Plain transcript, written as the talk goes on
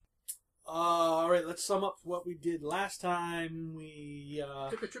right, let's sum up what we did last time. We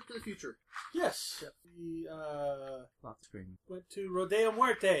took a trip to the future. Yes. Yep. We Lots of screaming. went to Rodeo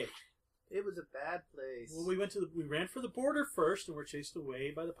Muerte. It was a bad place. Well, we ran for the border first and were chased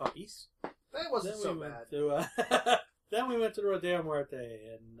away by the puppies. That wasn't so bad. Then we went to Rodeo Muerte,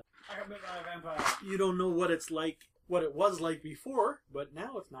 and I got bit by a vampire. you don't know what it was like before, but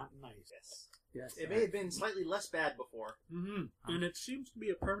now it's not nice. Yes. It may have been slightly less bad before. Mm-hmm. And it seems to be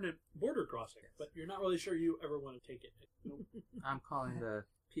a permanent border crossing, but you're not really sure you ever want to take it. I'm calling the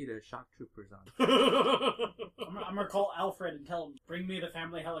PETA shock troopers on. I'm gonna call Alfred and tell him, bring me the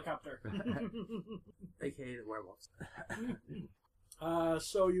family helicopter. AKA the werewolves.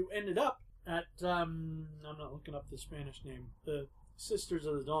 So you ended up at, I'm not looking up the Spanish name, the Sisters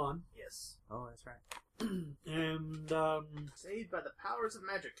of the Dawn. Yes. Oh, that's right. And, Saved by the powers of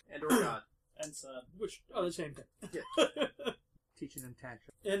magic and or God. And which are the same thing. Yeah. Teaching them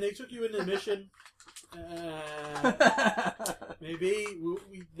tantrum. And they took you into the mission. Maybe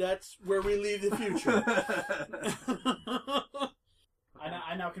that's where we leave the future.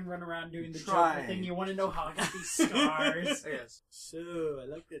 I now can run around doing the Try. Joker thing. You want to know how I got these scars? Yes. So, I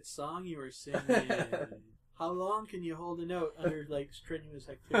like that song you were singing. How long can you hold a note under, like, strenuous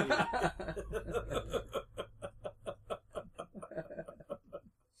activity?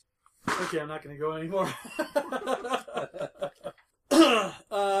 Okay, I'm not going to go anymore.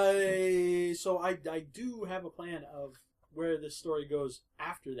 So I do have a plan of where this story goes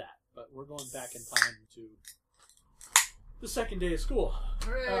after that, but we're going back in time to the second day of school.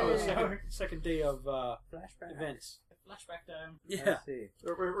 Hooray! Second day of Flashback. events. Flashback time. Yeah. Let's see.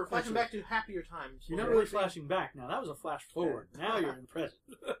 We're flashing back to happier times. You're not really flashing back now. That was a flash forward. Now you're in the present.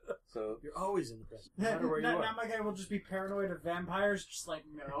 So You're always in the present, no matter where you Now are. my guy will just be paranoid of vampires. Just like,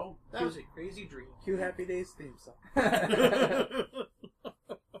 no. That was a crazy dream. cue Happy Days theme song.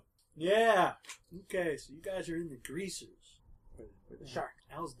 Yeah. Okay, so you guys are in the greasers. For the shark.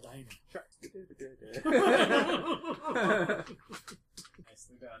 Al's diner. Shark.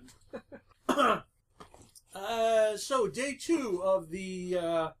 Nicely done. So day 2 of the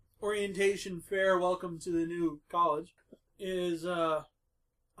orientation fair welcome to the new college is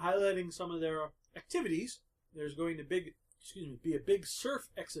highlighting some of their activities. There's going to be a big surf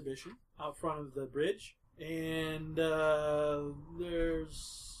exhibition out front of the bridge, and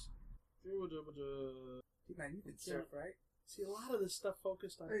there's Man, you can surf, right? see a lot of this stuff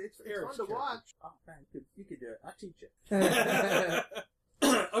focused on It's Eric's fun to watch. Oh, man, you could do it. I'll teach you. character.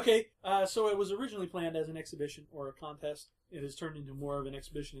 Okay, so it was originally planned as an exhibition or a contest. It has turned into more of an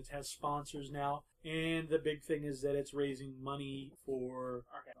exhibition. It has sponsors now, and the big thing is that it's raising money for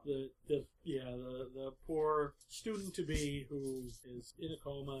the poor student to be who is in a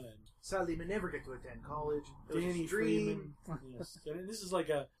coma, and Sadly, may never get to attend college. It was Danny his dream. Freeman. Yes, and this is like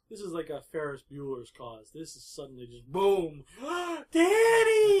a Ferris Bueller's cause. This is suddenly just boom,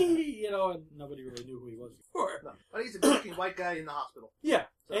 Danny, and nobody really knew who he was before. No, but he's a good-looking white guy in the hospital. Yeah,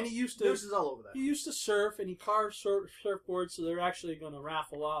 So, and he used to. Nurses all over that. He used to surf, and he carved surfboards, so they're actually going to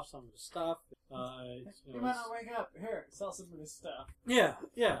raffle off some of the stuff. You might not wake up. Here, sell some of this stuff. Yeah.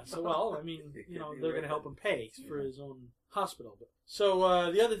 So, well, I mean, they're going to help him pay for his own hospital.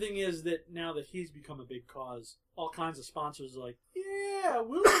 So, the other thing is that now that he's become a big cause, all kinds of sponsors are like, yeah,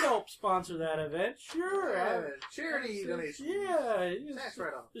 we'll help sponsor that event. Sure. Yeah, charity donation. Yeah. That's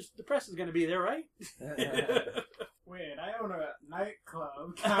right on. The press is going to be there, right? Wait, I own a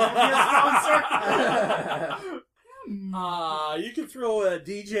nightclub. Can I be a sponsor? You can throw a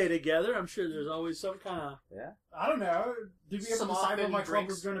DJ together. I'm sure there's always some kind of... Yeah. I don't know. Did we ever Some decide where off-venue my club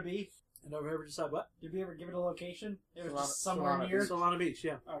drinks. was going to be? I never ever decide what? Did we ever give it a location? It was Solana- just somewhere Solana near. Solana Beach,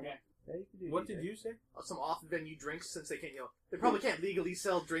 yeah. Okay. Yeah, you can do What DJ. did you say? Some off-venue drinks, since they can't, they probably can't legally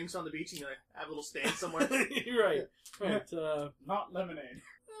sell drinks on the beach. Have a little stand somewhere. Right. Not lemonade.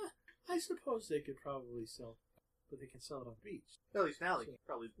 I suppose they could probably sell, but they can sell it on the beach. At least now they can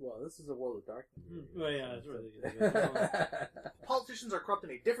probably. Well, this is a world of darkness. Well, yeah, that's really good. Politicians are corrupt in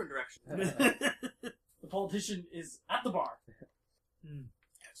a different direction. The politician is at the bar.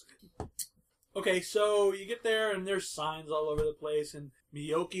 Okay, so you get there, and there's signs all over the place, and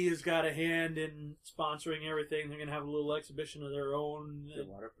Miyoki has got a hand in sponsoring everything. They're going to have a little exhibition of their own. Is it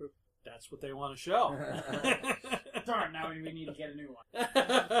waterproof? That's what they want to show. Darn, now we need to get a new one.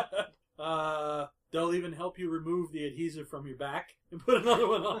 They'll even help you remove the adhesive from your back and put another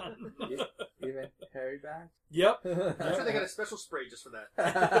one on. Even hairy back? Yep. I'm sure they got a special spray just for that.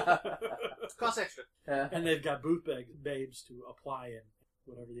 Costs extra. And they've got booth babes to apply in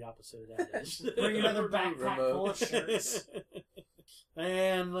whatever the opposite of that is. Bring another backpack full of shirts.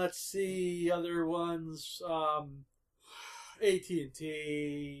 And let's see other ones.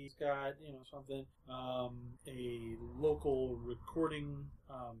 AT&T's got, something. A local recording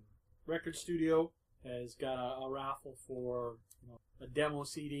record studio has got a raffle for a demo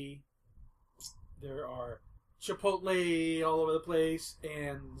CD. There are Chipotle all over the place,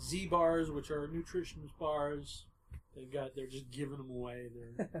 and Z bars, which are nutrition bars. They're just giving them away.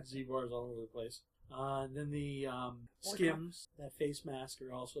 They're Z bars all over the place. And then the Skims, that face mask,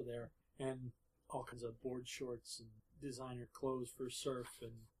 are also there, and all kinds of board shorts and designer clothes for surf,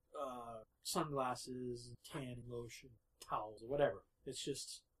 and sunglasses, and tanning lotion, towels, whatever. It's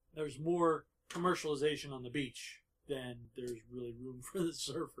just there's more commercialization on the beach than there's really room for the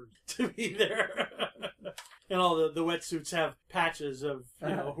surfer to be there. And all the wetsuits have patches of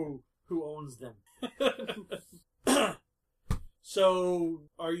who owns them. So,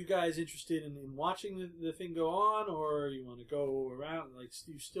 are you guys interested in watching the thing go on, or you want to go around? Like,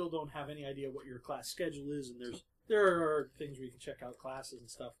 you still don't have any idea what your class schedule is, and there are things where you can check out classes and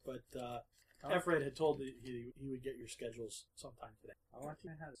stuff. But Efred had told that he would get your schedules sometime today. I want to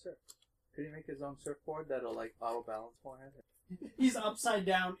learn how to surf. Could he make his own surfboard that'll auto balance for him? He's upside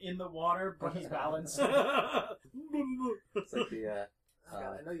down in the water, but he's balanced. It's like the.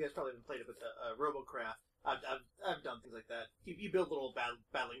 I know you guys probably haven't played it, but Robocraft. I've done things like that. You build little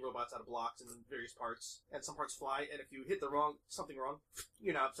battling robots out of blocks and various parts, and some parts fly. And if you hit something wrong,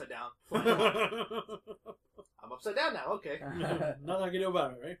 you're now upside down. I'm upside down now. Okay. Nothing I can do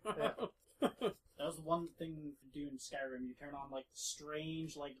about it, right? Yeah. That was the one thing you do in Skyrim. You turn on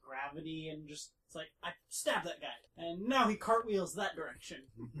strange gravity, and just it's like I stabbed that guy, and now he cartwheels that direction.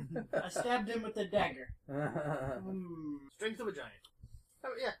 I stabbed him with the dagger. Strength of a giant.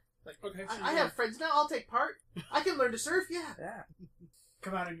 Oh yeah. Okay, so I have friends now. I'll take part. I can learn to surf. Yeah. Yeah.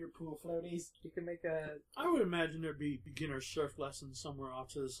 Come out in your pool floaties. You can make a. I would imagine there'd be beginner surf lessons somewhere off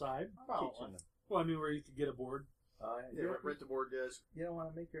to the side. Probably. Well, I mean, where you could get a board. Yeah, rent the board does. You don't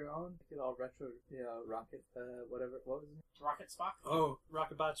want to make your own? Make it all retro, rocket, whatever. What was it? Rocket Spock? Oh,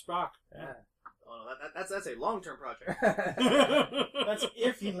 Rocketbot Spock. Yeah. Oh, no, that's a long-term project. That's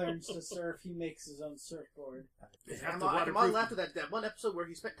if he learns to surf, he makes his own surfboard. I'm on after that one episode where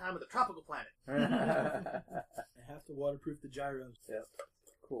he spent time with a tropical planet. I have to waterproof the gyros. Yep.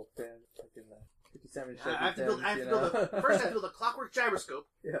 Cool. Fan. Like in the 57 I have to build a clockwork gyroscope.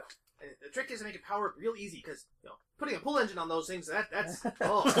 Yeah. And the trick is to make it power up real easy, because putting a pull engine on those things, those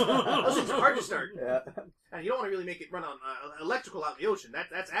things are hard to start. Yeah. And you don't want to really make it run on electrical out in the ocean.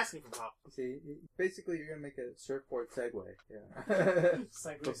 That's asking for power. See, basically, you're gonna make a surfboard Segway. Yeah.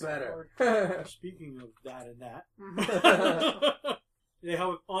 Segway better. Speaking of that and that, they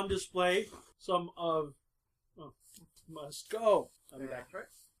have on display some of. Oh, must go. I'll be back. Right.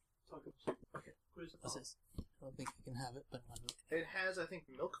 Okay. What's this? I don't think I can have it, but it has, I think,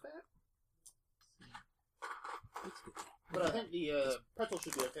 milk fat. it's good. But I think the pretzel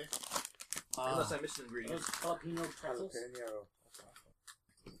should be okay. Unless I missed an ingredient. Those jalapeno pretzels.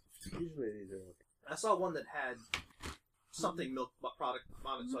 Usually these are okay. I saw one that had something milk product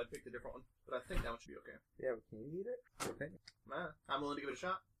on it, so I picked a different one. But I think that one should be okay. Yeah, but can you eat it? Okay. I'm willing to give it a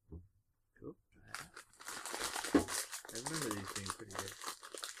shot. Cool. I remember these being pretty good.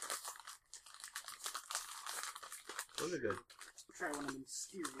 Those are good. Try one of them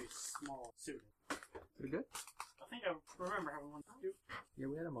mysterious small soda. Pretty good? I think I remember having one too. Yeah,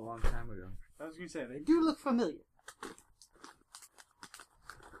 we had them a long time ago. I was going to say, they do look familiar.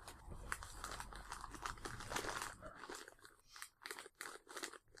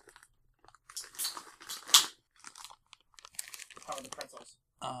 How are the pretzels?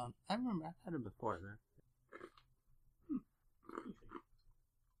 I remember I've had it before, though.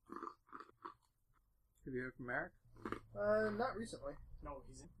 Have you heard from Eric? Not recently. No,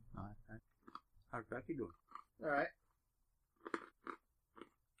 he's in. How's Becky doing? Alright.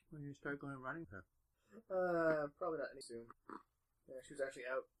 When you start going running her? Probably not any soon. Yeah, she was actually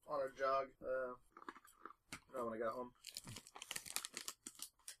out on a jog, when I got home.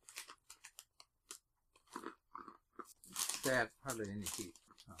 They have hardly any teeth.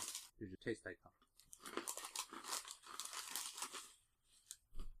 Oh, they just taste like them.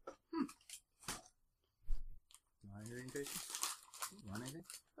 You want anything, Jason? You want anything?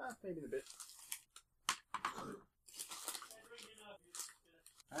 Maybe in a bit.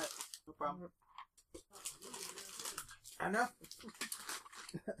 Alright, no problem. Enough.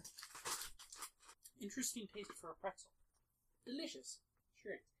 Interesting taste for a pretzel. Delicious.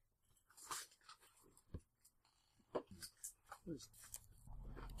 Sure.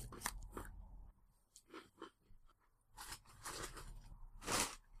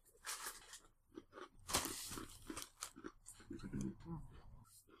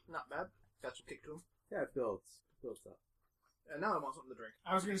 Not bad. Got some kick to him. Yeah, it builds up. And now I want something to drink.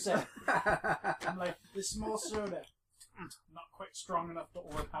 I was gonna say, I'm like, this small soda, not quite strong enough to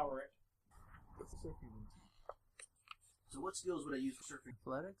overpower it. So what skills would I use for surfing?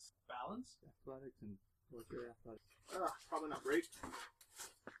 Athletics? Balance? Athletics and what's your athletics? Probably not great.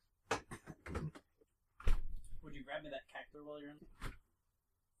 Would you grab me that cactus while you're in?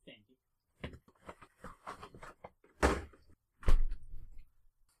 Thank you.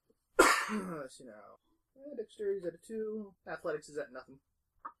 Let's see now. Dexterity is at a 2. Athletics is at nothing.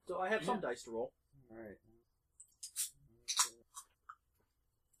 So I have some dice to roll. Alright.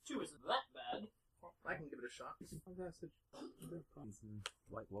 2 isn't that bad. I can give it a shot.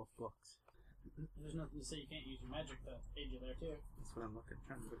 White Wolf books. There's nothing to say you can't use your magic to aid you there, too. That's what I'm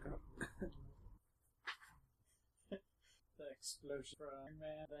trying to look up. The explosion from Iron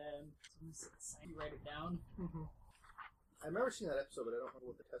Man, then you write it down. I remember seeing that episode, but I don't remember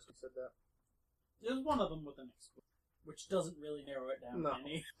what the test said that. There's one of them with an explosion, which doesn't really narrow it down No.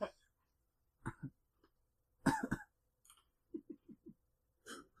 any.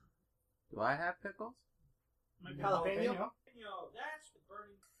 Do I have pickles? Maybe Jalapeno? That's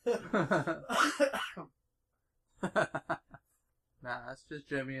burning. Nah, that's just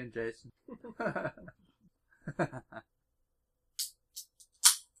Jimmy and Jason.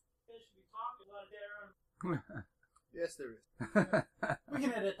 Yes, there is. We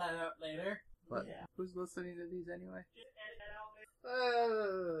can edit that out later. What? Yeah. Who's listening to these anyway?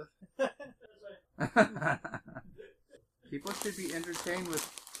 People should be entertained with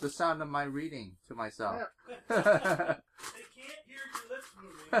the sound of my reading to myself. They can't hear your lips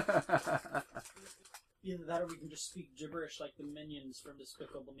moving. Either that or we can just speak gibberish like the minions from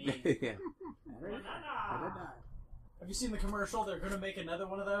Despicable Me. Yeah. Have you seen the commercial? They're going to make another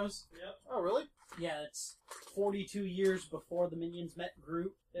one of those. Yep. Oh, really? Yeah, it's 42 years before the minions met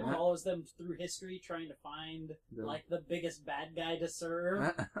Groot. It Huh? follows them through history trying to find, like, the biggest bad guy to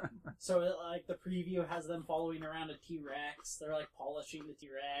serve. So, like, the preview has them following around a T-Rex. They're, like, polishing the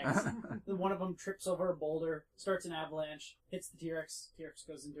T-Rex. Then one of them trips over a boulder, starts an avalanche, hits the T-Rex. T-Rex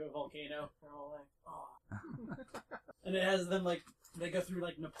goes into a volcano. They're all like, oh. And it has them, like, they go through,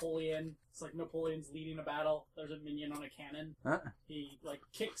 like, Napoleon. It's like Napoleon's leading a battle. There's a minion on a cannon. He, like,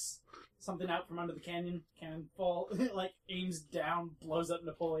 kicks something out from under the cannon. Cannon fall, like, aims down, blows up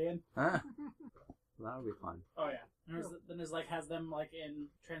Napoleon. That would be fun. Oh, yeah. Then there's, like, has them, like, in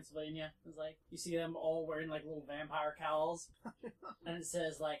Transylvania. It's like, you see them all wearing, like, little vampire cowls. And it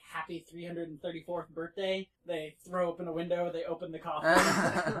says, like, happy 334th birthday. They throw open a window, they open the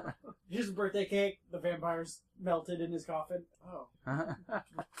coffin. Here's a birthday cake. The vampire's melted in his coffin. Oh. Sounds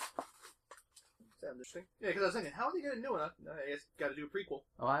interesting. Yeah, because I was thinking, how are they going to do it? I guess got to do a prequel.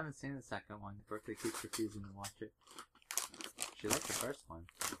 Oh, I haven't seen the second one. Berkeley keeps refusing to watch it. She liked the first one.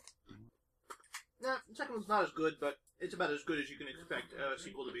 Nah, the second one's not as good, but it's about as good as you can expect a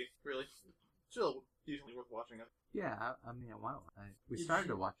sequel to be, really. Still decently worth watching it. Yeah, I mean, why don't we Did started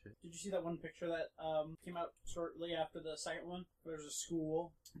you- to watch it. Did you see that one picture that came out shortly after the second one? There's a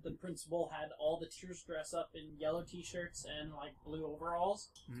school. The principal had all the teachers dress up in yellow t-shirts and, like, blue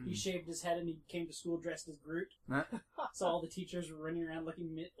overalls. He shaved his head and he came to school dressed as Groot. So all the teachers were running around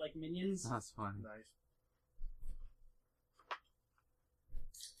looking like minions. That's funny. Nice.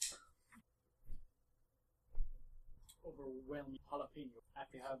 Overwhelming jalapeno.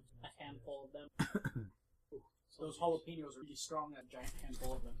 After you have a handful of them. Those jalapenos are really strong, a giant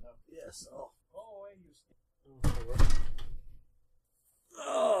handful of them, though. Yes. Oh. Oh, I used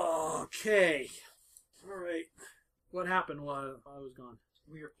Okay. Alright. What happened while I was gone?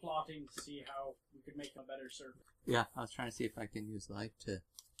 We were plotting to see how we could make a better server. Yeah, I was trying to see if I can use light to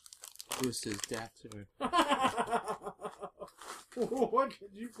boost his dex or... What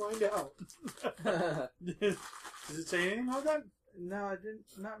did you find out? Does it say anything about that? No, I didn't.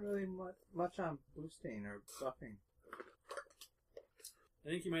 Not really much on boosting or buffing. I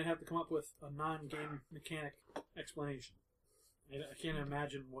think you might have to come up with a non-game mechanic explanation. I can't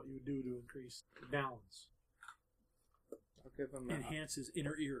imagine what you would do to increase balance. I'll give him Enhance his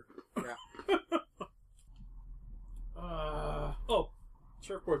inner ear. Yeah.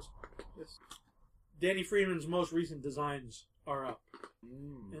 Surfboards. Yes. Danny Freeman's most recent designs are up.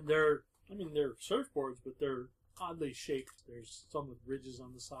 And they're surfboards, but they're oddly shaped. There's some with ridges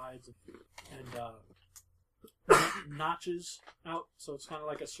on the sides and notches out, so it's kind of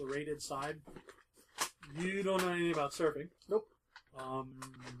like a serrated side. You don't know anything about surfing. Nope.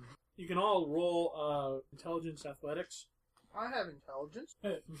 You can all roll intelligence athletics. I have intelligence.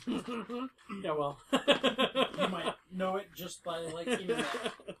 Yeah, well. You might know it just by, like, internet.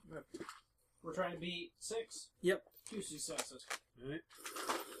 We're trying to beat 6. Yep. 2 successes. Alright.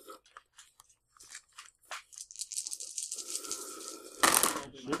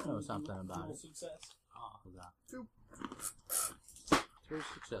 Should know something about Dual it. success. Oh, that. 2. 3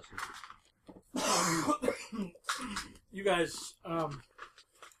 successes. You guys,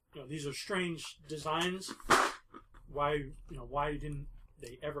 these are strange designs. Why didn't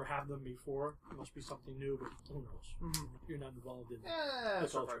they ever have them before? It must be something new, but who knows? Mm-hmm. You're not involved in Yeah, the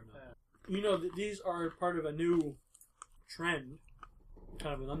so culture far. now. You know that these are part of a new trend,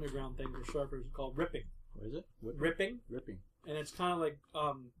 kind of an underground thing for surfers called ripping. What is it? Ripping, Ripping. and it's kind of like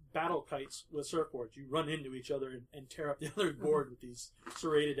battle kites with surfboards. You run into each other and tear up the other board with these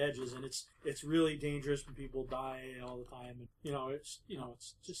serrated edges, and it's really dangerous when people die all the time. And it's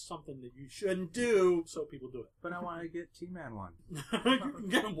just something that you shouldn't do, so people do But I want to get T-Man one. it. You can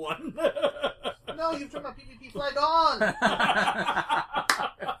get him one. No, you've turned my PvP flag on!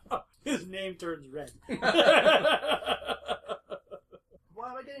 His name turns red.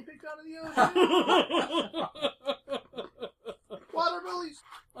 Why am I getting picked out of the ocean? Water bullies!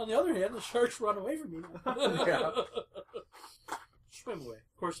 On the other hand, the sharks run away from you. Yeah. Swim away.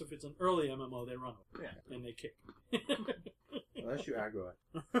 Of course, if it's an early MMO, they run away. Yeah. And they kick. Unless you aggro it.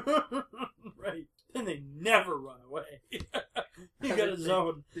 Right. Then they never run away. You got a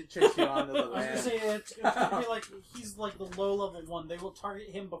zone. They chase you onto the I was gonna land. say it's gonna be like he's like the low level one. They will target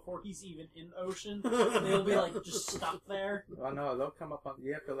him before he's even in the ocean. They'll be like just stuck there. Oh no, they'll come up on.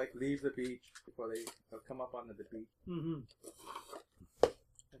 You have to leave the beach before they'll come up onto the beach. Mm-hmm.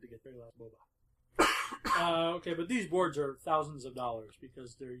 Had to get very last boba. Okay, but these boards are thousands of dollars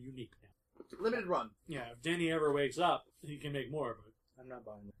because they're unique now. Limited run. Yeah, if Denny ever wakes up, he can make more, I'm not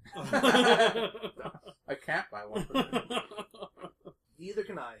buying it. but I can't buy one. Neither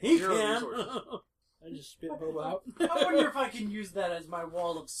can I. he Zero can. resources. I just spit boba out. I wonder if I can use that as my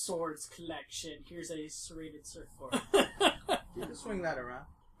wall of swords collection. Here's a serrated surfboard. You can swing that around.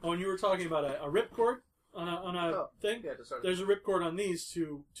 Oh, and you were talking about a ripcord on a thing. Yeah, to start. There's a ripcord on these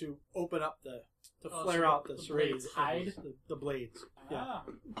to open up to Oh, flare so out the the serrated blades hide? edges, the blades. Yeah. Ah.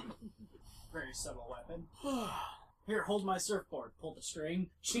 Very subtle weapon. Here, hold my surfboard. Pull the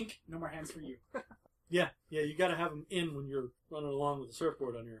string. Chink. No more hands for you. Yeah, you got to have them in when you're running along with the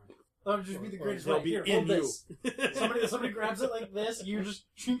surfboard on your arm. That would just be the Or greatest they'll way. be Here, in hold you. this. Somebody grabs it like this. You just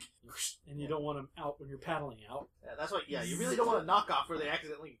chink. And you don't want them out when you're paddling out. Yeah, that's why. Yeah, you really don't want to knock off where they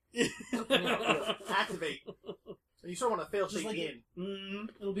accidentally activate. You sort of want to fail Just shake like in.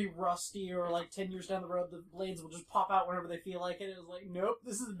 It'll be rusty, or like 10 years down the road, the blades will just pop out whenever they feel like it. It's like, nope,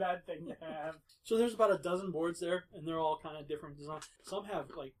 this is a bad thing to have. So there's about a dozen boards there, and they're all kind of different designs. Some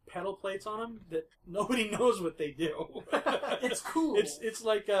have like pedal plates on them that nobody knows what they do. It's cool. It's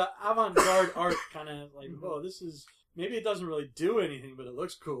like avant-garde art, kind of like, oh, this is maybe it doesn't really do anything, but it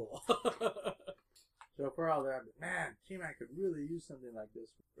looks cool. So for all that, man, T-Man could really use something like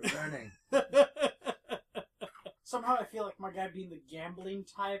this for learning. Somehow I feel like my guy being the gambling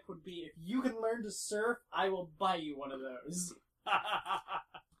type would be, if you can learn to surf, I will buy you one of those.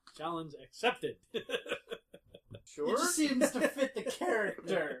 Challenge accepted. Sure. It just seems to fit the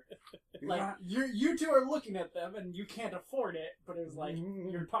character. Like, you two are looking at them, and you can't afford it, but it was like,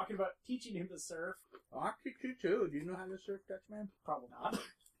 you're talking about teaching him to surf. Oh, I'll teach you too. Do you know how to surf, Dutchman? Probably not.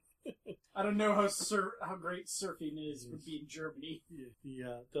 I don't know how great surfing is would be in Germany.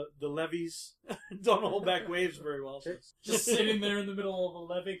 The levees don't hold back waves very well. So. Just sitting there in the middle of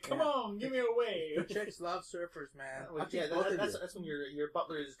a levee. Come on, give me a wave. Chicks love surfers, man. Well, I'll teach yeah, both of you. that's when your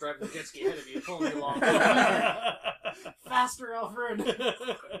butler is driving the jet ski ahead of you, pulling you along. Faster, Alfred.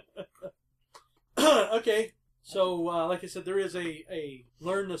 Okay, so like I said, there is a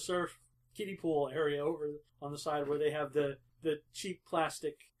learn to surf kiddie pool area over on the side where they have the cheap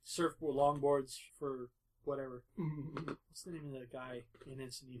plastic surfboard longboards for whatever. What's the name of that guy in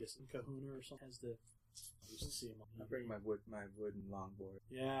Encinitas? In Kahuna or something? Has the I used to see him on I bring my wooden longboard.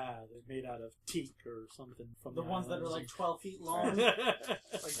 Yeah, they're made out of teak or something from The ones that are like 12 feet long. Like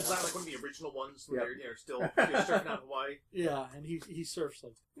one of the original ones when they're still surfing out in Hawaii. Yeah, and he surfs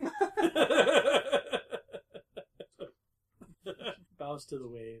like bows to the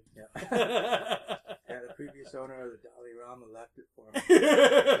wave. Yeah. Yeah, the previous owner of the Dalai Lama left it for me.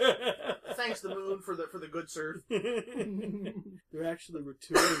 Thanks the moon for the good surf. There actually were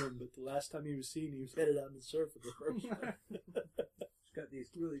two of them, but the last time he was seen, he was headed out to surf for the first time. It's got these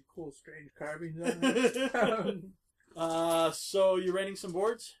really cool, strange carvings on it. So you're renting some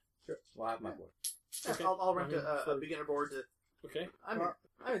boards? Sure. Well, I have my board. Okay. I'll rent a beginner board to. Okay. I'm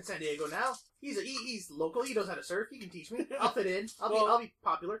in San Diego now. He's local. He knows how to surf. He can teach me. I'll fit in. I'll be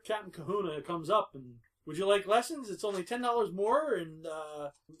popular. Captain Kahuna comes up and would you like lessons? It's only $10 more, and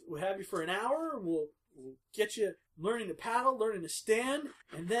we'll have you for an hour. We'll get you learning to paddle, learning to stand,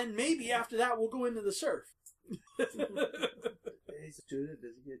 and then maybe after that we'll go into the surf. He's a student.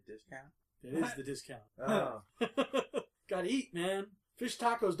 Does he get a discount? That is the discount. Oh. Gotta eat, man. Fish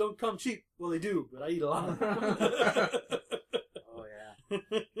tacos don't come cheap. Well, they do, but I eat a lot. Oh, yeah.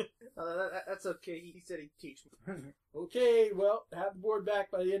 That's okay. He said he'd teach me. Okay, well, have the board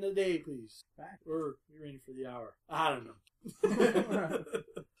back by the end of the day, please. Back. Or you're in for the hour. I don't know.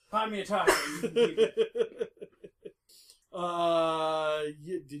 Find me a taco. You can keep it.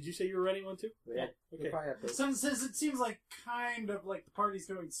 Did you say you were running one too? Yeah. Okay. Probably have to... Since it seems like kind of like the party's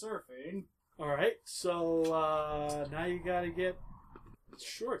going surfing. All right. So now you got to get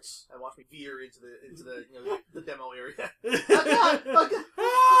shorts. And watch me veer into the demo area. Oh God!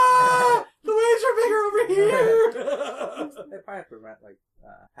 Ah, the waves are bigger over here. They probably have to rent like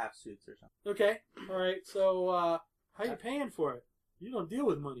half suits or something. Okay. All right. So how you paying for it? You don't deal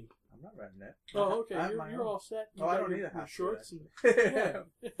with money. I'm not renting it. Oh, okay. I have my You're own. all set. You Oh, I got don't your- need a your half shorts. suit, And,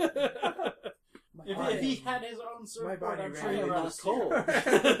 yeah. If he had his own surfboard, body I'm sure ran he'd into run the a cold.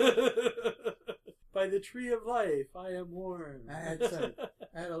 cold. By the tree of life, I am warm. I had an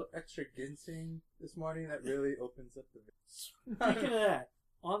extra ginseng this morning that really opens up the... Speaking of that,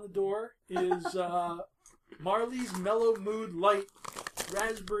 on the door is Marley's Mellow Mood Light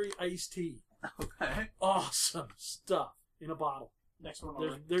Raspberry Iced Tea. Okay. Awesome stuff in a bottle. Next one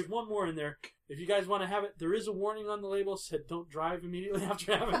over. There's one more in there. If you guys want to have it, there is a warning on the label said don't drive immediately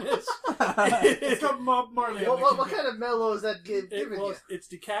after having this. It's got Bob Marley. What kind of mellow is that giving you? It's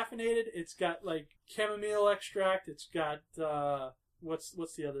decaffeinated. It's got like chamomile extract. It's got what's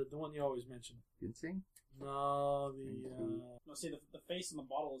the one you always mention? Ginseng? No, No, see, the face in the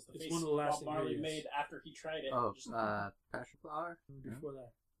bottle is the It's face one of the last Bob Marley ingredients. made after he tried it. Oh, Just- passion flower? before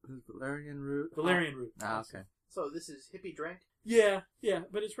that. Valerian root? Valerian root. Ah, okay. So this is hippie drink. Yeah,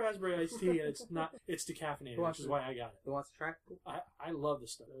 but it's raspberry iced tea and it's decaffeinated, Who wants which is to- why I got it. Who wants to try? I love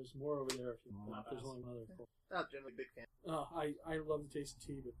this stuff. There's more over there if you want. Not There's bad. only one other. Not generally a big fan. I love the taste of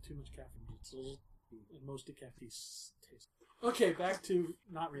tea, but too much caffeine. And most decaf teas taste. Okay, back to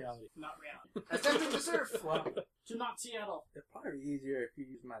not reality. Not reality. Attempting to surf. Well, To not Seattle. it'd probably be easier if you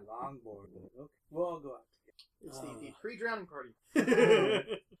use my longboard. But okay, we'll all go out together. It's the pre-drowning party.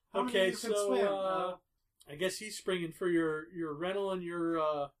 How many Okay, of you can so swim? I guess he's springing for your rental and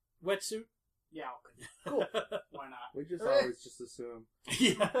your wetsuit. Yeah, Cool. why not? We just always just assume.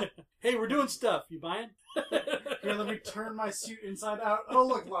 Yeah. Hey, we're doing stuff. You buying? Here, let me turn my suit inside out. Oh,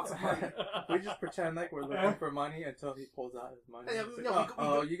 look, lots of money. We just pretend like we're looking for money until he pulls out his money. Yeah, It's no, like, we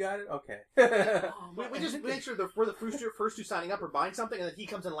oh, you got it? Okay. We just make sure we're the first two signing up or buying something, and then he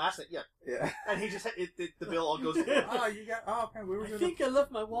comes in last. And, yeah, Yeah. and he just the bill all goes. Oh, you got... Oh, okay, we were I going think I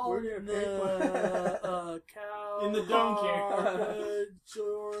left my wallet We're in gonna the cow. In the donkey.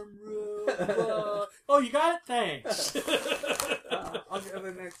 Dorm room. Oh, you got it? Thanks. I'll get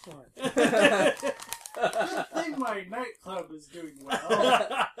the next one. Good thing my nightclub is doing well.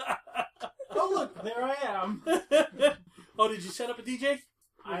 Oh, look, there I am. Oh, did you set up a DJ?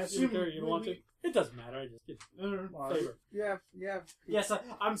 I You assume there, you want to? It doesn't matter. I just Well, flavor. Yeah. Yes,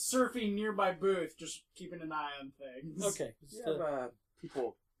 I'm surfing near my booth, just keeping an eye on things. Okay. You have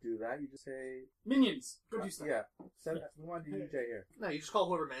people do that. You just say... Minions, go do stuff. Yeah. We want to do DJ here. No, you just call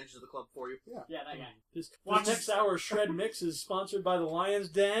whoever manages the club for you. Yeah, that guy. This Watch next hour Shred Mix is sponsored by the Lion's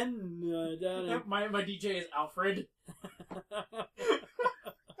Den down in My DJ is Alfred.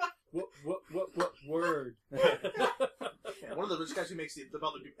 what word? Yeah, one of the rich guys who makes the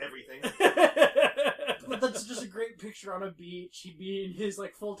butler do everything. But that's just a great picture on a beach. He'd be in his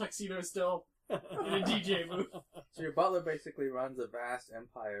like full tuxedo still in a DJ booth. So your butler basically runs a vast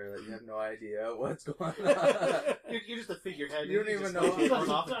empire that you have no idea what's going on. You're just a figurehead. You don't and even just, know. like, run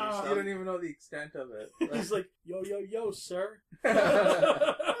off and do You stuff. You don't even know the extent of it. He's like, yo, sir.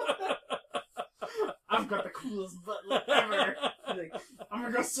 I've got the coolest butler ever. Like I'm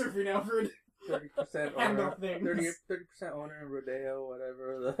gonna go surfing, Alfred. 30% Handle owner, things. 30% owner in Rodeo,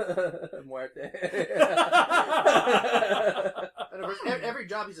 whatever the Muerte. And of course, every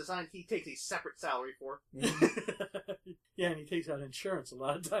job he's assigned, he takes a separate salary for. Yeah, and he takes out insurance a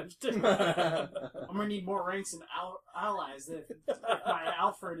lot of times too. I'm gonna need more ranks and allies if my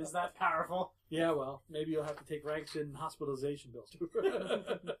Alfred is that powerful. Yeah, well, maybe you'll have to take ranks in hospitalization bills too.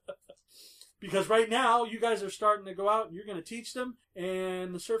 Because right now, you guys are starting to go out and you're going to teach them,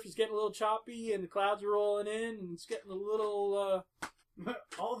 and the surf is getting a little choppy, and the clouds are rolling in, and it's getting a little,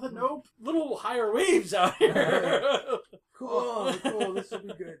 All the nope. little higher waves out here. Cool. This will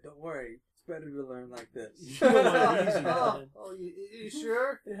be good. Don't worry. It's better to learn like this. Easy, man. Oh, you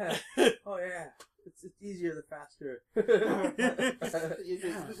sure? Yeah. Oh yeah. it's easier the faster.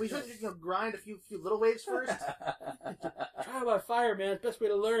 We should grind a few little waves first. Trial by fire, man. It's the best way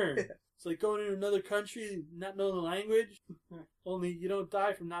to learn. It's like going into another country, not knowing the language. Only you don't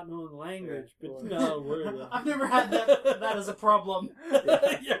die from not knowing the language. But no, I've never had that as a problem.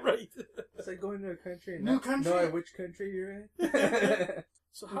 Yeah, right. It's like going to a country and New not country? knowing which country you're in.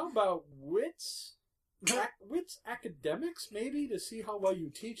 So how about wits? Wits academics, maybe, to see how well you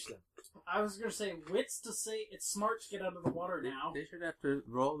teach them. I was gonna say wits to say it's smart to get out of the water now. They should have to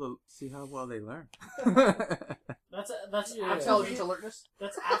roll to see how well they learn. That's Yeah. after Intelligence, alertness.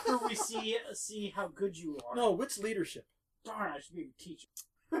 That's after we see how good you are. No, wits leadership. Darn, I should be a teacher.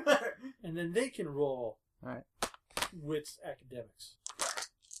 And then they can roll Alright. wits academics.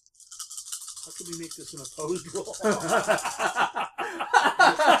 How can we make this an opposed roll?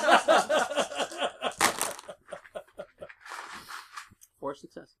 4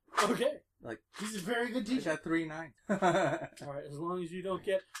 success. Okay. He's a very good I teacher. got 3 9. Alright, as long as you don't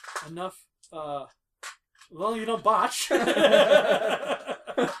get enough, as long as you don't botch.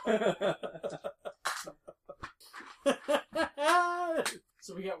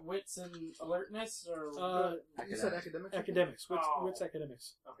 So we got wits and alertness, or You said academics. Academics. Wits, Oh. wits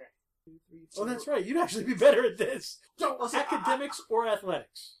academics. okay. 2, 3, Oh, that's right. You'd actually be better at this. Well, see, Academics or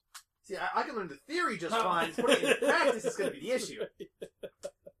athletics. See, I can learn the theory just No. fine. Putting it in practice is going to be the issue.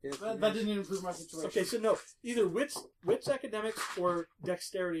 That didn't improve my situation. Okay, so no, either wits academics or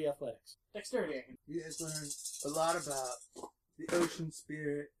dexterity athletics. Dexterity. I can. You guys learn a lot about the ocean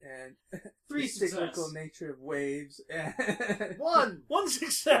spirit and 3 the cyclical success. nature of waves. One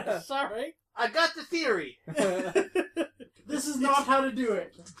success. All right. I got the theory. This is not how to do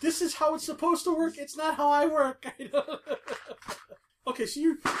it. This is how it's supposed to work. It's not how I work. Okay, so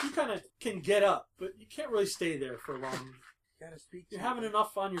you kind of can get up, but you can't really stay there for long. Gotta speak. You're having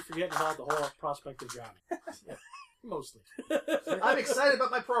enough fun. You're forgetting about the whole prospect of drowning. Yeah, mostly. I'm excited about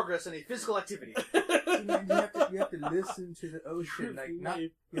my progress in a physical activity. You have to listen to the ocean, you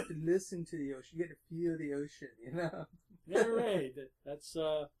have to listen to the ocean. You get to feel the ocean, you know. Yeah, right. That's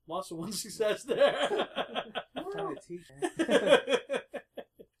lost of one success there. Trying to teach.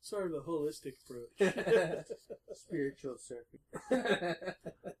 Sort of a holistic approach. Spiritual surfing.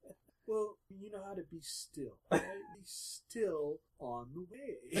 Well, you know how to be still. Right? Be still on the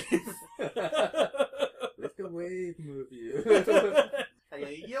wave. Let the wave move you.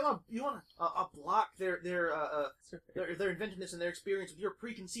 You want to block their inventiveness and their experience with your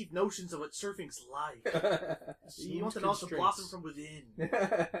preconceived notions of what surfing's like. You want them also to blossom from within.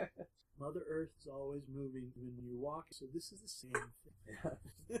 Mother Earth is always moving when you walk, so this is the same thing.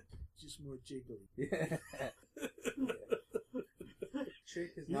 Yeah. Just more jiggly. Yeah.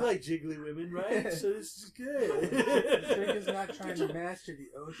 Trick is You not, like jiggly women, right? So this is good. the trick is not trying to master the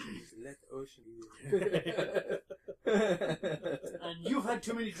ocean, it's to let the ocean be. And you've had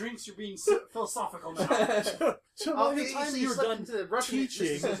too many drinks. You're being philosophical now. So by the time you're done to Russian teaching,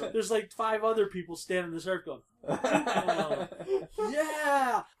 mysticism. there's like 5 other people standing in the circle going, "Oh,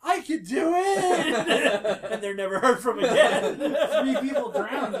 yeah, I could do it!" And they're never heard from again. 3 people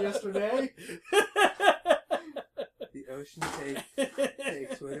drowned yesterday. The ocean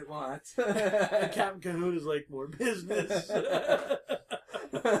takes what it wants. And Captain Cahoon is like, more business. I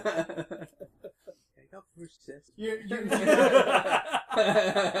got 4 success.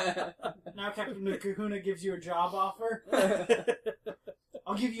 Now Captain Kahuna gives you a job offer.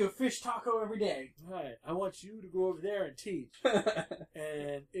 I'll give you a fish taco every day. Right, I want you to go over there and teach.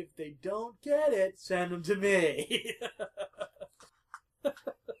 And if they don't get it, send them to me.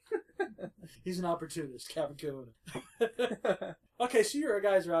 He's an opportunist, Captain Kahuna. Okay, so your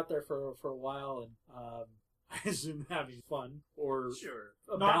guys are out there for a while, and I assume having fun, or Sure.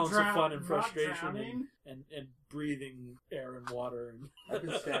 a Not balance drown- of fun and not frustration, drowning. and breathing air and water. And I've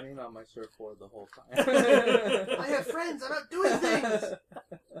been standing on my surfboard the whole I time. have friends. I'm out doing things.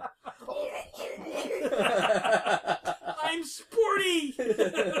 I'm sporty. It's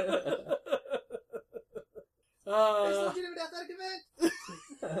a legitimate athletic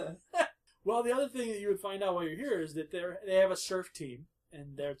event. Well, the other thing that you would find out while you're here is that they have a surf team,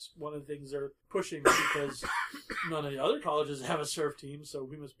 and that's one of the things they're pushing because none of the other colleges have a surf team, so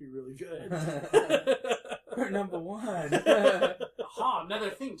we must be really good. We're number 1. Aha,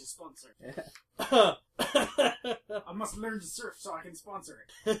 another thing to sponsor. I must learn to surf so I can sponsor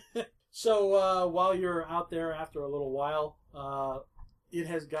it. So while you're out there after a little while, it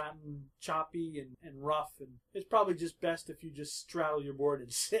has gotten choppy and rough, and it's probably just best if you just straddle your board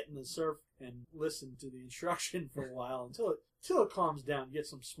and sit in the surf and listen to the instruction for a while until it calms down. Get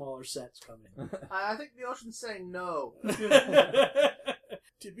some smaller sets coming. I think the ocean's saying no.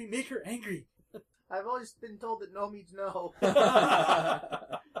 Did we make her angry? I've always been told that no means no.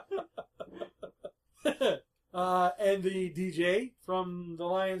 And the DJ from the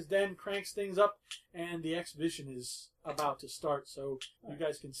Lion's Den cranks things up, and the exhibition is about to start. So you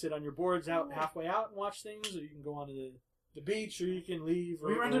guys can sit on your boards out halfway out and watch things, or you can go onto the beach, or you can leave.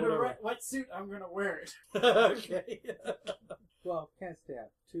 We rented a wetsuit. I'm gonna wear it. Okay. Well, can't stay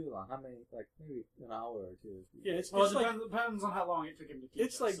out too long. How many? Like maybe an hour or two. Yeah, it's Well, it like depends on how long it took him to keep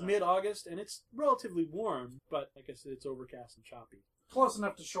it's us, like so. mid-August, and it's relatively warm, but like I said, it's overcast and choppy. Close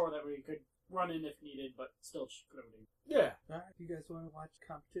enough to shore that we could run in if needed, but still floating. Yeah. All right, you guys want to watch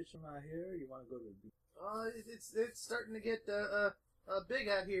competition out here? Or you want to go to the beach? It's starting to get big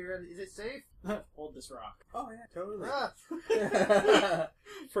out here. Is it safe? Hold this rock. Oh yeah, totally. Ah.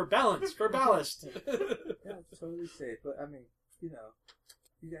 For balance, for ballast. Yeah, it's totally safe. But I mean, you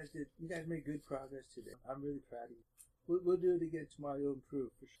guys made good progress today. I'm really proud of you. We'll do it again tomorrow. You'll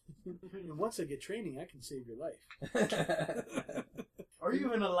improve for sure. And once I get training, I can save your life. Or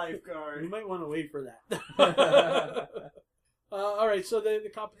even a lifeguard. You might want to wait for that. All right, so the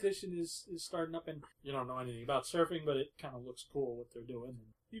competition is starting up, and you don't know anything about surfing, but it kind of looks cool what they're doing.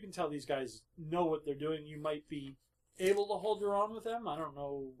 And you can tell these guys know what they're doing. You might be able to hold your own with them. I don't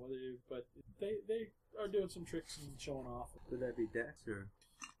know whether, but they are doing some tricks and showing off. Would that be Dex or?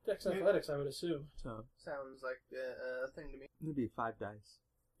 Dex Athletics, I would assume. So Sounds like a thing to me. it'd be 5 dice.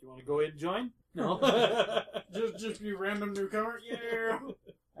 Do you want to go in and join? No. just be random newcomer. Yeah.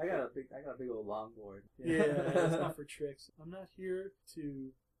 I got a big old longboard. Yeah, it's not for tricks. I'm not here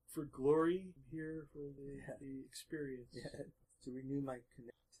for glory. I'm here for the experience. Yeah, to renew my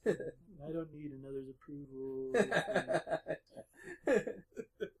connect. I don't need another's approval.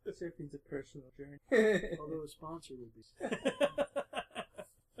 Surfing's a personal journey. Although a sponsor would be.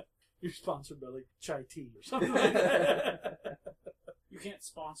 You're sponsored by like chai tea or something like that. You can't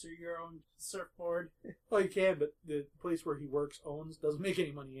sponsor your own surfboard. Well, you can, but the place where he works doesn't make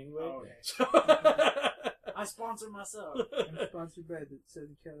any money anyway. Oh, okay. So I sponsor myself. I'm sponsored by the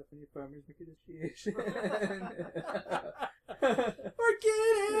Southern California Farmers Market Association.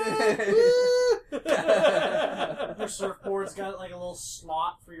 Organic! Your surfboard's got like a little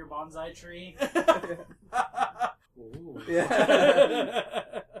slot for your bonsai tree. Ooh.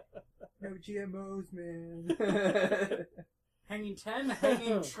 Yeah. No GMOs, man. Hanging 10,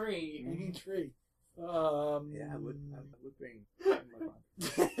 hanging tree. Hanging tree. Yeah, I would bring my mom.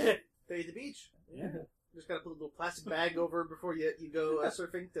 Stay at the beach. Yeah. Just gotta put a little plastic bag over before you go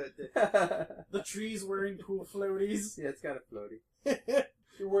surfing. The tree's wearing pool floaties. Yeah, it's got a floaty.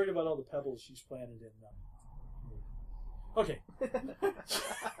 You're worried about all the pebbles she's planted in them. Okay.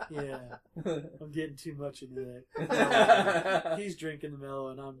 Yeah. I'm getting too much into that. He's drinking the mellow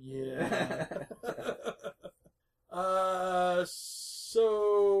and I'm,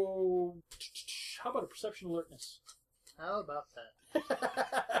 so how about a perception alertness? How about that?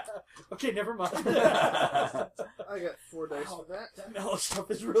 Okay, never mind. I got 4 dice for that. That mellow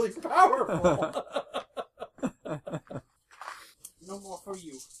stuff is really powerful. No more for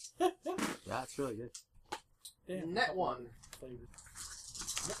you. Yeah, it's really good. Damn, Net 1. Flavor.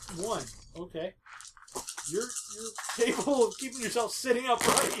 Net 1. Okay. You're capable of keeping yourself sitting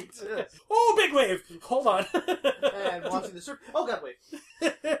upright. Yes. Oh, big wave! Hold on. And watching the surf. Oh god, wait.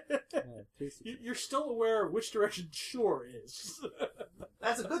 You're still aware of which direction shore is.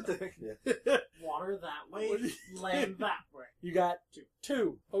 That's a good thing. Water that way, land that way. You got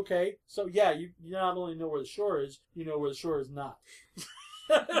two. Okay. So yeah, you not only know where the shore is, you know where the shore is not.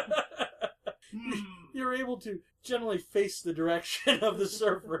 You're able to generally face the direction of the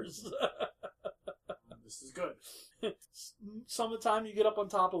surfers. This is good. Some of the time you get up on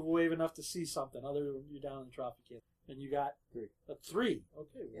top of a wave enough to see something. Other than you're down in the trough, you can't. And you got 3. A 3.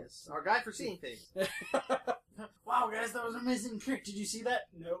 Okay. Yes. Our guy for seeing things. Wow, guys, that was an amazing trick. Did you see that?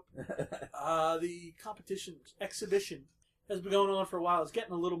 Nope. The exhibition has been going on for a while. It's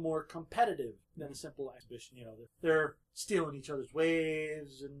getting a little more competitive than a simple exhibition. You know, they're stealing each other's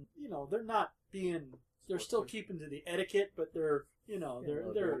waves, and you know they're not being. They're still keeping to the etiquette, but they're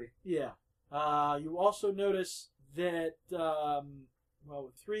yeah. You also notice that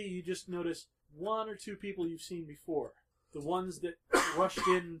with 3, you just notice 1 or 2 people you've seen before. The ones that rushed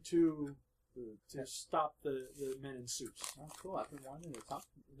in to stop the men in suits. Oh, cool. I've been wanting to talk.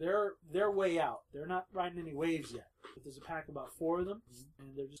 They're way out. They're not riding any waves yet. But there's a pack of about 4 of them,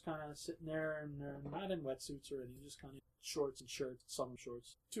 and they're just kind of sitting there, and they're not in wetsuits or anything, just kind of shorts and shirts, summer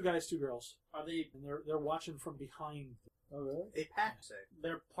shorts. 2 guys, 2 girls. Are they? And they're watching from behind. Oh, really? A pack, say.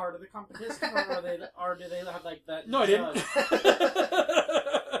 They're part of the competition, or do they have like that? No, I didn't.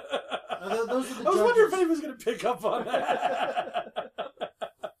 Those are the I was wondering if judges. anyone was going to pick up on that.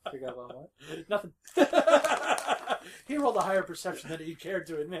 They're pick up on what? Nothing. He rolled a higher perception than he cared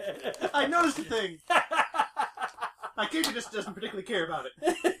to admit. I noticed a thing. My character just doesn't particularly care about it.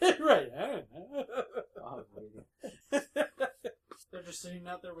 Right. Oh, waiting. They're just sitting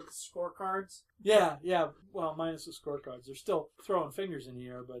out there with the scorecards. Yeah. Well, minus the scorecards. They're still throwing fingers in the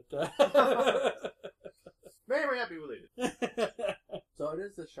air, but... Very, very happy with it. So it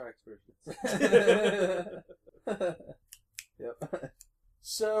is the shark's version. Yep.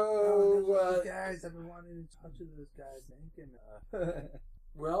 So, guys, I've been wanting to talk to those guys. Thinking,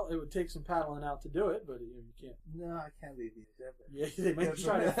 well, it would take some paddling out to do it, but you can't. no, I can't leave these ever. Yeah, they might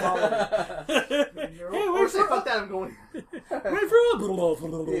try to follow you. Hey, Or wait say, for fuck that, I'm going. Wait for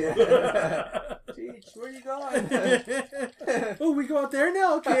Yeah. Teach, where are you going? Oh, we go out there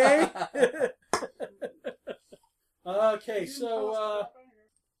now, okay. Okay, so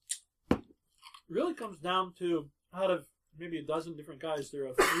really comes down to out of maybe a dozen different guys, there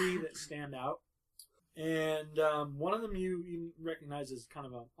are 3 that stand out, and one of them you recognize as kind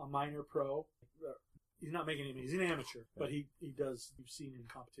of a minor pro. He's not making anything; he's an amateur, but he does. You've seen in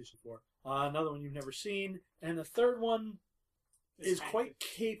competition before. Another one you've never seen, and the third one is quite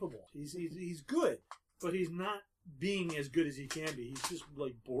capable. He's good, but he's not being as good as he can be. He's just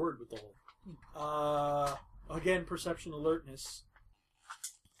like bored with the whole. Again, perception alertness.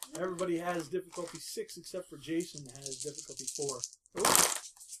 Everybody has difficulty 6 except for Jason has difficulty 4. I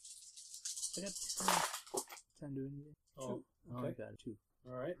got 10 doing anything. Oh, I okay. got 2.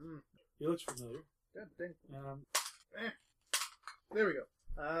 All right. He looks familiar. God dang. Um, There we go.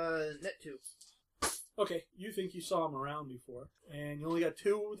 Net 2. okay, you think you saw him around before, and you only got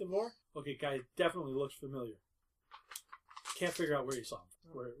 2 with the 4? Okay, guy definitely looks familiar. Can't figure out where you saw him,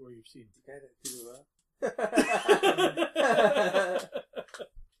 where you've seen him. The guy that threw up.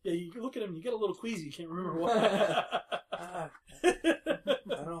 Yeah, you look at him, you get a little queasy. You can't remember what. I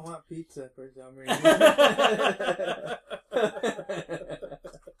don't want pizza for some reason. I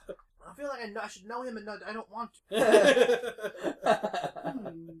feel like I should know him, and I don't want to.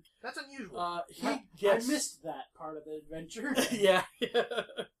 That's unusual. I missed that part of the adventure. Yeah.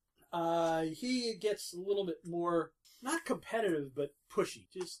 He gets a little bit more, not competitive, but pushy.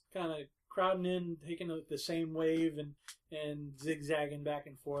 Just kind of crowding in, taking the same wave and zigzagging back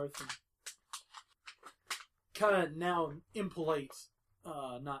and forth. And kind of now impolite,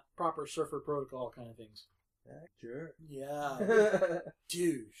 not proper surfer protocol kind of things. That jerk. Yeah.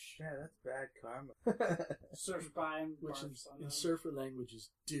 Douche. Yeah, that's bad karma. Surf by him, Which barfs on in them. surfer language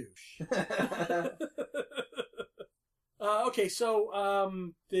is douche. Okay, so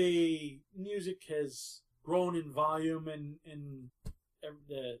the music has grown in volume and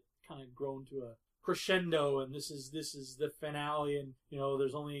kind of grown to a crescendo, and this is the finale, and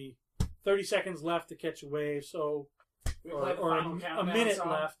there's only 30 seconds left to catch a wave, so We play the or final a countdown minute song.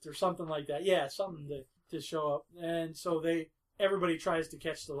 left or something like that. Yeah, something to show up, and so everybody tries to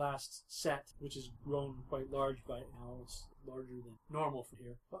catch the last set, which has grown quite large by now. It's larger than normal from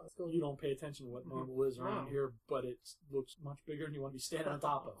here. You don't pay attention to what normal is around here, but it looks much bigger than you want to be standing on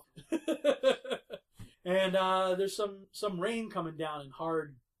top of. And there's some rain coming down and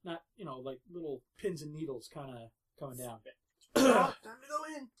hard, not like little pins and needles kind of coming down. Time to go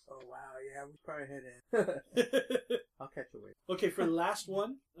in. Oh, wow, yeah, we probably head in. I'll catch a wave. Okay, for the last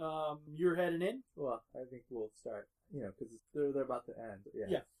one, you're heading in. Well, I think we'll start, because they're about to end. But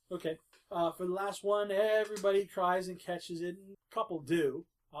yeah. Okay. For the last one, everybody tries and catches it. And a couple do.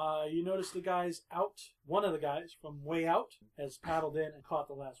 You notice the guys out. One of the guys from way out has paddled in and caught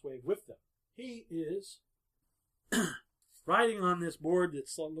the last wave with them. He is riding on this board that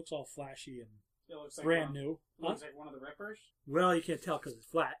looks all flashy and It looks like brand new. Looks like one of the rippers. Well, you can't tell because it's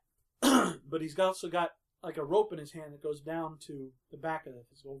flat. But he's also got like a rope in his hand that goes down to the back of it,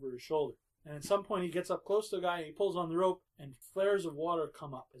 over his shoulder. And at some point he gets up close to the guy and he pulls on the rope and flares of water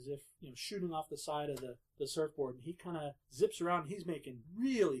come up as if, shooting off the side of the surfboard. And he kind of zips around. He's making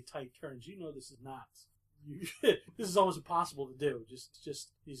really tight turns. This is not. This is almost impossible to do.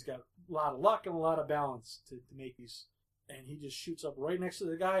 Just he's got a lot of luck and a lot of balance to make these. And he just shoots up right next to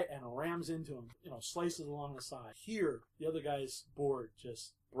the guy and rams into him, slices along the side. Here, the other guy's board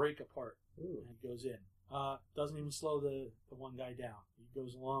just break apart. Ooh. And goes in. Doesn't even slow the one guy down. He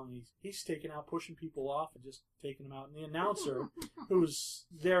goes along. He's taking out, pushing people off, and just taking them out. And the announcer, who's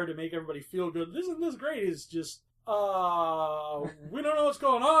there to make everybody feel good, isn't this great? Is just, we don't know what's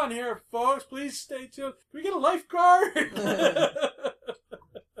going on here, folks. Please stay tuned. Can we get a lifeguard?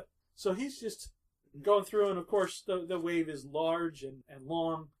 So he's just going through, and of course the wave is large and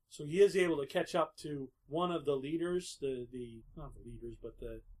long, so he is able to catch up to one of the leaders, not the leaders, but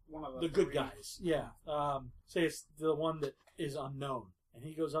One of the good three. guys. Yeah. Say it's the one that is unknown, and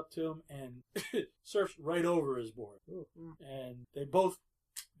he goes up to him and surfs right over his board. Ooh. And they both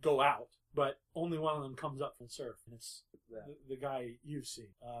go out, but only one of them comes up from the surf, and it's the guy you've seen.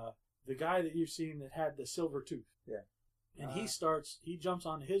 The guy that you've seen that had the silver tooth. Yeah. And he jumps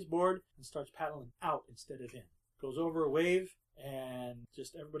onto his board and starts paddling out instead of in. Goes over a wave, and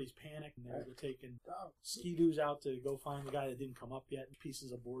just everybody's panicked, and they're taking ski-doos out to go find the guy that didn't come up yet, and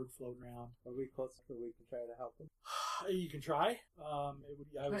pieces of board floating around. Are we close enough that we can try to help him? You can try. I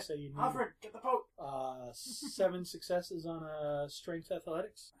would say you need Alfred, get the boat. 7 successes on strength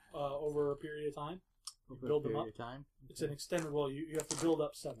athletics over a period of time. Over build a them period up. of time. It's an extended roll. You have to build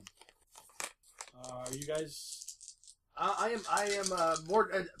up 7. Are you guys? I am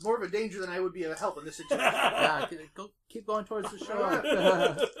more of a danger than I would be of help in this situation. Yeah, keep going towards the shore.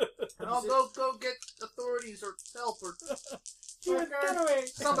 And I'll go get authorities or help or Get away.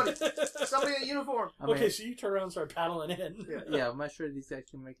 somebody in uniform. I mean, Okay, so you turn around and start paddling in. yeah, I'm not sure these guys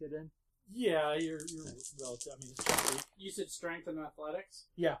can make it in. Yeah, you're relative. I mean, it's tricky. You said strength and athletics?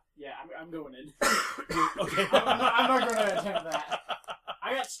 Yeah. Yeah, I'm going in. Okay. I'm not going to attempt that.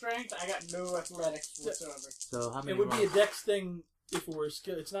 I got strength, I got no athletics whatsoever. So how many? It would be a rolls? dex thing if it were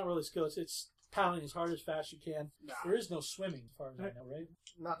skill. It's not really skill. It's paddling as hard as fast you can. No. There is no swimming, as far as I know, right?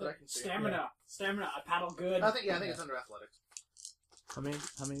 Not that I can see. Stamina. Stamina. I paddle good. I think it's under athletics. How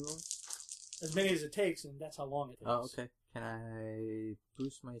many rolls? As many as it takes, and that's how long it takes. Oh, okay. Can I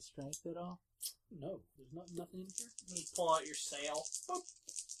boost my strength at all? No, there's nothing in here. You pull out your sail.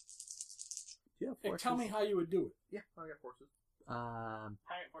 Do you have Hey, forces? tell me how you would do it. Yeah, I got forces. I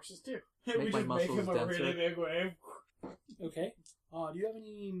got horses too. Make we my just make him muscles a really denser. big wave. Okay. Do you have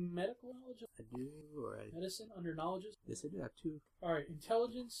any medical knowledge? I do, or Medicine under knowledges? yes, I do have 2. All right.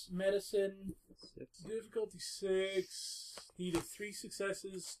 Intelligence, medicine, 6. difficulty 6. Needed 3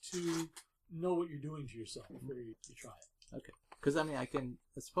 successes to know what you're doing to yourself before you try it. Because I mean, I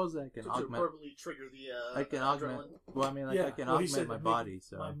suppose I can To augment. appropriately trigger the I can augment. adrenaline. Well, I mean, like Yeah, I can well, he augment said my to make body.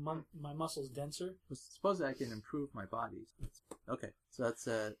 So my muscles denser. suppose I can improve my body. Okay, so that's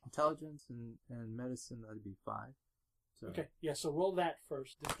intelligence and medicine. That'd be 5. So, Okay. Yeah. So roll that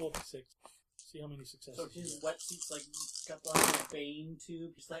first. Difficulty 6. See how many successes. So you his get. wetsuit's like got like a Bane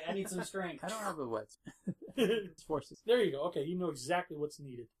tube. Just like I need some strength. I don't have a wet. It's forces. There you go. Okay, you know exactly what's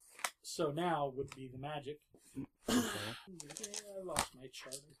needed. So now would be the magic. Okay. I lost my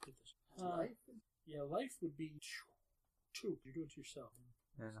chart. Let's get this. Yeah, life would be 2. You're doing it to yourself.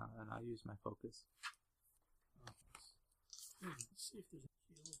 And I'll use my focus. Let's see if there's a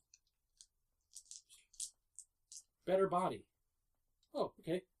heal. Better body. Oh,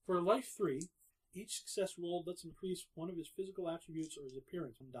 okay. For life 3, each success rolled lets him increase one of his physical attributes or his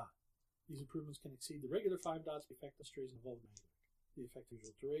appearance 1 dot. These improvements can exceed the regular 5 dots the effect of strays and evolved magic. The effective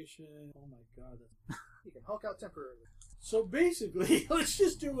duration. Oh my god, that's... You can Hulk out temporarily. So basically, let's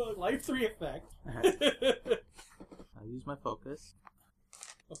just do a life 3 effect. I'll use my focus.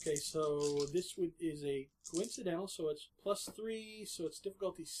 Okay, so this is a coincidental, so it's +3, so it's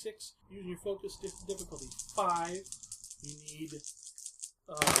difficulty 6. Using your focus, difficulty 5. You need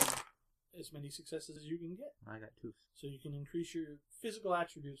as many successes as you can get. I got 2. So you can increase your physical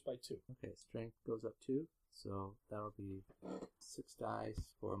attributes by 2. Okay, strength goes up 2, so that'll be 6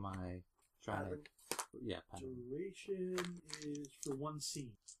 dice for my trying to. Yeah, paddling. Duration is for 1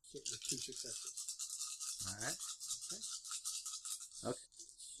 scene, so with 2 successes. All right.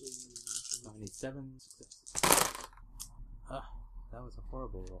 So So I need 7 successes. That was a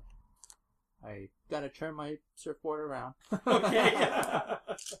horrible roll. I gotta turn my surfboard around. okay.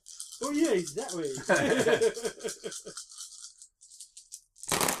 Oh yeah, he's that way.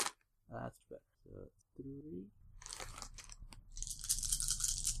 That's better. So 3,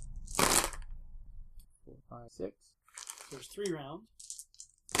 4, 5, 6, There's 3 rounds.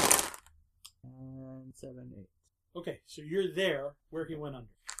 and 7, 8. Okay, so you're there where he went under.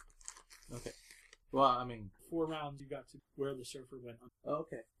 Okay. Well, I mean, 4 rounds you got to where the surfer went under. Oh,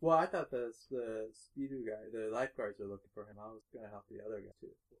 okay. Well, I thought the Speedo guy, the lifeguards were looking for him. I was going to help the other guy too.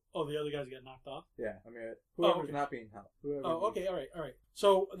 Oh, the other guys got knocked off? Yeah, I mean, whoever's okay. not being helped. Whoever Oh, okay, all right.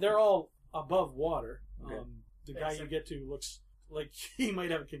 So they're all above water. Okay. The guy you get to looks like he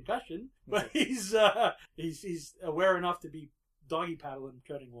might have a concussion, but Okay. he's aware enough to be doggy paddling,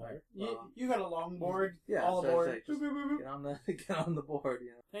 treading water. You got a longboard. Yeah, all so aboard. it's like, just get on the get on the board,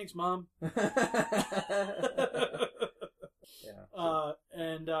 you Thanks, Mom. know. Yeah.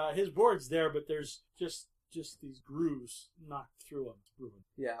 And his board's there, but there's just these grooves knocked through him. It's ruined.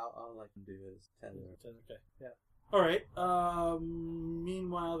 Yeah, I'll let him do his tether. Okay. Yeah. All right.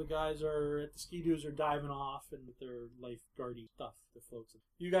 Meanwhile, the guys are at the ski-doos are diving off and with their lifeguardy stuff that floats.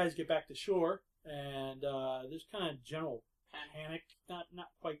 You guys get back to shore, and there's kind of general panic. Not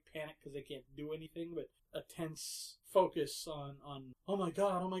quite panic because they can't do anything, but a tense focus on oh my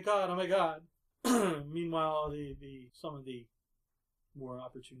god, oh my god, oh my god. Meanwhile, some of the more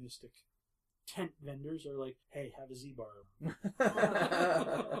opportunistic tent vendors are like, hey, have a Z-bar.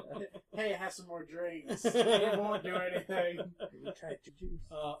 Hey, have some more drinks. It won't do anything.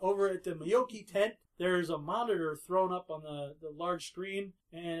 Over at the Miyoki tent, there's a monitor thrown up on the large screen,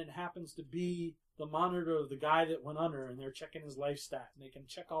 and it happens to be the monitor of the guy that went under, and they're checking his life stats. And they can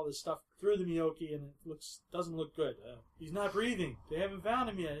check all this stuff through the Miyoki, and it doesn't look good. He's not breathing. They haven't found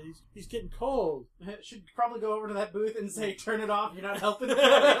him yet. He's getting cold. Should probably go over to that booth and say, turn it off. You're not helping. Look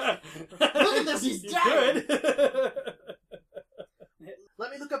at this. He's dying.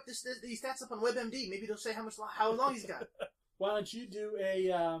 Let me look up these stats up on WebMD. Maybe they'll say how long he's got. Why don't you do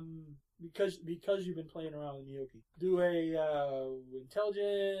a because you've been playing around with Miyoki, do a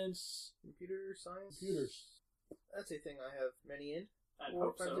intelligence, Computer science. computers. That's a thing I have many in. I'd 4,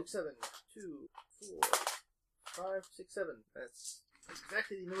 hope 5, so. 6, 7. 2, 4, 5, 6, 7. That's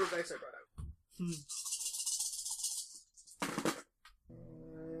exactly the number of dice I brought out.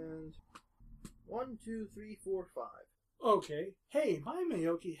 And 1, 2, 3, 4, 5. Okay. Hey, my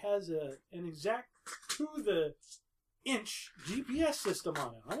Miyoki has an exact to the inch GPS system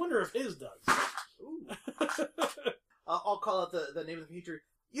on it. I wonder if his does. Ooh. I'll call out the name of the feature.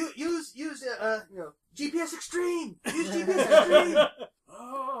 Use GPS Extreme. Use GPS Extreme.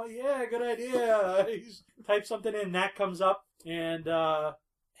 Oh yeah, good idea. Type something in, that comes up, and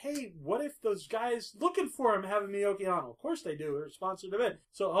hey, what if those guys looking for him have a Miyoki on? Of course they do. They're a sponsored event.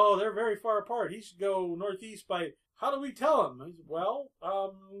 So, they're very far apart. He should go northeast by. How do we tell him? He said, well,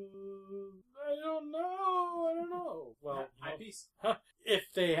 I don't know. Well, eyepiece?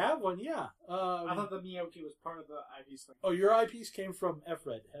 If they have one, yeah. I thought the Miyoki was part of the eyepiece thing. Oh, your eyepiece came from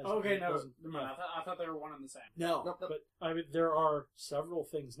FRED. Okay, no. Yeah. I thought they were one and the same. No, Nope. but I mean, there are several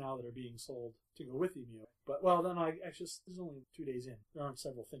things now that are being sold to go with the Miyoki. But, well, then this is only 2 days in. There aren't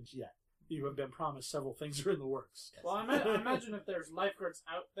several things yet. You have been promised several things are in the works. Well, I imagine if there's lifeguards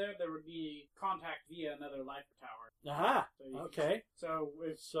out there would be contact via another life tower. Aha, So you- okay. So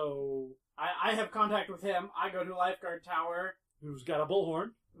if So, I have contact with him, I go to lifeguard tower, who's got a bullhorn?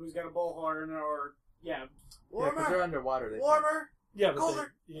 who's got a bullhorn, or Yeah, because Warmer. they're underwater. Warmer. Yeah, but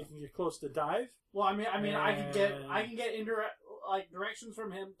Colder. you can get close to dive. well, I can get indirect directions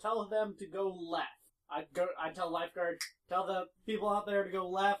from him. Tell them to go left. I tell lifeguard, tell the people out there to go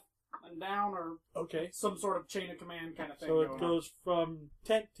left and down, or Okay. some sort of chain of command kind of thing. So it going goes from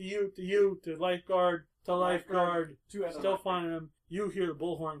tent to you, to lifeguard, to lifeguard, on. To other still lifeguard. finding him. You hear the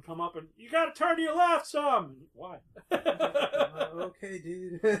bullhorn come up and, you gotta turn to your left some! Why? Okay,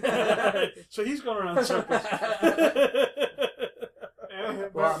 dude. So he's going around in circles.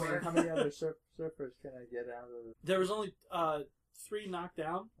 Well, I mean, how many other surfers can I get out of? There was only 3 knocked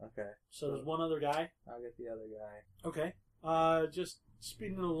down, Okay, so there's one other guy. I'll get the other guy. Okay. Just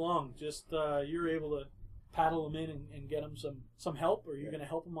speeding it along. Just you're able to paddle him in and get him some help, or you're going to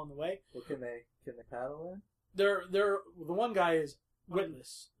help him on the way. Well, can they paddle in? The one guy is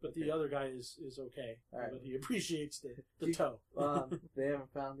witless, but the Okay. other guy is okay. All right. But he appreciates the tow. They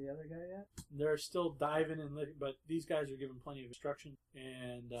haven't found the other guy yet? They're still diving and but these guys are given plenty of instruction,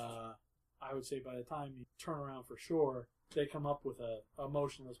 and I would say by the time you turn around for shore, they come up with a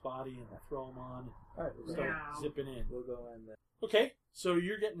motionless body and throw them on Alright, and we'll, start Meow. zipping in. we'll go in then. Okay, so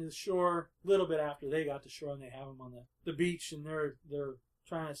you're getting to the shore a little bit after they got to shore, and they have him on the beach, and they're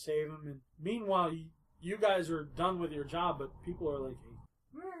trying to save him. And meanwhile, you guys are done with your job, but people are like,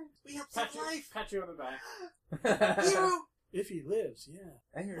 We helped Pat save you, life. pat you on the back. Hero. if he lives, yeah.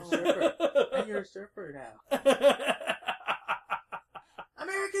 And you're a surfer. And you're a surfer now.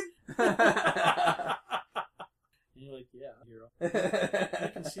 American. And you're like, yeah, hero. You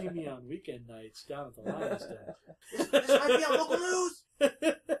can see me on weekend nights down at the Lions Den. This might be on local news.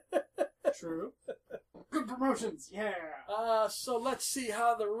 True. Good promotions, yeah. So let's see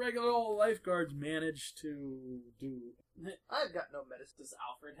how the regular old lifeguards manage to do. I've got no medicine. Does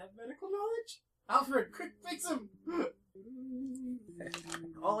Alfred have medical knowledge? Alfred, quick, fix him!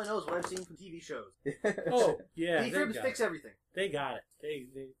 All I know is what I've seen from TV shows. Oh, yeah, Beef they ribs got fix it. everything. They got it.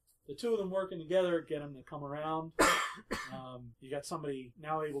 The two of them working together get him to come around. You got somebody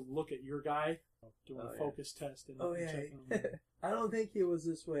now able to look at your guy, doing Oh, a yeah. focus test and Oh, yeah. checking him. I don't think he was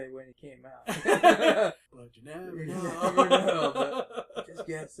this way when he came out. But you never You know. never know, but just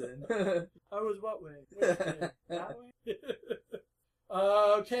guessing. I was what way? Which way? That way?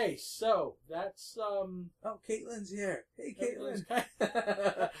 Okay, so that's Oh, Caitlin's here. Hey, Caitlin.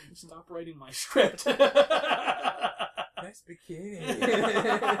 Stop writing my script. Nice bikini.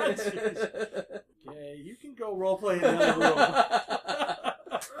 Okay, Okay, you can go roleplay in the other room. Time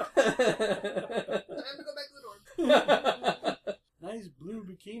to go back to the dorm. Nice blue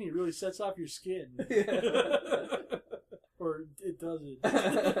bikini really sets off your skin. Or it doesn't. I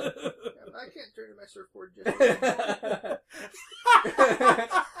can't turn to my surfboard just You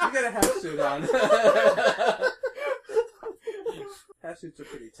got a half suit on. Half suits are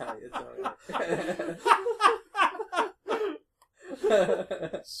pretty tight. It's alright.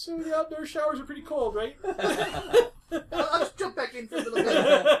 So the outdoor showers are pretty cold, right? I'll just jump back in for a little bit.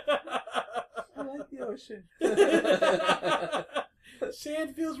 I like the ocean.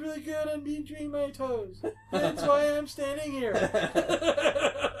 Sand feels really good on between my toes. That's why I'm standing here.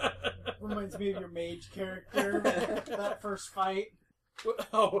 Reminds me of your mage character. That first fight.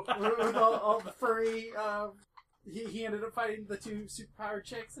 Oh. With all the furry, he ended up fighting the two superpowered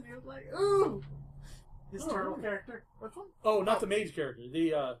chicks, and he was like, ooh! His turtle character. Which one? Oh, not the mage character.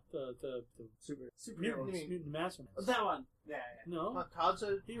 The Superhero. mutant master. That one. Yeah. No, Todd's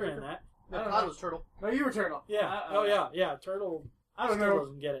a... he ran that. No, I don't Todd know. was Turtle. No, you were turtle. Yeah. Turtle. I don't still know.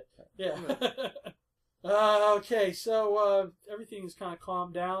 doesn't get it. Yeah. Okay, so everything's kind of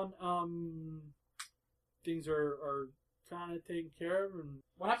calmed down. Things are kind of taken care of, and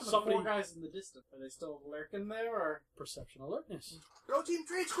What happened to the four guys in the distance? Are they still lurking there, or? perception alertness. Go Team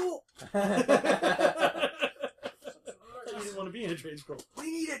Trade School! You didn't want to be in a trade school. We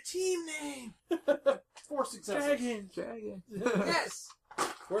need a team name! 4 successes. Dragons. Yes!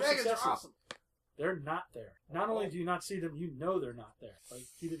 4 Dragons successes. are awesome. They're not there. Not only do you not see them, you know they're not there. Like,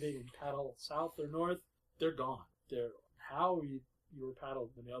 either they can paddle south or north, they're gone. They're how you were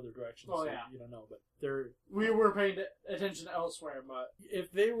paddled in the other direction. Oh, so yeah. You don't know, but they're... We were paying attention elsewhere, but... If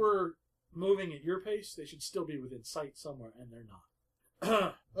they were moving at your pace, they should still be within sight somewhere, and they're not.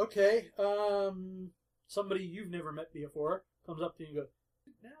 Okay, somebody you've never met before comes up to you and goes,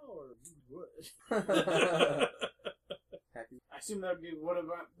 now or you would? I assume that would be one of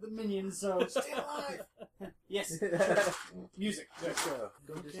the minions, so... Stay alive! Yes. Music. Disco.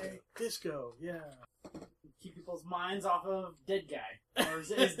 Okay, disco, yeah. Keep people's minds off of dead guy. Or is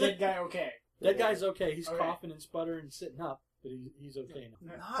dead guy okay? That guy's okay. He's Okay. coughing and sputtering and sitting up, but he's okay now.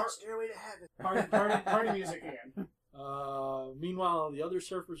 Not Stairway to Heaven. Party music again. Meanwhile, the other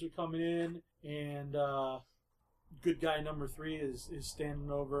surfers are coming in, and good guy number 3 is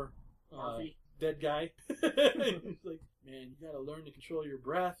standing over Murphy. dead guy. He's like, man, you got to learn to control your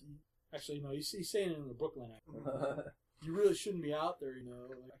breath. Actually, no, he's saying it in the Brooklyn accent. You really shouldn't be out there,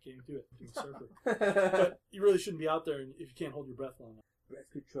 Like, I can't even do it. I'm a surfer. But you really shouldn't be out there if you can't hold your breath long enough. Breath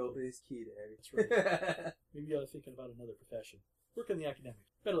control is key to That's right. Maybe you ought to think about another profession. Work in the academics.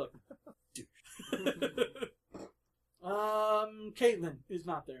 Better luck. Douche. Caitlin is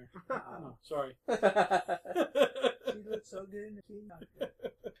not there. No, sorry. She looks so good in the keynote.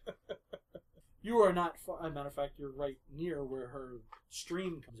 You are not far. As a matter of fact, you're right near where her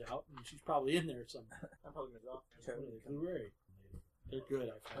stream comes out, and she's probably in there somewhere. I'm probably going to go. What are they, Blu-ray? They're good,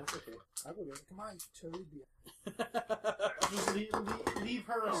 I found. That's okay. I will go. Come on, totally be. Just leave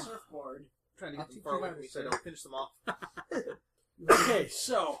her a surfboard. Trying to I'll get them teach far you away how from me to so I surf. don't finish them off. Okay,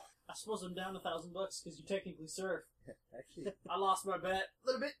 so I suppose I'm down $1,000 because you technically surf. Actually, I lost my bet. A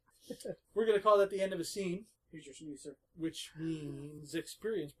little bit. we're going to call that the end of a scene, Here's your new surf. which means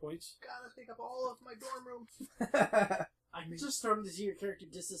experience points. Gotta take up all of my dorm room. I'm just starting to see your character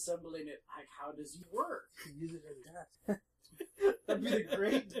disassembling it. Like, how does he work? use it as a task. That'd be the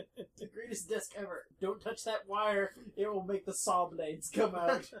greatest desk ever. Don't touch that wire; it will make the saw blades come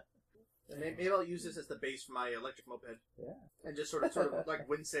out. And maybe I'll use this as the base for my electric moped. Yeah. And just sort of like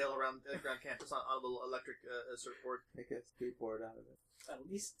wind sail around campus on a little electric surfboard. Make a skateboard out of At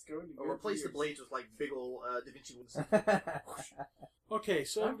least it's going to be. Or replace the blades with like big ol' Da Vinci ones. it. Okay,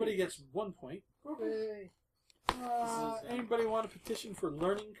 so everybody gets 1 point. Yay. Anybody want to petition for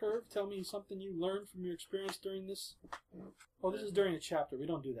learning curve? Tell me something you learned from your experience during this. Oh, this is during a chapter. We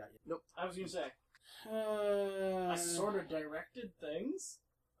don't do that yet. I was going to say, I I sort of directed things.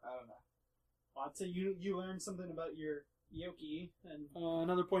 I don't know. Well, I'd say you learned something about your Yoki, and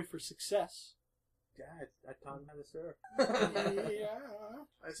another point for success. God, I taught him how to surf. Yeah.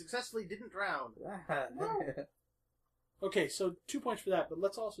 I successfully didn't drown. Okay, so 2 points for that, but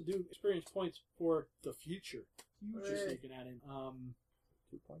let's also do experience points for the future. Just so you can add in.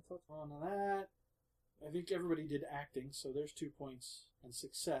 2 points. On that, I think everybody did acting, so there's 2 points. And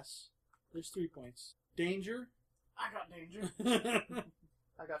success, there's 3 points. Danger. I got danger.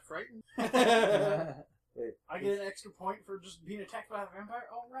 I got frightened. Wait, I get an extra point for just being attacked by a vampire.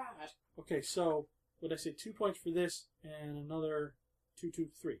 All right. Okay, so what I say? 2 points for this, and another 2,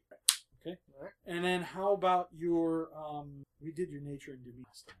 3. Okay. Alright. And then how about your? We did your nature and demeanor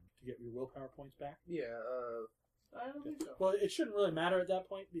last time. to get your willpower points back. Yeah. I don't think so. Well, it shouldn't really matter at that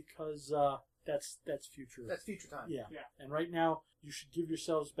point because that's future. That's future time. Yeah. Yeah. And right now, you should give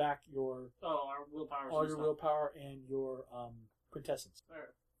yourselves back your Our willpower. all your willpower and your quintessence. Alright.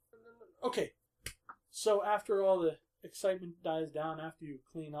 Okay. So after all the excitement dies down, after you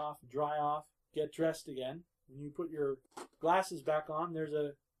clean off, dry off, get dressed again, when you put your glasses back on, there's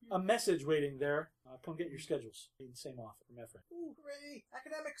a message waiting there. Come get your schedules. In the same office from Ephraim. Ooh, hooray!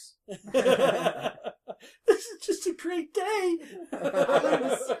 Academics! This is just a great day. I learned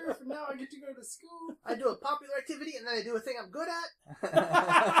to surf, and now I get to go to school. I do a popular activity, and then I do a thing I'm good at.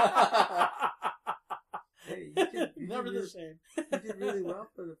 Hey, you Never did the really, same. You did really well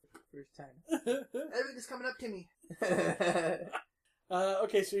for the first time. Everything's coming up to me.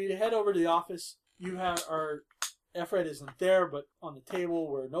 Okay, so you head over to the office. You have Efred isn't there, but on the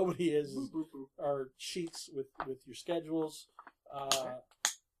table where nobody is are sheets with your schedules.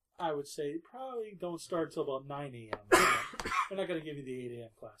 I would say probably don't start until about 9 a.m. We're not going to give you the 8 a.m.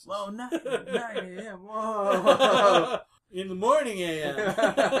 classes. Whoa, 9 a.m. Whoa. In the morning a.m.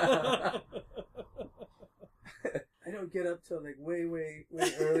 I don't get up till like way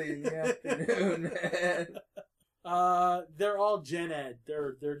early in the afternoon, man. They're all gen ed.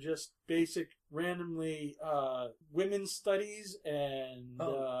 They're just basic, randomly women's studies and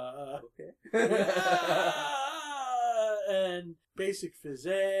Okay. and basic phys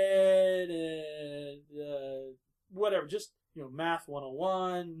ed and whatever. Just math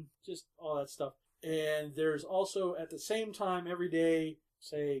 101, just all that stuff. And there's also at the same time every day,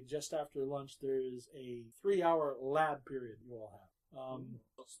 say just after lunch, there's a 3-hour lab period you all have.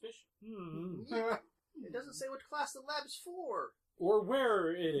 Suspicious. It doesn't say what class the lab's for. Or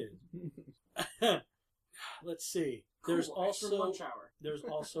where it is. Let's see. There's Cool, extra also lunch hour. there's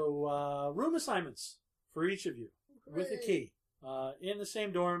also room assignments for each of you with a key in the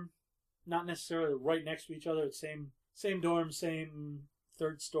same dorm, not necessarily right next to each other. It's same dorm, same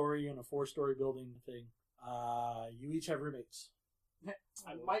 3rd story in a 4-story building thing. You each have roommates.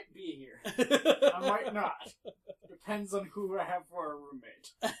 I might be here. I might not. Depends on who I have for a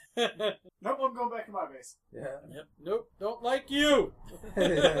roommate. Nope, I'm going back to my base. Yeah. Yep. Nope. Don't like you. Because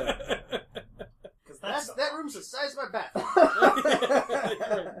That room's the size of my bathroom.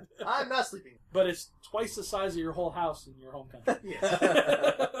 I'm not sleeping. But it's twice the size of your whole house in your home country. Yes.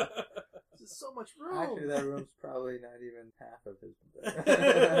 This is so much room. Actually, that room's probably not even half of his.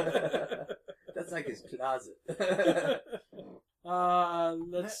 That's like his closet.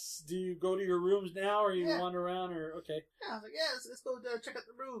 Do you go to your rooms now, or you Yeah. wander around, or okay? Yeah, I was like, let's go check out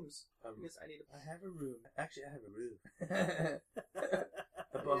the rooms. I guess I need I have a room. Actually, I have a roof.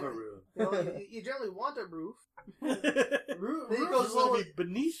 Above a room. you generally want a roof. Roof Then it goes goes well be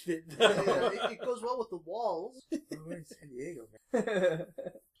beneath it. It goes well with the walls. We're in San Diego,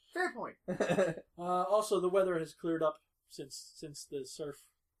 Fair point. man. Also, the weather has cleared up since the surf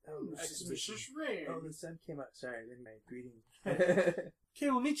exhibition. rain. Oh, the sun came out. Sorry, then my greeting. Okay,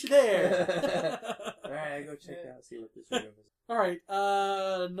 we'll meet you there. Alright, I go check out, see what this room is. All right.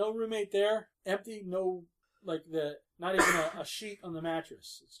 No roommate there. Empty. No, not even a sheet on the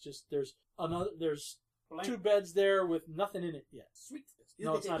mattress. It's just there's 2 beds there with nothing in it yet. Sweet.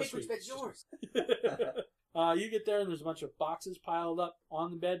 No, it's not a Pick which suite. bed's yours. You get there and there's a bunch of boxes piled up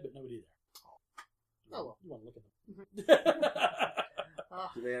on the bed, but nobody there. Oh, well. You want to look at them.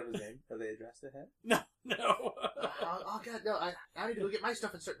 Do they have his name? Are they addressed ahead? No. Oh god, no! I need to go get my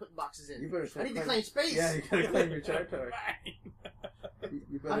stuff and start putting boxes in. You better I start need to claiming- claim space. Yeah, you gotta claim your territory.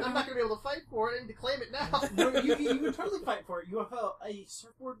 You I'm better. not going to be able to fight for it. I need to claim it now. No, you can totally fight for it. You have a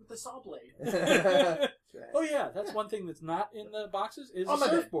surfboard with a saw blade. Oh yeah, that's one thing that's not in the boxes is On a my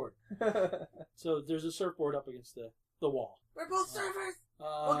bed. surfboard. So there's a surfboard up against the wall. We're both surfers.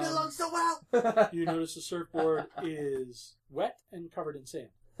 We'll get along so well. You notice the surfboard is wet and covered in sand.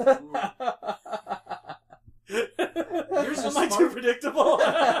 Yours is Am I too predictable?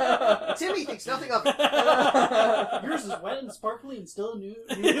 Timmy thinks nothing of it. Yours is wet and sparkly and still new.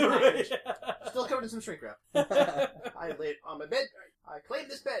 Right. Still covered in some shrink wrap. I lay it on my bed. I claim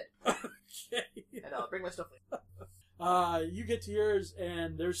this bed. Okay. And I'll bring my stuff later. You get to yours,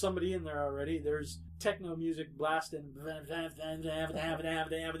 and there's somebody in there already. There's techno music blasting.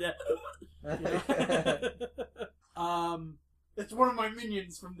 It's one of my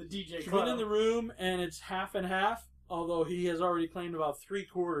minions from the DJ Come in club. the room, and it's half and half. Although he has already claimed about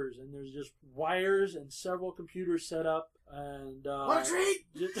 3/4, and there's just wires and several computers set up, and Want a treat?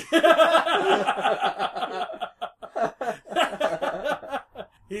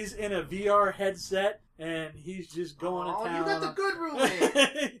 He's in a VR headset, and he's just going to Oh, town. you got the good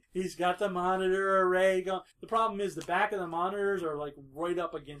roommate. He's got the monitor array going. The problem is the back of the monitors are like right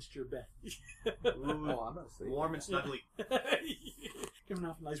up against your bed. Oh, I'm not sleeping. Warm and snuggly. Giving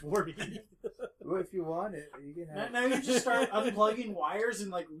off a nice warning. Well, if you want it, you can have Now you just start unplugging wires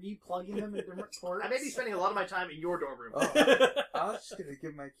and like replugging them in different ports. I may be spending a lot of my time in your dorm room. Oh, I was just gonna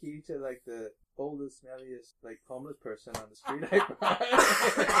give my key to like the oldest, smelliest, like homeless person on the street I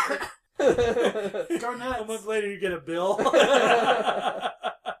find. Go nuts. A month later, you get a bill.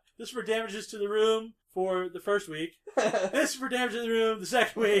 This is for damages to the room for the first week. This is for damage to the room the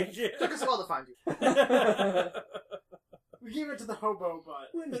second week. Took us a while to find you. We gave it to the hobo, but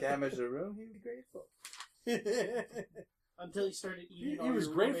Wouldn't damage the room. He'd be grateful. until he started eating. He was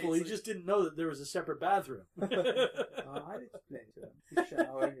grateful. He just didn't know that there was a separate bathroom. I'd explain to him. You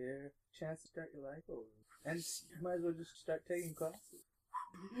shower here, chance to start your life over, and you might as well just start taking classes.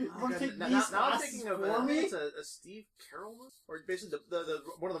 Want to take Now these I'm glasses thinking of for me? it's a Steve Carroll one, or basically the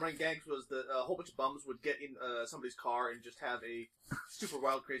one of the running gags was that a whole bunch of bums would get in somebody's car and just have a super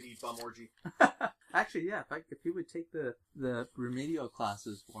wild, crazy bum orgy. Actually, yeah. If you would take the remedial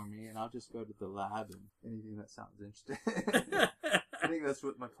classes for me, and I'll just go to the lab and anything that sounds interesting. I think that's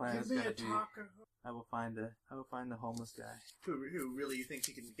what my plan is Give me going a to be. taco. I will find the homeless guy. Who really thinks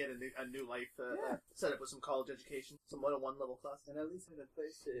he can get a new life set up with some college education, some 101 level class. And at least have a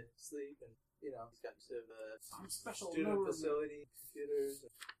place to sleep, and he's got sort of a I'm special. student no facility, computers.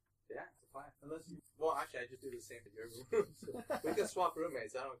 Yeah, it's a plan. Unless you, well, actually, I just do the same in your room. So we can swap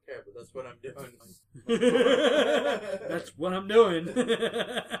roommates. I don't care, but that's what I'm doing. That's what I'm doing.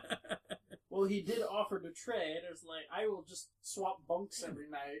 Well, he did offer to trade. It was like, I will just swap bunks every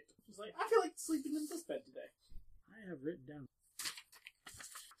night. He's like, I feel like sleeping in this bed today. I have written down.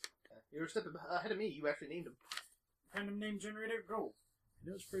 You were a step ahead of me. You actually named him. Random name generator, go. I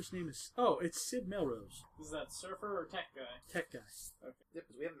know his first name is... it's Sid Melrose. Is that surfer or tech guy? Tech guy. Yeah,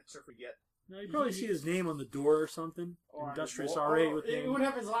 because we haven't met Surfer yet. Now, you probably see his name on the door or something. Or on Industrious his RA board. with It name. would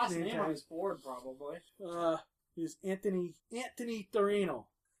have his last name name on tag. his board, probably. He's Anthony Torino.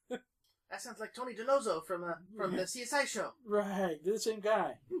 That sounds like Tony DiNozzo from the CSI show. Right, they're the same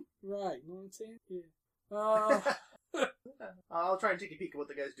guy. Right, you know what I'm saying? Yeah. I'll try and take a peek at what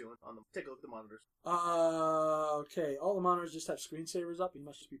the guy's doing on them. Take a look at the monitors. Okay. All the monitors just have screensavers up. He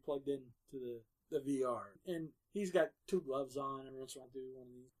must just be plugged in to the VR. And he's got 2 gloves on. Every once in a while, do one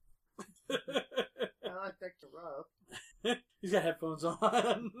of these. I think you're up. He's got headphones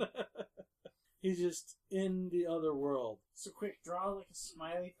on. He's just in the other world. So quick draw like a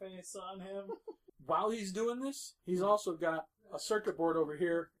smiley face on him. While he's doing this, he's also got a circuit board over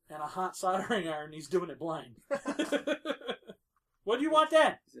here and a hot soldering iron. He's doing it blind. What do you want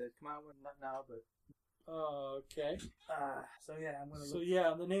then? He said, "Come on, not now, but." Okay. So yeah, I'm gonna. So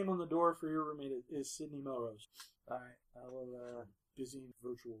yeah, the name on the door for your roommate is Sydney Melrose. All right, I will. Busy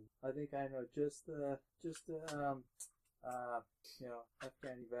virtual. I think I know just the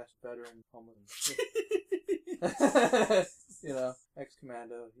Afghani veteran homeless.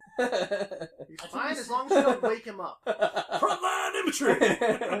 Ex-commando. He's fine as long as you don't wake him up. Frontline infantry.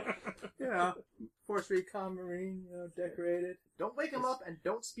 Force Recon Marine, decorated. Don't wake him up and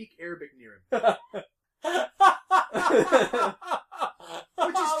don't speak Arabic near him.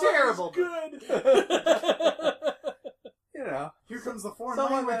 Which is terrible. Good. Here comes the foreign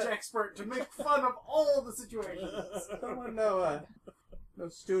Someone language that- expert to make fun of all the situations. Someone no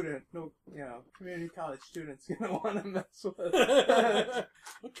student, community college students gonna want to mess with.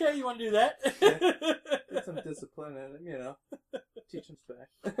 Okay, you want to do that? Get some discipline in him, teach him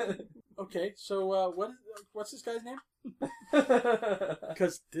respect. Okay, so what's this guy's name?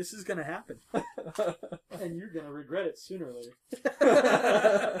 Because this is gonna happen, and you're gonna regret it sooner or later.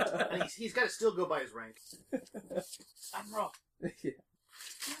 And he's got to still go by his rank. Admiral. Yeah.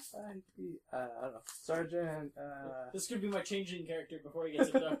 I don't know. Sergeant, This could be my changing character before he gets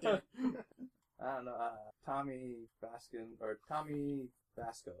abducted. I don't know, Tommy Baskin, or Tommy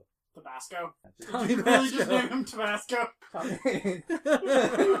Basco. Tabasco. Tommy Did you really just Basco. name him Tabasco? Tommy.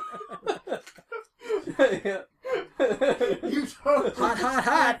 You totally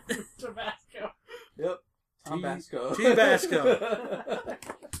Hot. Tabasco. Yep. Tom Basco. T-Basco.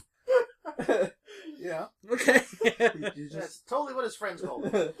 Yeah. Okay. You That's just totally what his friends called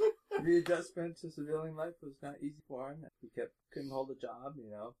him. readjustment to civilian life was not easy for him. He couldn't hold a job,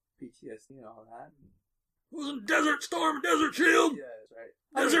 PTSD and all that. Who's in Desert Storm, Desert Shield? Yeah, that's right.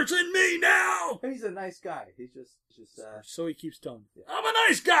 Desert's in me now. He's a nice guy. He's just So he keeps telling me, Yeah. I'm a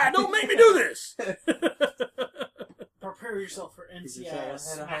nice guy. Don't make me do this. Prepare yourself for just NCIS. had a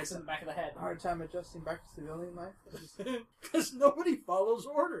Smacks in the back of the head. hard time adjusting back to civilian life. Because nobody follows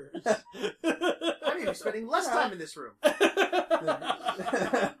orders. I mean, be spending less time in this room.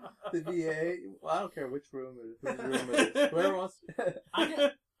 The VA. Well, I don't care which room it is. Whose room it is. Whoever wants.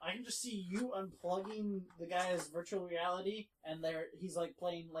 I can just see you unplugging the guy's virtual reality, and he's like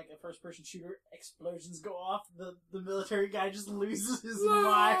playing like a first-person shooter. Explosions go off. The military guy just loses his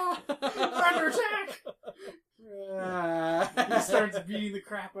mind. Under attack! He starts beating the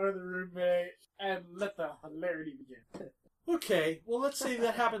crap out of the roommate, and let the hilarity begin. Okay, well, let's say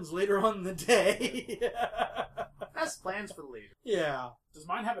that happens later on in the day. That's plans for later. Yeah. Does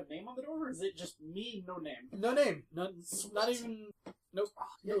mine have a name on the door, or is it just me, no name? No name. Not even... Nope.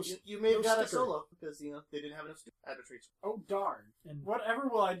 No, You may have no got a sticker. solo because they didn't have enough treats. Oh, darn. And, Whatever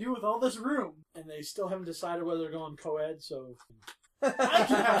will I do with all this room? and they still haven't decided whether they're going co-ed, so... I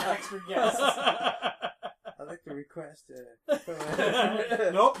can have extra guests. I'd like to request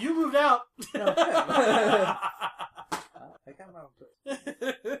Nope, you moved out. I got my own place.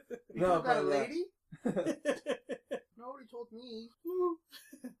 You No, got a but, lady? Nobody told me.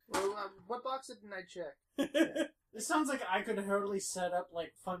 Well, what box didn't I check? This sounds like I could totally set up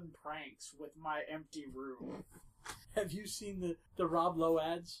like fun pranks with my empty room. Have you seen the Rob Lowe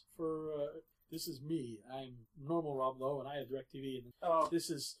ads for... this is me. I'm normal Rob Lowe, and I have DirecTV. And Oh, this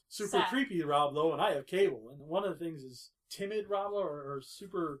is super Sad. creepy Rob Lowe, and I have cable. And one of the things is timid Rob Lowe, or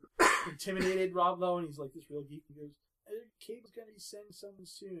super intimidated Rob Lowe, and he's like this real geek. He goes, cable's going to be sending someone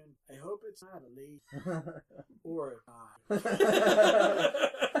soon. I hope it's not a lady or a guy.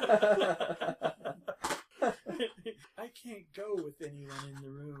 I can't go with anyone in the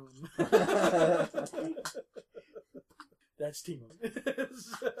room. That's Timo.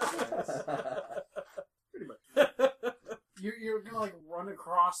 Pretty much. you're gonna like run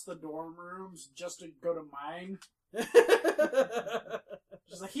across the dorm rooms just to go to mine.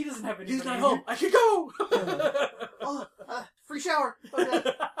 Just like he doesn't have any. He's not home. I can go. Oh, free shower. Okay.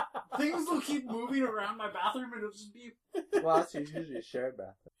 Things will keep moving around my bathroom, and it'll just be. Well, that's usually a shared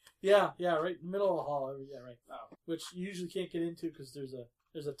bathroom. Yeah, right in the middle of the hall. Yeah, right. Oh. Which you usually can't get into because there's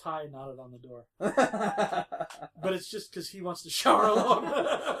a tie knotted on the door. But it's just because he wants to shower alone.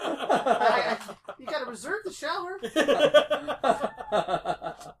 You gotta reserve the shower.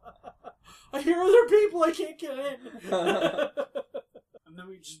 I hear other people. I can't get in. And then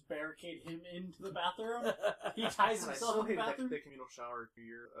we just barricade him into the bathroom. He ties I himself still in the hated bathroom. the communal shower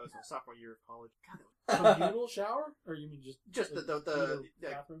sophomore year of college. God, Communal shower, or you mean just the communal yeah,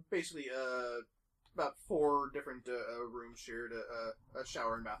 bathroom? basically about 4 different rooms shared a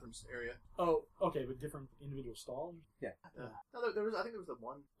shower and bathrooms area. Oh, okay, but different individual stalls. No, there was I think there was the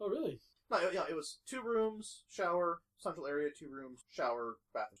one. Oh, really? No, yeah, it was 2 rooms, shower, central area, 2 rooms, shower,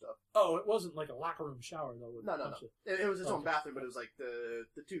 bathroom stuff. Oh, it wasn't like a locker room shower though. with No. a bunch of- It was its own Okay. bathroom, but it was like the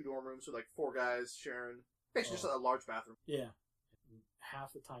 2 dorm rooms with like 4 guys sharing. Basically, just a large bathroom. Yeah.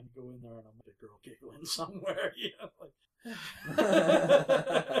 Half the time you go in there and I'm like a girl giggling somewhere, you know, like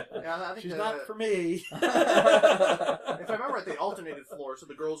Yeah, I think she's not for me. If I remember right, they alternated floors, so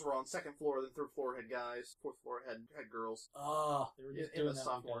the girls were on 2nd floor, then 3rd floor had guys, 4th floor had girls. Oh, they were just In doing the that.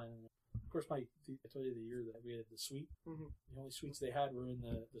 sophomore. weekend. Of course, I told you the year that we had the suite. Mm-hmm. The only suites they had were in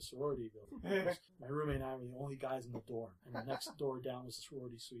the sorority building. My roommate and I were the only guys in the dorm, and the next door down was the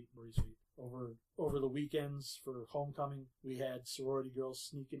sorority suite. Over the weekends for homecoming, we had sorority girls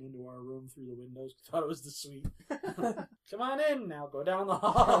sneaking into our room through the windows. We thought it was the suite. Come on in now. Go down the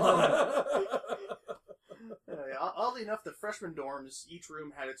hall. Yeah, oddly enough, the freshman dorms, each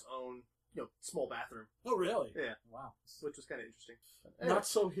room had its own, small bathroom, Oh, really? Yeah. Wow. which was kind of interesting. Anyway, Not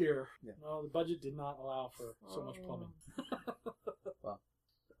so here. Yeah. No, the budget did not allow for so much plumbing. Wow.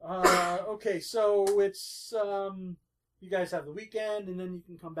 Okay, so it's you guys have the weekend, and then you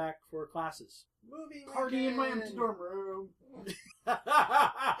can come back for classes. movie Party in my weekend. empty dorm room.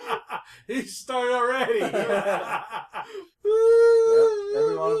 He started already. Yep,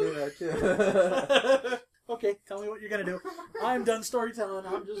 everyone will be there too. Okay, tell me what you're gonna do. I'm done storytelling.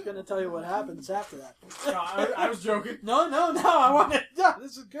 I'm just gonna tell you what happens after that. No, I was joking. No. I want it. No,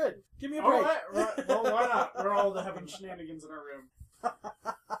 this is good. Give me a break. All right, well, why not? We're all having shenanigans in our room.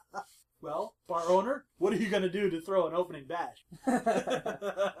 Well, bar owner, what are you gonna do to throw an opening bash?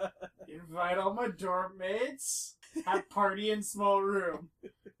 Invite all my dorm mates. Have party in small room.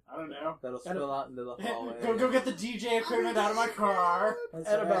 I don't know. That'll spill out into the hallway. Go get the DJ equipment out of my car. That's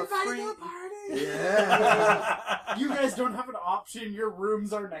At right. about Inviting 3. to a party. Yeah. You guys don't have an option. Your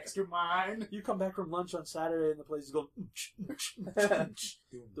rooms are next to mine. You come back from lunch on Saturday and the place is going.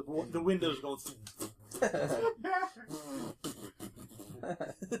 The windows going.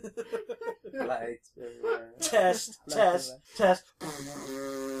 Lights everywhere. Test. Lights everywhere.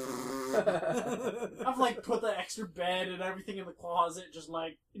 room. I've like put the extra bed and everything in the closet, just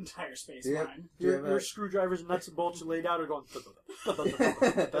like entire space Yep. mine. Your screwdrivers and nuts and bolts are laid out are going.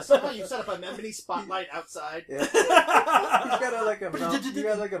 Somehow you set up a mini spotlight outside. Yeah. He's got you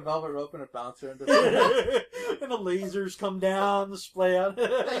got like a velvet rope and a bouncer under the And the lasers come down, display out.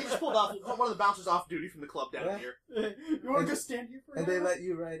 Yeah, you just pulled off one of the bouncers off duty from the club down Yeah. here. You want to go stand here for a and they minute? let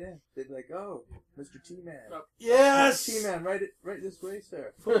you right in. They'd be like, "Oh, Mr. T-Man, Yes! T-Man, right this way,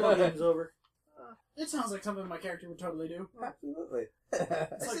 sir." Football game's over. It sounds like something my character would totally do. Absolutely.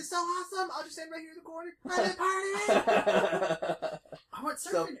 This is so awesome! I'll just stand right here in the corner. I'm at a party. I went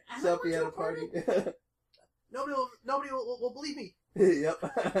surfing and I went Selfie to at a a party. Nobody will believe me. Yep.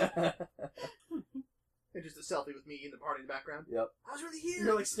 And just a selfie with me in the party in the background. Yep. I was really here.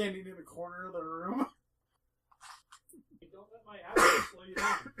 You're like standing in the corner of the room. Don't let my hours slow you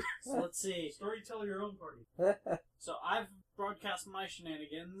down. So let's see. Story tell your own party. So I've broadcast my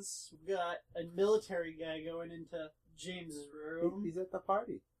shenanigans. We've got a military guy going into James's room. He's at the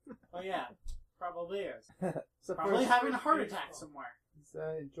party. Oh yeah, probably is. It's the Probably first- having a heart attack somewhere. He's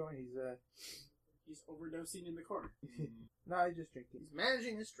enjoying. He's overdosing in the corner. No, he's just drinking. He's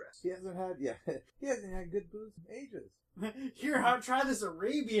managing his stress. He hasn't had he hasn't had good booze in ages. Here, try this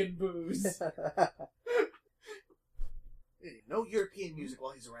Arabian booze. No European music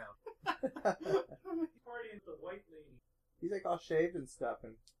while he's around. Partying with the white lady. He's like all shaved and stuff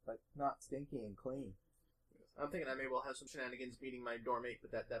and like not stinky and clean. I'm thinking I may well have some shenanigans meeting my dorm mate,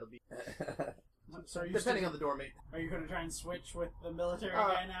 but that'll be So are you depending on the dorm mate. Are you going to try and switch with the military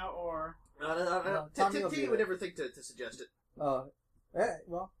guy now, or Tommy will T do would that. never think to suggest it. Oh,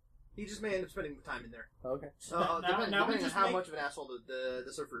 well, He just may end up spending time in there. okay. Depending now we on just how make- much of an asshole the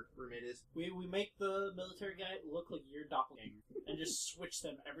surfer roommate is. we make the military guy look like your doppelganger and just switch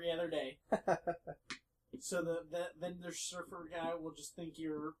them every other day, so that then the surfer guy will just think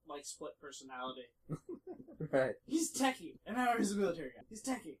you're like split personality. Right. He's techie, and now he's a military guy. He's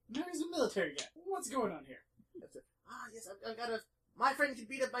techie, now he's a military guy. What's going on here? Yes, I've got my friend can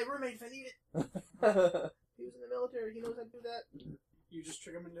beat up my roommate if I need it. He was in the military. He knows how to do that. You just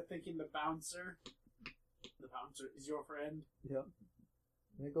trick him into thinking the bouncer is your friend. Yep.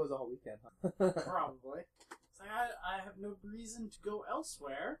 And it goes all weekend, huh? Probably. It's like, I have no reason to go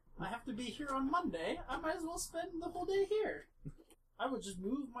elsewhere. I have to be here on Monday. I might as well spend the whole day here. I would just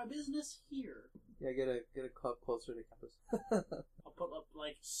move my business here. Yeah, get a club closer to campus. I'll put up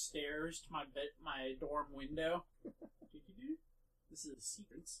like stairs to my dorm window. This is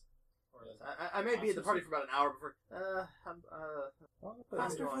secrets. I may be at the party for about an hour before. I'll play,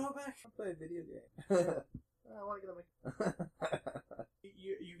 Claustrophobic. I'll play a video game. I want to get on my.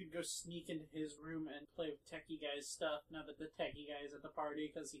 You could go sneak into his room and play with techie guy's stuff. Now that the techie guy is at the party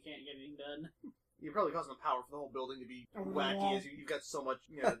because he can't get anything done. You're probably causing the power for the whole building to be wacky as you've got so much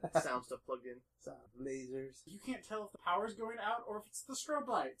sound stuff plugged in. Sound lasers. You can't tell if the power's going out or if it's the strobe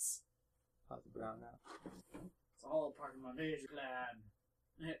lights. How's it brown now? It's all part of my Mage plan.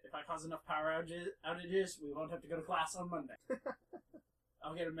 If I cause enough power outages, we won't have to go to class on Monday.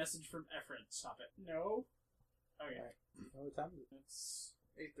 I'll get a message from Efren. Stop it. No? Okay. Alright. What time is it? It's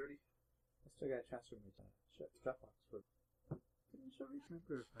 8:30. I still gotta transfer my time. Dropbox for. I'm sure I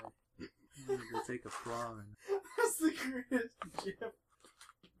remember if I wanted to take a flaw and That's the greatest gif.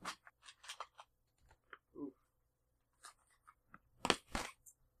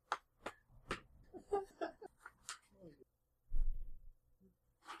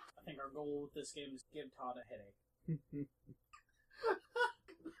 I think our goal with this game is to give Todd a headache.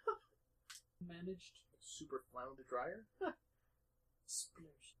 Managed. Super flannel to dryer.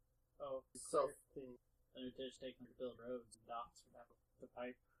 Splurge. Oh, Self cleaning. then we just taking to build roads and docks for the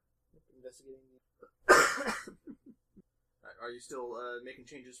pipe. Investigating. Are you still making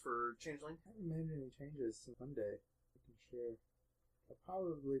changes for Changeling? I haven't made any changes since Monday. I can share. I'll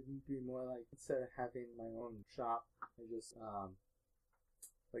probably be more like, instead of having my own shop, I just some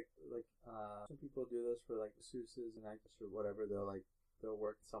people do this for like masseuses and actors or whatever. They'll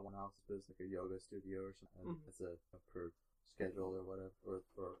work at someone else's business, like a yoga studio or something, as a per schedule or whatever. Or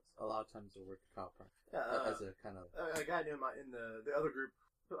a lot of times they'll work at chiropractor as a kind of. A guy I knew in the other group,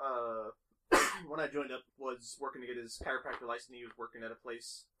 when I joined up, was working to get his chiropractor license. He was working at a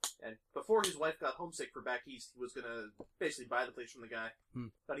place, and before his wife got homesick for back east, he was gonna basically buy the place from the guy.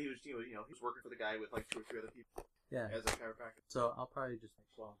 But he was, he was working for the guy with like 2 or 3 other people. yeah. As a chiropractor. So I'll probably just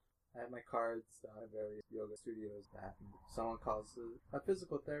I have my cards. I have various yoga studios that someone calls a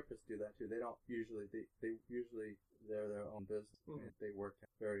physical therapist do that too. They don't usually. They usually they're their own business. Mhm. And they work at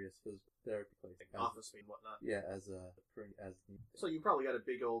various physical therapy places. Like office space and whatnot. Yeah, as So you probably got a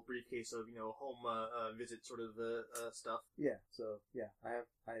big old briefcase of, home visit sort of stuff. yeah. So yeah, I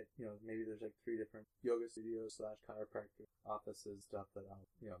maybe there's like 3 different yoga studios / chiropractor offices, stuff that I'll,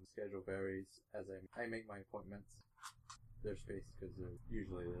 the schedule varies as I make my appointments. Their space because they're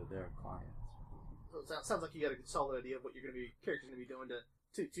usually their clients. So it sounds like you got a solid idea of what character's going to be doing to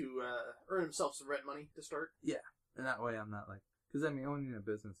earn himself some rent money to start. Yeah, and that way I'm not like, because owning a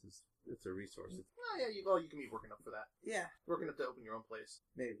business it's a resource. You can be working up for that. Yeah, Working up to open your own place.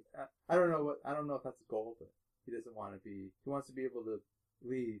 maybe. I don't know if that's a goal, but he doesn't want to be. He wants to be able to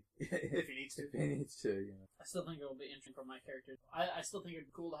leave If he needs to. If he needs to, I still think it will be interesting for my character. I still think it'd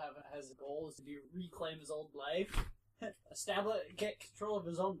be cool to have as a goal is to reclaim his old life. Get control of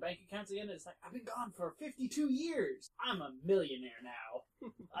his own bank accounts again. It's like, I've been gone for 52 years. I'm a millionaire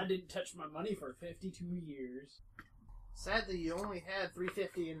now. I didn't touch my money for 52 years. Sadly, you only had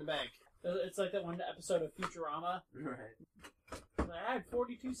 $3.50 in the bank. It's like that one episode of Futurama. Right. I had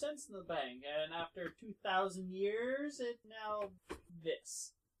 42 cents in the bank, and after 2,000 years, it's now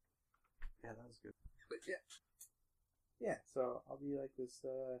this. Yeah, that was good. But yeah. So I'll be like this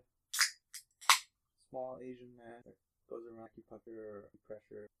small Asian man that goes around acupuncture or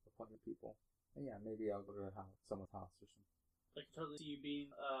pressure appointment people. And yeah, maybe I'll go to someone's house or something. Like, I totally see you being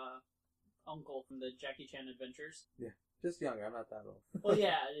Uncle from the Jackie Chan Adventures. Yeah, just younger. I'm not that old. Well,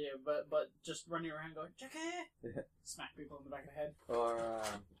 yeah, but just running around going, Jackie! Yeah. Smack people in the back of the head. Or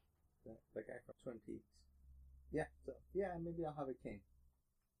the guy from Twin Peaks. Yeah, so yeah, maybe I'll have a cane.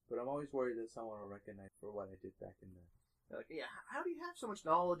 But I'm always worried that someone will recognize for what I did back in the... Like, yeah, how do you have so much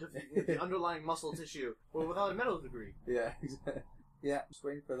knowledge of the underlying muscle tissue without a medical degree? Yeah, exactly. Yeah, just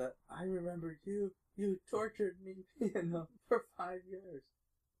waiting for that. I remember you. You tortured me, for 5 years.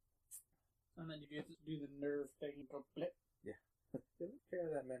 And then you do the nerve thing and go blip. Yeah. Take care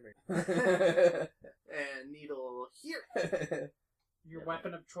of that memory. And needle here. Your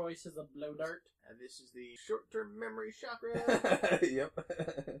weapon of choice is a blow dart. And this is the short-term memory chakra. Yep.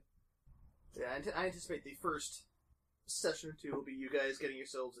 Yeah, I anticipate the first session or two will be you guys getting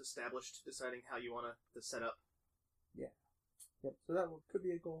yourselves established, deciding how you want to set up. Yeah. Yep. So that could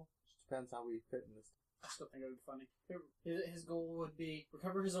be a goal. Just depends how we fit in this. I still think it would be funny. His goal would be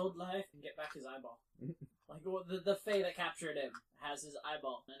recover his old life and get back his eyeball. Like the Fae that captured him has his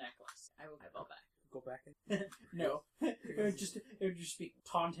eyeball in a necklace. I will eyeball back. Go back in. No, it would just be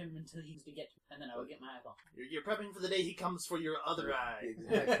taunt him until he needs to get to, and then I would get my eyeball. You're prepping for the day he comes for your other eye.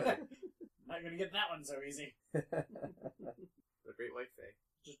 Exactly. Not gonna get that one so easy. The Great White Fae.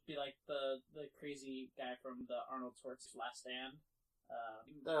 Just be like the crazy guy from the Arnold Schwarzenegger Last Stand.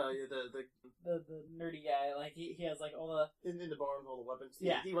 The nerdy guy, like he has like all the in the bar with all the weapons.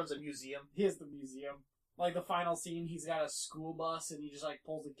 Yeah. He runs a museum. He has the museum. Like the final scene, he's got a school bus and he just like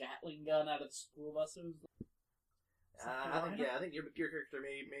pulls a Gatling gun out of the school bus. I think your character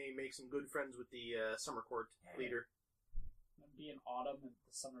may make some good friends with the summer court leader. Be in autumn and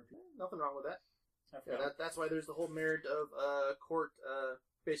the summer. Nothing wrong with that. Yeah, that's why there's the whole merit of court.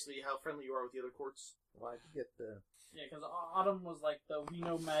 Basically, how friendly you are with the other courts. Well, I could get the... Yeah, because autumn was like the we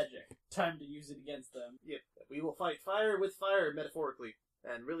know magic. Time to use it against them. Yep. We will fight fire with fire, metaphorically,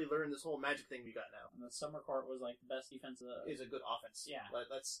 and really learn this whole magic thing we got now. And the summer court was like the best defense. Is a good offense. Yeah.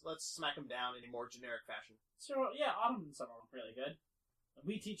 Let's smack them down in a more generic fashion. So yeah, autumn and summer were really good.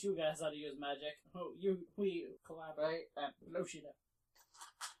 We teach you guys how to use magic. We collaborate and Loshida.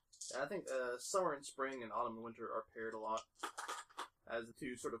 I think summer and spring and autumn and winter are paired a lot as the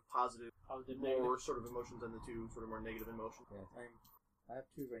two sort of positive more sort of emotions and the two sort of more negative emotions. Yeah, I have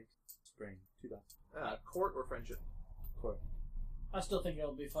 2 ranks. Spring, 2 dots. Court or friendship? Court. I still think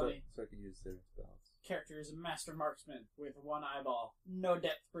it'll be funny. So I can use their spells. Character is a master marksman with 1 eyeball, no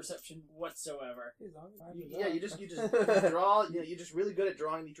depth perception whatsoever. Yeah, you just draw. You're just really good at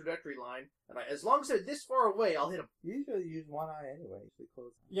drawing the trajectory line, and as long as they're this far away, I'll hit them. You usually use 1 eye anyway. Usually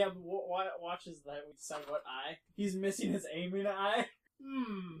close. Yeah, but watch as that we decide what eye. He's missing his aiming eye.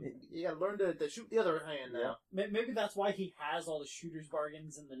 You gotta learn to shoot the other hand now. Yeah. Maybe that's why he has all the shooter's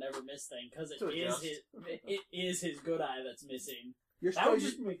bargains and the never miss thing, because it is his good eye that's missing. You're still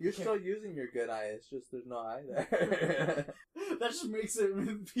using your good eye. It's just there's no eye there. That just makes it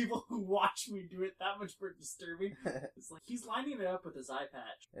people who watch me do it that much more disturbing. It's like he's lining it up with his eye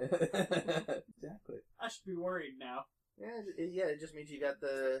patch. Exactly. I should be worried now. Yeah, it just means you got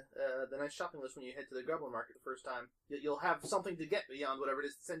the nice shopping list when you head to the Goblin Market the first time. You'll have something to get beyond whatever it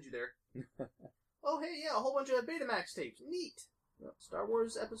is that sends you there. Oh, hey, yeah, a whole bunch of Betamax tapes. Neat. Star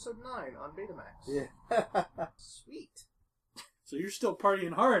Wars Episode 9 on Betamax. Yeah. Sweet. So you're still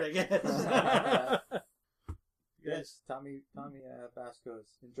partying hard, I guess. Yes, Tommy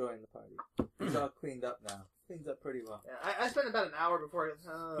Vasco's enjoying the party. He's all cleaned up now. Cleans up pretty well. Yeah, I spent about an hour before.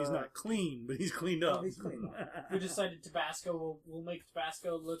 He's not clean, but he's cleaned up. Oh, he's cleaned up. We decided Tabasco will make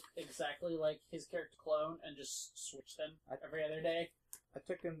Tabasco look exactly like his character clone and just switch them every other day. I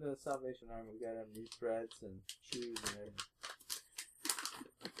took him to the Salvation Army. We got him new threads and shoes and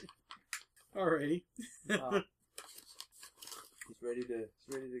everything. Alrighty. He's ready to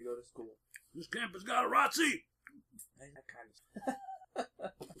go to school. This campus got a rot seat. That kind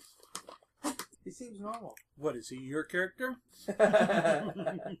of. He seems normal. What is he? Your character?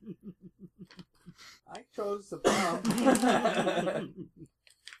 I chose the bomb.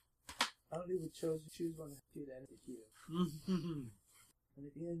 I don't even choose one to do the enemy to you. And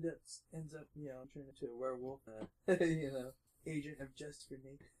if he ends up, turning into a werewolf, agent of just for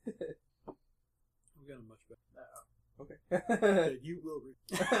Nate. I've got a much better. Okay. You will read.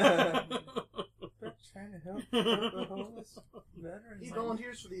 They're trying to help the homeless veterans. He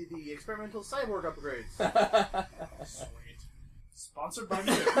volunteers for the experimental cyborg upgrades. Sweet. Sponsored by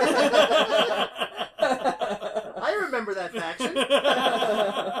me. I remember that faction.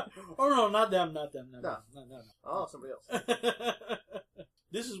 Oh no, not them. No. Oh, somebody else.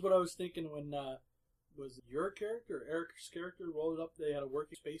 This is what I was thinking when was it your character or Eric's character rolled up? They had a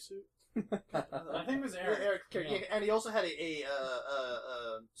working spacesuit. I think it was Eric. Yeah, and he also had a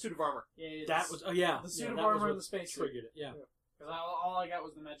suit of armor. Yeah, That was the suit of that armor was and what the space suit. triggered it. Yeah. Because all I got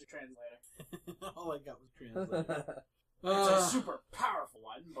was the magic translator. All I got was translated. It's a super powerful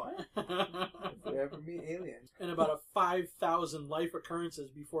one, but If we ever meet aliens. And about a 5,000 life occurrences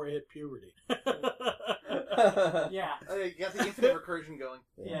before I hit puberty. yeah. You got the infinite recursion going.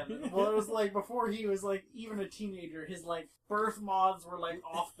 Yeah, well, it was like before he was like even a teenager. His like birth mods were like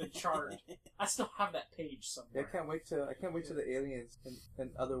off the chart. I still have that page Yeah, somewhere. I can't wait till the aliens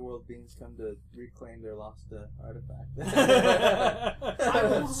and otherworld beings come to reclaim their lost artifact. I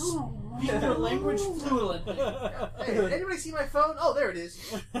will speak their language fluently. Hey, anybody see my phone? Oh, there it is.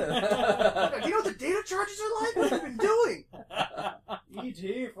 Do you know what the data charges are like? What have you been doing?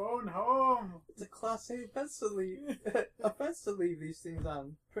 E.T. phone home. It's a class A offense to leave these things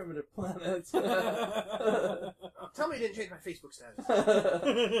on primitive planets. Tell me you didn't change my Facebook status.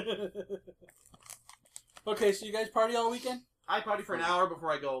 Okay, so you guys party all weekend? I party for an hour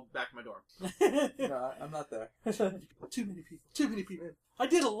before I go back to my dorm. No, I'm not there. Too many people. Too many people. I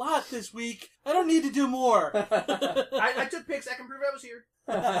did a lot this week. I don't need to do more. I took pics. I can prove I was here.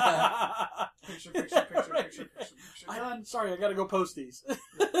 Picture. I'm sorry, I gotta go post these.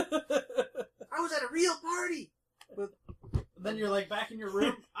 I was at a real party. Then you're like back in your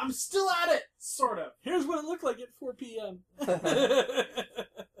room. I'm still at it, sort of. Here's what it looked like at 4 p.m.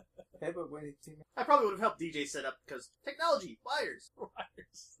 Hey, but when he see me, I probably would have helped DJ set up because technology, wires.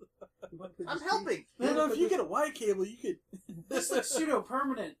 I'm helping. No, if you get a Y cable, you could. This looks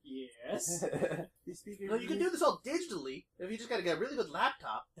pseudo-permanent. Yes. These speakers. No, you can do this all digitally if you just got to get a really good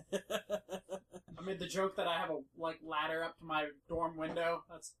laptop. I made the joke that I have a ladder up to my dorm window.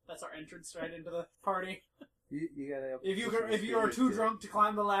 That's our entrance right into the party. You gotta. If you are too drunk to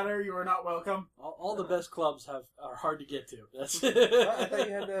climb the ladder, you are not welcome. All the best clubs are hard to get to. That's I thought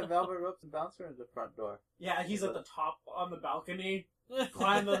you had the velvet ropes and bouncer in the front door. Yeah, he's at the top on the balcony.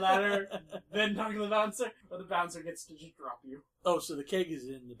 Climb the ladder, then talk to the bouncer, or the bouncer gets to just drop you. Oh, so the keg is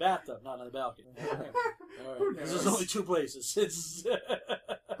in the bathtub, not on the balcony. All right. Who 'Cause knows? there's only 2 places. It's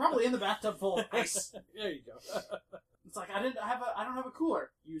Probably in the bathtub full of ice. There you go. It's like I don't have a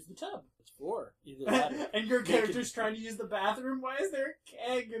cooler. Use the tub. It's 4. Either that or- And your character's trying to use the bathroom. Why is there a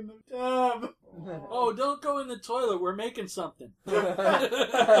keg in the tub? Oh, don't go in the toilet. We're making something. Too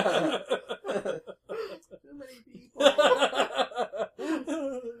many people.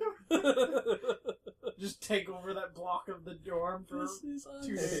 Just take over that block of the dorm for This is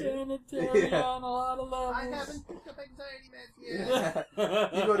 2 days. unsanitary Yeah. on a lot of levels. I haven't picked up anxiety meds yet.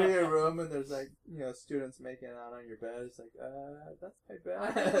 You go to your room and there's students making out on your bed. It's like, that's my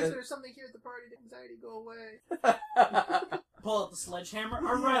I think bed. there's something here at the party that anxiety go away. Pull out the sledgehammer.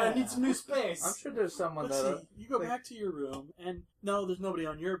 All right, I need some new space. I'm sure there's someone Let's that. see. You go back to your room, and no, there's nobody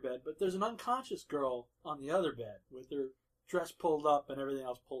on your bed, but there's an unconscious girl on the other bed with her dress pulled up and everything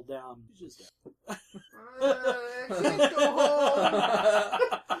else pulled down. She's just I can't go home.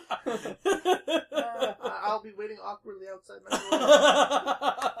 I'll be waiting awkwardly outside my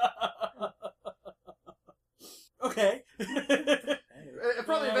door. Okay.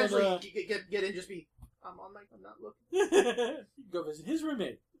 Probably And, eventually get in, just be, I'm not looking. You can go visit his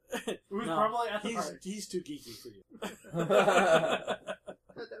roommate. Who's No, probably at the party. he's too geeky for you. That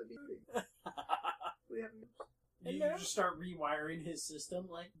would be good. We have You just start rewiring his system.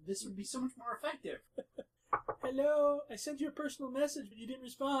 Like, this would be so much more effective. Hey, hello, I sent you a personal message, but you didn't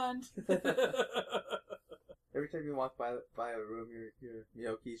respond. Every time you walk by a room, your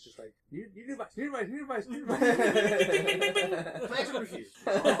Miyoki's just like, need advice. Plans are refused.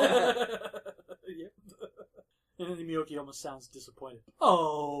 Yep. And then the Miyoki almost sounds disappointed.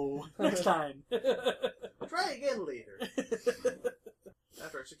 Oh, next time. Try again later.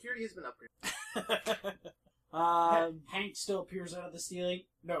 After our security has been upgraded. Hank still appears out of the ceiling.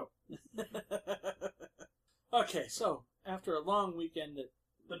 No. Okay, so after a long weekend at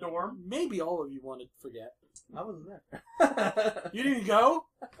The dorm? maybe all of you want to forget. I wasn't there. You didn't go?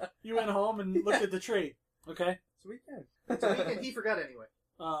 You went home and looked at the tree. Okay? It's a weekend. It's a weekend he forgot anyway.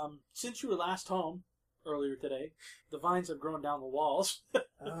 Since you were last home earlier today, the vines have grown down the walls.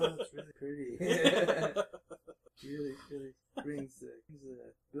 Oh, it's really pretty. really brings the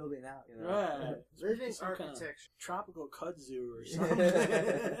building out, you know. Right. Living Some kind of architecture. tropical kudzu or something.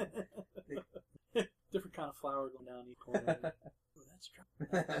 Different kind of flower going down each corner. Oh, that's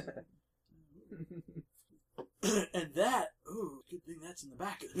tropical. And that, good thing that's in the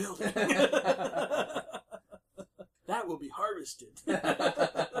back of the building. That will be harvested.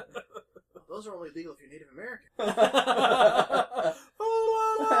 Those are only legal if you're Native American.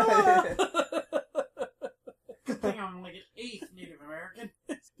 Good thing I'm like an 8th Native American.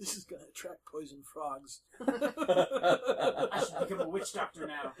 This is going to attract poison frogs. I should become a witch doctor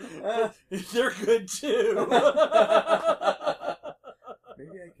now. They're good too.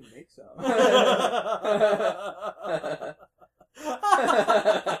 Maybe I can make some.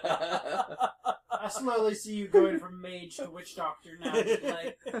 I slowly see you going from mage to witch doctor now. Just,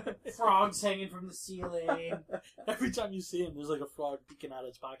 like frogs hanging from the ceiling. Every time you see him, there's like a frog peeking out of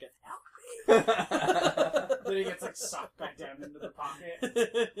its pocket. Help Then he gets like sucked back down into the pocket.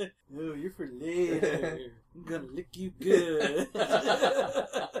 me! No, you're for later. I'm gonna lick you good.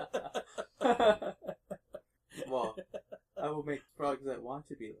 Well, I will make frogs that want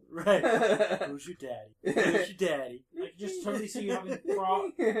to be. Right. Who's your daddy? Who's your daddy? I can just totally see you having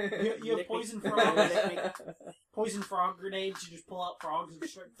frog. You have poison Lick me. frogs. Poison frog grenades. You just pull out frogs and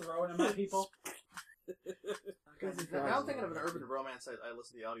start throwing them at people. Now I'm thinking of an urban romance I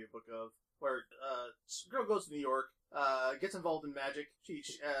listened to the audiobook of, where a girl goes to New York, gets involved in magic.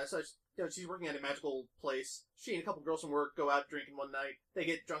 She's working at a magical place. She and a couple girls from work go out drinking one night. They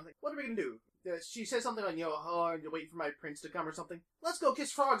get drunk. Like, what are we gonna do? She says something like, oh, you're waiting for my prince to come or something. Let's go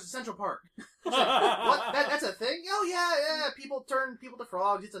kiss frogs in Central Park. She's like, what? That's a thing? Oh, yeah. People turn people to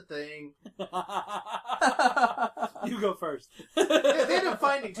frogs. It's a thing. You go first. They end up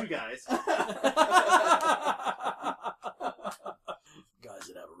finding two guys. Guys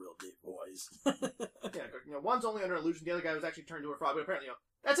that have a real deep voice. Yeah, one's only under illusion. The other guy was actually turned to a frog. But apparently,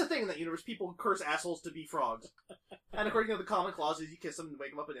 that's a thing in that universe. People curse assholes to be frogs. And according to the common clauses, you kiss them and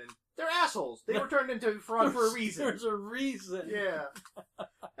wake them up and then they're assholes. They were turned into a frog for a reason. There's a reason. Yeah.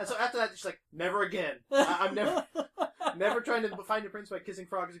 And so after that, she's like, never again. I'm never trying to find a prince by kissing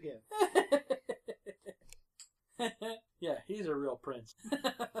frogs again. Yeah, he's a real prince.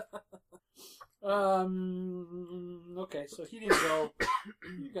 Okay, so he didn't go.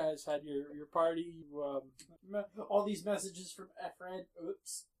 You guys had your party. All these messages from Efred.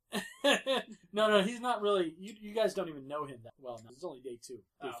 Oops. No, he's not really. You guys don't even know him that well now. It's only day 2,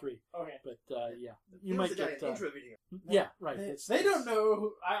 day 3. Okay. But yeah, you might get. Intro video. Yeah, right. They don't know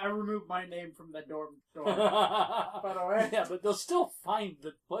who. I removed my name from the dorm. By the way. Yeah, but they'll still find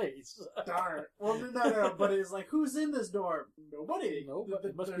the place. Darn. Well, no. But it's like, who's in this dorm? Nobody. No, but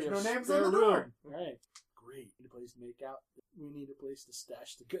it must There's be a no names spare on the room. dorm. Right. Great. Need a place to make out. We need a place to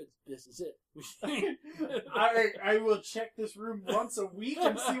stash the goods. This is it. I will check this room once a week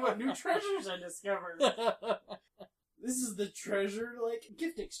and see what new treasures I discover. This is the treasure,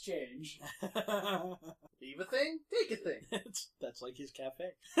 gift exchange. Leave a thing, take a thing. That's like his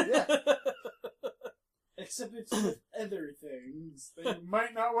cafe. Yeah. Except it's with other things that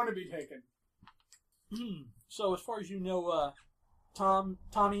might not want to be taken. So as far as you know,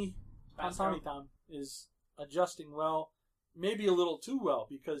 Tommy is adjusting well. Maybe a little too well,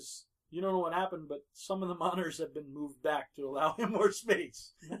 because you don't know what happened, but some of the monitors have been moved back to allow him more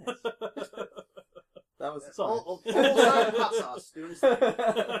space. Nice. That was Old hot sauce doing his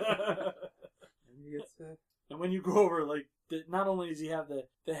thing. And when you go over, not only does he have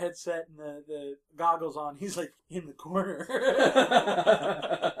the headset and the goggles on, he's in the corner.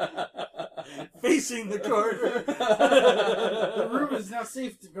 Facing the corner. The room is now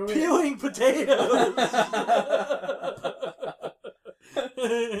safe to go in. Peeling potatoes.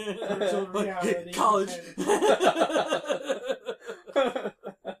 Virtual reality. College.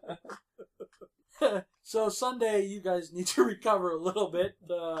 So Sunday, you guys need to recover a little bit.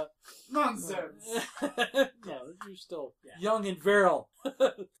 Nonsense. No, You're still Yeah. young and virile.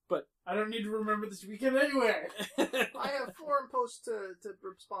 But I don't need to remember this weekend anyway. I have forum posts to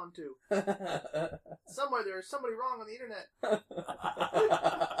respond to. Somewhere there's somebody wrong on the internet.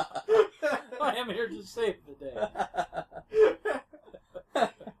 I am here to save the day.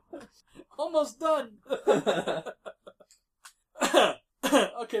 Almost done.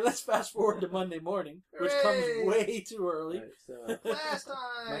 Okay, let's fast forward to Monday morning, which comes Hooray! way too early. Right, so Last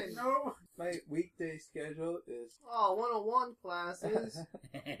time! No. my weekday schedule is Oh, 101 classes.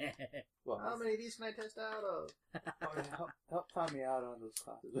 well. How many of these can I test out of? Help Tommy out on those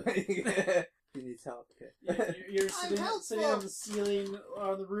classes. He needs help. Okay. You're sitting helpful. on the ceiling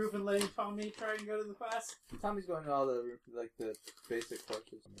on the roof and letting Tommy try and go to the class. Tommy's going to all the basic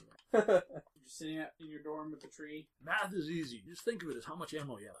courses. You're sitting in your dorm with the tree. Math is easy. Just think of it as how much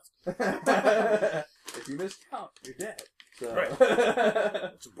ammo you have. If you miscount, you're dead. So. Right.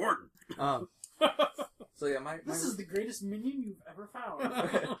 It's important. So yeah, my This is the greatest minion you've ever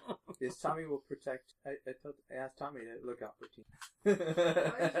found. is Tommy will protect. I asked Tommy to look out for Team. Why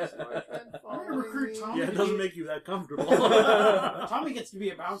is this large man I'm following gonna recruit me? Tommy. Yeah, it doesn't make you that comfortable. Tommy gets to be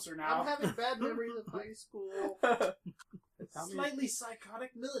a bouncer now. I'm having bad memories of high school. Tommy, Slightly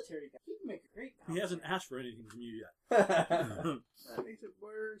psychotic military guy. He'd make a great bouncer. He hasn't asked for anything from you yet. That makes it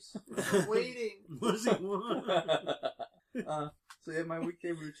worse. I'm waiting. What does he want? So yeah, my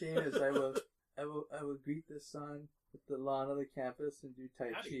weekday routine is I will greet the sun with the lawn of the campus and do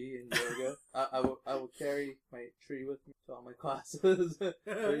Tai Chi and yoga. I will carry my tree with me to all my classes. Or,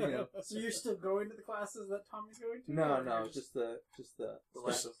 So you're still going to the classes that Tommy's going to? No, Or no, you're just the Just the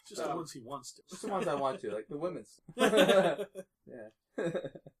ones he wants to. just the ones I want to, like the women's. Yeah.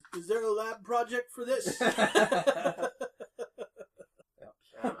 Is there a lab project for this?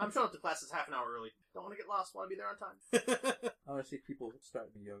 I'm showing up to classes half an hour early. Don't want to get lost. Want to be there on time. I want to see people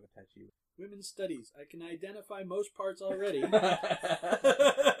start the yoga Tai Chi. Women's studies. I can identify most parts already.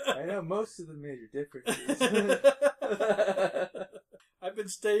 I know most of the major differences. I've been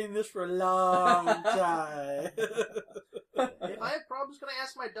studying this for a long time. If I have problems, can I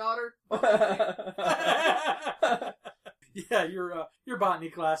ask my daughter? Yeah, your botany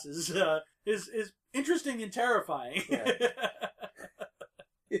class is interesting and terrifying. Yeah.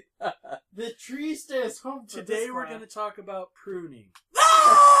 The tree stays home for Today this we're class. going to talk about pruning.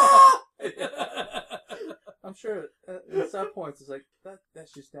 I'm sure at some points it's like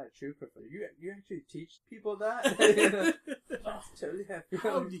that's just not true, Professor. You actually teach people that? Totally happy.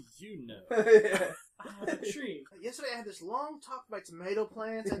 How do you know? Yeah. The tree. Yesterday I had this long talk about tomato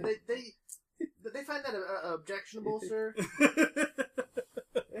plants, and they find that objectionable, sir.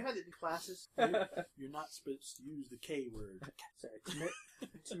 They had it in classes. You're not supposed to use the K word. Sorry,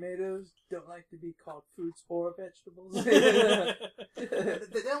 tomatoes don't like to be called fruits or vegetables. They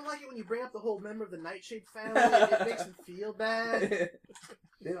don't like it when you bring up the whole member of the nightshade family. It makes them feel bad.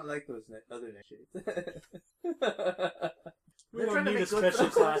 They don't like those other nightshades. We They're don't trying to need a make good special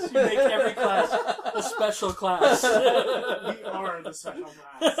for class. You make every class a special class. We are the special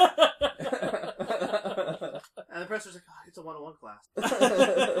class. And the professor's like, oh, it's a 101 class.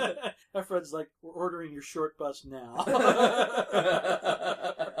 My friend's like, we're ordering your short bus now.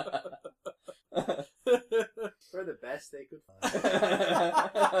 We're the best they could find.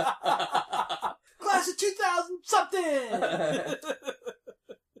 Class of 2000 something!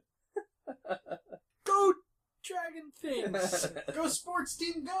 Go Dragon things! Go sports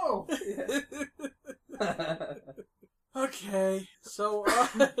team, go! Okay, so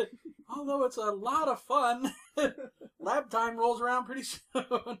although it's a lot of fun, lab time rolls around pretty soon,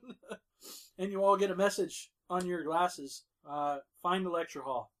 and you all get a message on your glasses. Find the lecture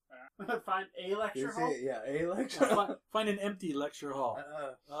hall. Find a lecture hall. Yeah, a lecture. Find an empty lecture hall,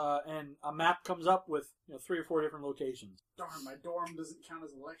 and a map comes up with 3 or 4 different locations. Darn, my dorm doesn't count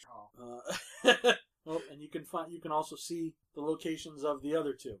as a lecture hall. Well, and you can also see the locations of the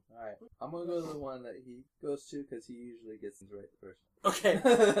other 2. Alright, I'm gonna go to the one that he goes to because he usually gets things right first. Okay,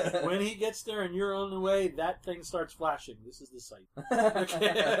 when he gets there and you're on the way, that thing starts flashing. This is the site.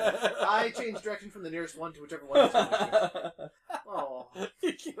 Okay. I changed direction from the nearest one to whichever one is closest. Oh,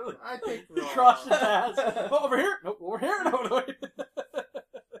 I picked You wrong. cross your paths. Oh, over here? Nope, over here? No, no.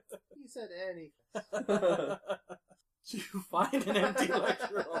 He said anything. So you find an empty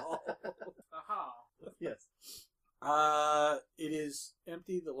lecture hall. Aha. Yes. It is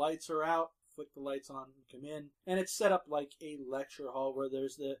empty. The lights are out. Flick the lights on, come in, and it's set up like a lecture hall where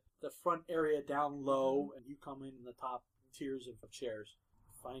there's the front area down low, and you come in the top tiers of chairs.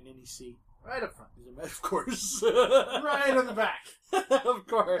 find any seat. Right up front. Of course. Right on the back. Of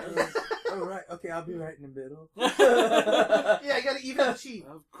course. Oh, right. Okay, I'll be right in the middle. Yeah, I gotta even the cheat.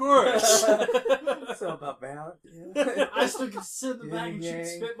 Of course. It's all about balance. Yeah. I still get to sit in the back and Yin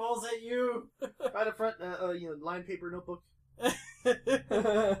shoot yang. spitballs at you. Right up front, line paper notebook. You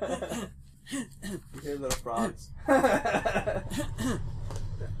hear little frogs.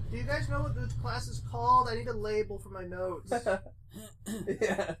 Do you guys know what this class is called? I need a label for my notes.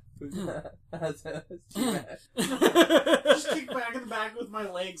 Yeah. That's too bad. Just kick back in the back with my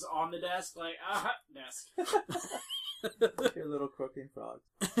legs on the desk, like, desk. Hear little croaking frogs.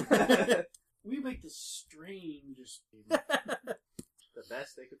 We make the strangest. The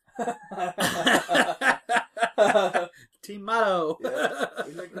best they could. Team motto. Yeah.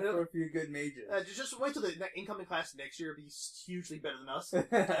 We're looking for a few good mages. Just wait till the incoming class next year be hugely better than us.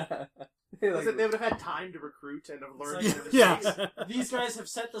 They They would have had time to recruit and have learned. It's their Yeah. mistakes. These guys have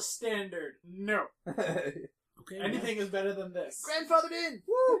set the standard. No. Okay. Anything is better than this. Grandfathered in.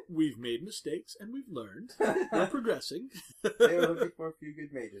 Woo! We've made mistakes and we've learned. We're progressing. They were looking for a few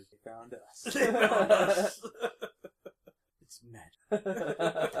good mages. They found us. They found us. It's magic.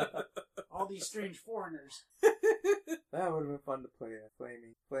 All these strange foreigners. That would have been fun to play a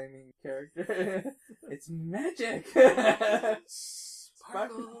flaming character. It's magic.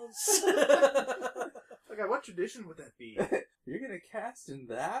 Sparkles. Okay, what tradition would that be? You're gonna cast in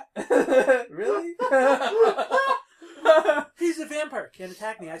that? Really? He's a vampire. Can't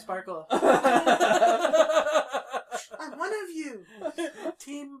attack me. I sparkle. I'm one of you.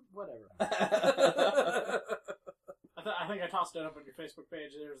 Team whatever. I think I tossed it up on your Facebook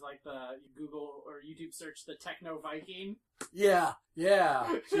page. There's like you Google or YouTube search the Techno Viking. Yeah.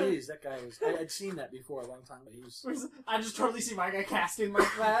 Jeez, that guy was. I'd seen that before a long time, but I just totally see my guy casting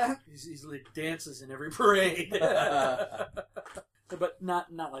like that. he's like dances in every parade. But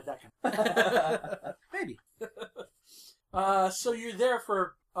not like that kind. Maybe. So you're there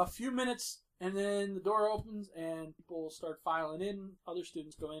for a few minutes, and then the door opens, and people start filing in. Other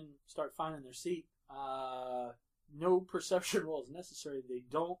students go in, start finding their seat. No perception roll is necessary. They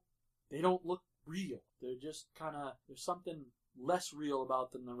don't look real. They're just kind of, there's something less real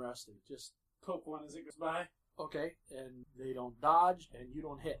about them than the rest. They just Poke one as it goes by. okay, and they don't dodge, and you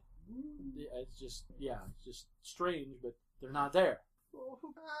don't hit. It's just strange, but they're not there.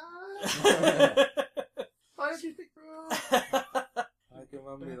 Why don't you pick I can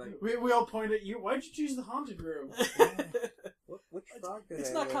remember like, We all point at you. Why'd you choose the haunted room? which frog did It's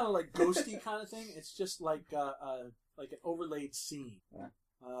I not look? kind of like ghosty kind of thing. It's just like an overlaid scene. Yeah.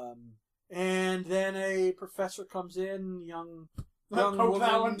 And then a professor comes in, young Poke woman.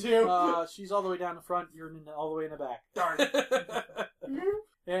 that one too. She's all the way down the front. You're all the way in the back. Darn it.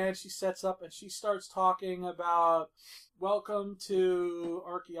 And she sets up and she starts talking about welcome to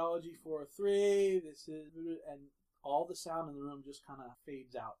Archaeology 403. This is, and all the sound in the room just kind of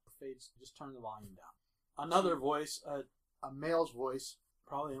fades out. Just turn the volume down. Another voice, a male's voice,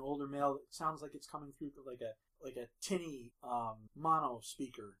 probably an older male. It sounds like it's coming through like a tinny mono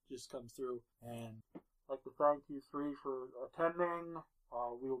speaker just comes through. And I'd like to thank you three for attending.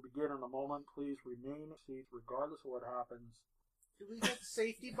 We will begin in a moment. Please remain in seats regardless of what happens. Do we get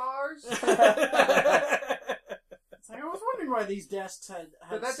safety bars? It's like, I was wondering why these desks had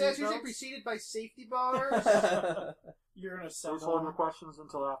But that desk usually seatbelts. preceded by safety bars. You're gonna Please sell hold your them. questions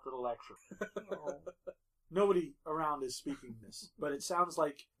until after the lecture. Nobody around is speaking this, but it sounds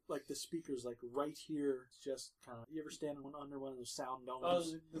like the speaker's like right here. It's just kind of. You ever stand under one of those sound domes? Oh,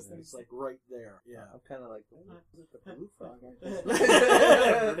 this It's thing's like right there. Yeah. I'm kind of like, oh, is it the blue frog?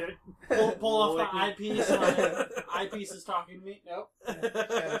 pull off the eyepiece. Eyepiece is talking to me. Nope.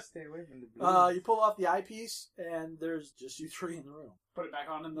 Gotta stay away from the blue. You pull off the eyepiece, and there's just you three in the room. Put it back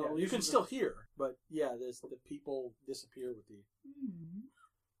on in the. Yeah, you can still hear, but yeah, the people disappear with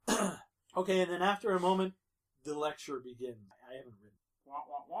the. Okay, and then after a moment, the lecture begins. I haven't written. Wah,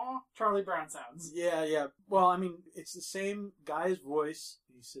 wah, wah. Charlie Brown sounds. Yeah. Well, I mean, it's the same guy's voice.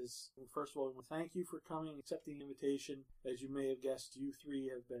 He says, well, first of all, well, thank you for coming, accepting the invitation. As you may have guessed, you three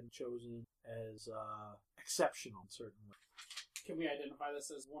have been chosen as exceptional in certain ways. Can we identify this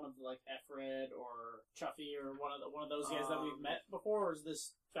as one of like Efred or Chuffy or one of those guys that we've met before, or is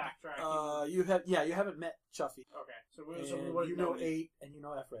this backtracking? You haven't met Chuffy. Okay, so we And would you know 8 and you know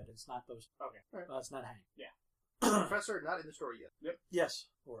Efred. It's not those. Okay, alright. It's not Hank. Professor, not in the story yet. Yes.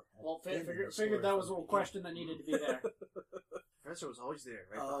 Or Well, in the figured story that was a from little the question that needed to be there. Professor was always there,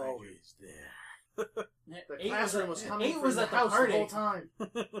 right behind you. Always there. The Eight classroom was was coming eight from was the at the house the party. whole time.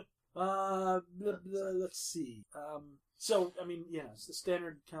 Let's see. So I mean, yeah, it's the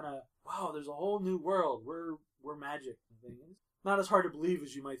standard kind of. Wow, there's a whole new world. We're magic thing. not as hard to believe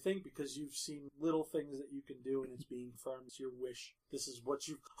as you might think, because you've seen little things that you can do, and it's being firm. It's your wish. This is what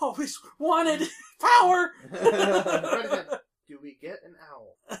you've always wanted. Power! Do we get an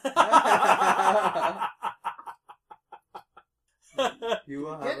owl? You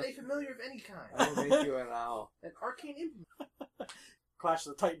will Get have a familiar of any kind. I will make you an owl. An arcane implement. Clash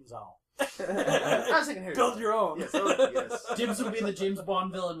of the Titans owl. I was thinking Harry Build Potter. your own. Yes, yes. James would be the James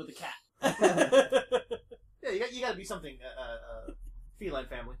Bond villain with a cat. Yeah, you got to be something. Feline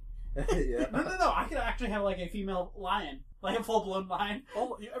family. Yeah. No. I could actually have like a female lion, like a full-blown lion.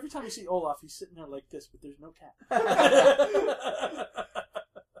 Every time you see Olaf, he's sitting there like this, but there's no cat.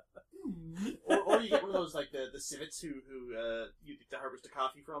 Or you get one of those like the civets who you get to harvest the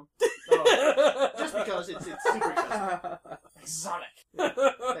coffee from. Just because it's super Exotic.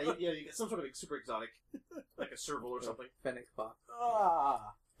 you get some sort of super exotic, like a serval or something. Fennec fox.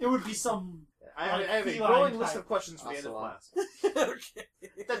 It would be some. I have a feline growing type. list of questions for the end of Ocelot. class. Okay.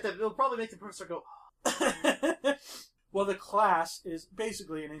 That will probably make the professor go. Well, the class is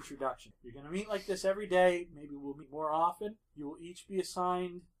basically an introduction. You're going to meet like this every day. Maybe we'll meet more often. You will each be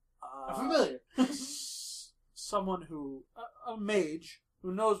assigned A familiar. someone who, a mage,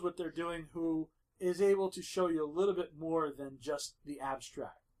 who knows what they're doing, who is able to show you a little bit more than just the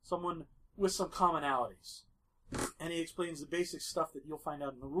abstract. Someone with some commonalities. And he explains the basic stuff that you'll find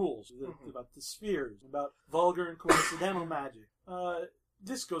out in the rules, about the spheres, about vulgar and coincidental magic.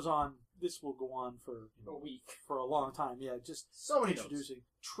 This will go on for A week. for a long time. Yeah, just So many notes. introducing.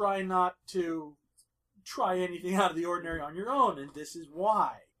 Try not to try anything out of the ordinary on your own, and this is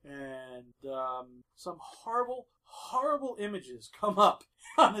why. And some horrible images come up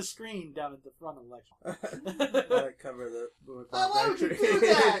on the screen down at the front of the lecture. I cover the. Why would you do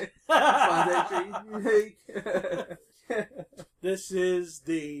that? This is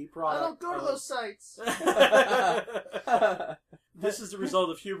the I product. don't go to of- those sites. This is the result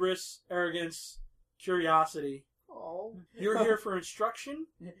of hubris, arrogance, curiosity. Oh. You're here for instruction.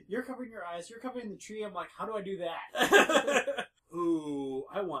 You're covering your eyes. You're covering the tree. I'm like, how do I do that? Ooh,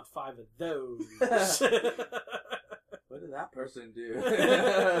 I want 5 of those. What did that person do?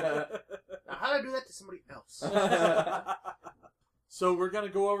 Now, how do I do that to somebody else? So we're going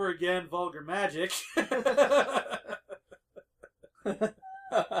to go over again vulgar magic.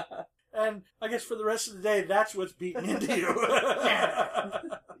 And I guess for the rest of the day, that's what's beaten into you.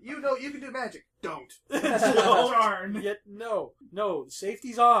 You know you can do magic. Don't. Darn. Yet, no,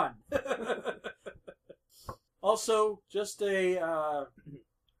 safety's on. Also, just a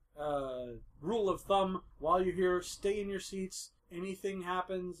rule of thumb, while you're here, stay in your seats. Anything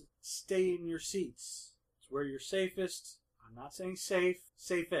happens, stay in your seats. It's where you're safest. I'm not saying safe,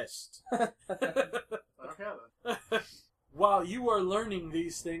 safest. While you are learning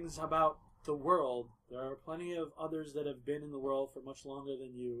these things about the world, there are plenty of others that have been in the world for much longer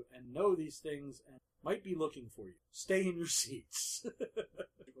than you and know these things and might be looking for you. Stay in your seats.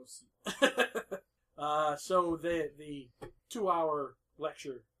 So the 2-hour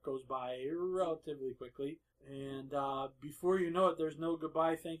lecture goes by relatively quickly, and before you know it, there's no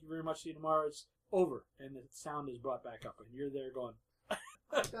goodbye, thank you very much, see you tomorrow. It's over, and the sound is brought back up, and you're there going,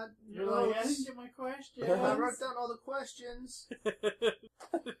 Got You're like, I didn't get my question. I wrote down all the questions.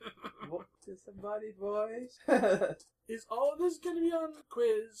 What is somebody voice? is all of this going to be on the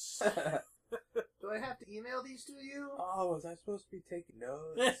quiz? Do I have to email these to you? Oh, was I supposed to be taking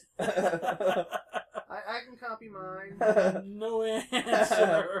notes? I can copy mine. No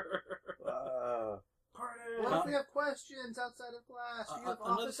answer. What if we have questions outside of class? Do you have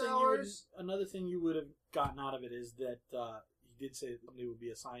office hours? Another thing you would have gotten out of it is that he did say that they would be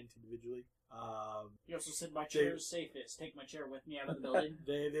assigned individually. You also said my chair is safest. Take my chair with me out of the building.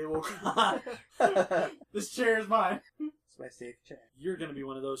 They will. This chair is mine. It's my safe chair. You're going to be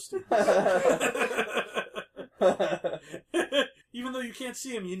one of those students. Even though you can't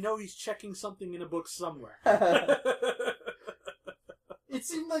see him, you know he's checking something in a book somewhere. It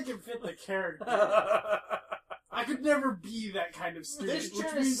seemed like it fit the character. I could never be that kind of student, This which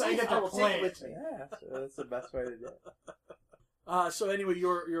chair is means I safe. get I to will take play it it. with me. Yeah, so that's the best way to do it. So anyway,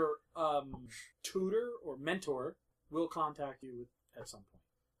 your tutor or mentor will contact you at some point.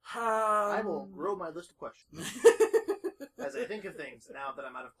 I will grow my list of questions as I think of things now that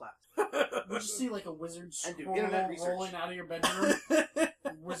I'm out of class. You just see like a wizard And do scroll internet research. rolling out of your bedroom.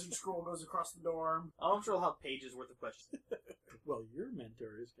 Wizard scroll goes across the dorm. I'm sure I'll have pages worth of questions. Well, your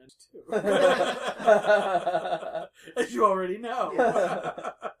mentor is going to too. As you already know.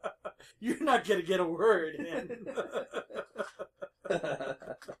 Yeah. You're not going to get a word in. I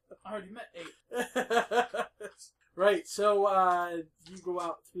already met 8. Right, so you go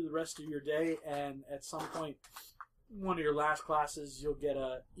out through the rest of your day, and at some point one of your last classes, you'll get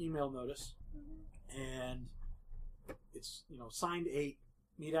a email notice, and it's signed 8.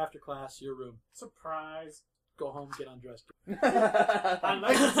 Meet after class, your room. Surprise. Go home, get undressed. I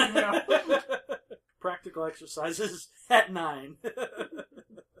like this email. Practical exercises at 9.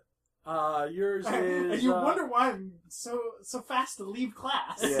 Yours is. And you wonder why I'm so fast to leave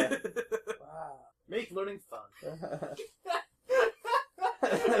class. Yeah. Wow. Make learning fun.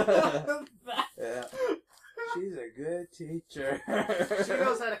 Yeah. She's a good teacher. She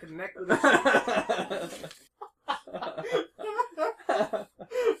knows how to connect with us.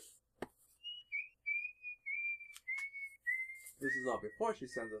 This is all before she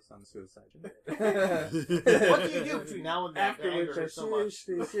sends us on suicide. What do you do between now and then? After to anger which her I so much?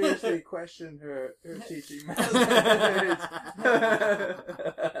 seriously question her teaching methods.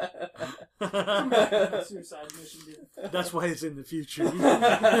 Suicide mission, dude. That's why it's in the future.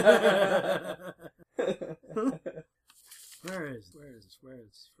 Where is this?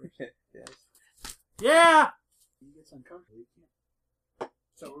 Yes. Yeah! He gets uncomfortable. He can't.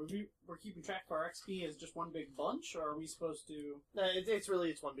 So we're keeping track of our XP as just one big bunch, or are we supposed to? No, it's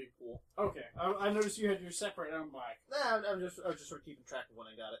one big pool. Okay, I noticed you had your separate. I'm like, Nah, I was just sort of keeping track of when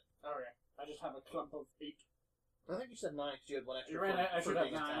I got it. okay, I just have a clump of 8. I think you said 9 because you had one extra. You're right. I for should have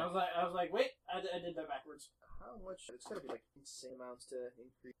being 9. attacked. I was like, wait, I did that backwards. How much? It's gotta be like insane amounts to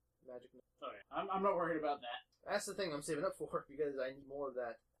increase magic. Okay, I'm not worried about that. That's the thing I'm saving up for because I need more of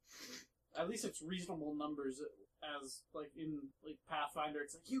that. At least it's reasonable numbers. As like in Pathfinder,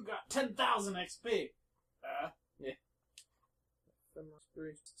 it's like you got 10,000 XP. Ephemeral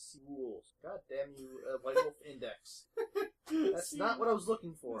experience rules. God damn you, White Wolf Index. That's not what I was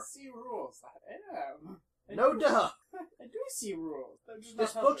looking for. See rules. I am. No duh. I do see rules. They're just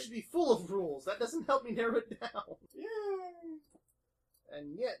This not book helping. should be full of rules. That doesn't help me narrow it down. Yay!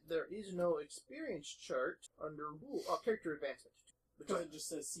 And yet there is no experience chart under character advancement. Because it just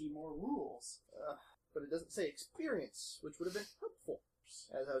says see more rules. But it doesn't say experience, which would have been helpful,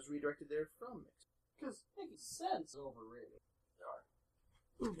 as I was redirected there from it. Because makes sense overrated.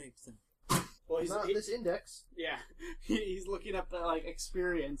 Who makes them? Well, Not this index. yeah. He's looking up the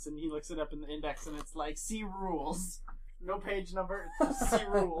experience, and he looks it up in the index, and it's like see rules. No page number. It's just see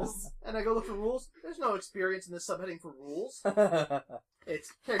rules. And I go look for rules. There's no experience in this subheading for rules.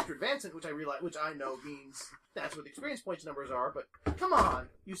 It's character advancement, which I know means that's what experience points numbers are. But come on,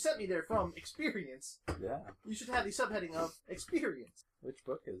 you sent me there from experience. Yeah. You should have the subheading of experience. Which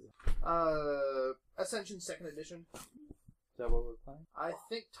book is it? Ascension 2nd edition. Is that what we're playing? I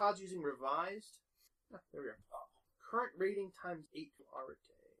think Todd's using revised. Ah, there we are. Current rating times 8 to Arate.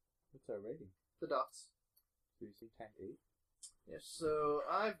 What's our rating? The dots. So you see times 8? Yes, so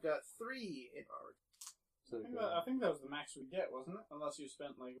I've got 3 in Arate. So I think that was the max we get, wasn't it? Unless you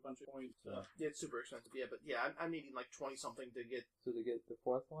spent a bunch of points. Yeah. Yeah, it's super expensive. Yeah, but yeah, I'm needing 20 something to get. So to get the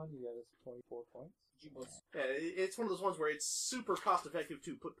 4th one, you got us 24 points? Yeah, it's one of those ones where it's super cost effective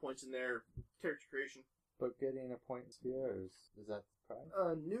to put points in their character creation. But getting a point in sphere is that the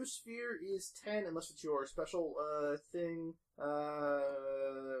price? New sphere is 10 unless it's your special thing.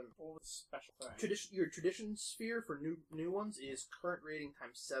 What was special thing? Your tradition sphere for new ones is current rating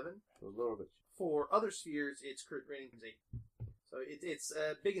times 7. So a little bit. For other spheres, it's current rating times 8. So it's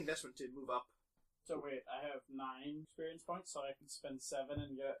a big investment to move up. So wait, I have 9 experience points, so I can spend 7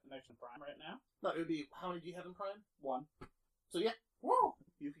 and get an extra prime right now? No, it would be, how many do you have in Prime? 1. So yeah, Whoa!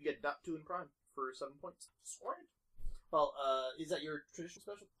 you could get dot 2 in Prime for 7 points. Sweet. Well, is that your traditional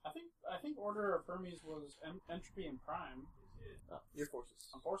special? I think Order of Hermes was entropy and prime. Your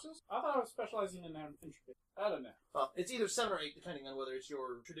forces. On forces? I thought I was specializing in entropy. I don't know. Well, it's either 7 or 8, depending on whether it's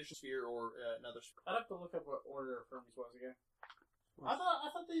your traditional sphere or another sphere. I'd have to look up what Order of Hermes was again. I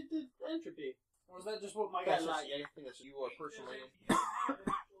thought they did entropy. Or was that just what my guy That's liked? yeah, I think that's you are personally.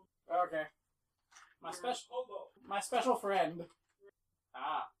 Okay. My special friend.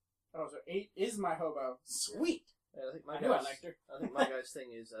 Ah. Oh, so 8 is my hobo. Sweet! Yeah, I think my I knew I guy's, liked her. I think my guy's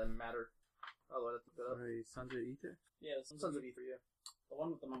thing is matter. Although I have to look it up. Sorry, Sons of Ether? Yeah, Sons of Ether, yeah. the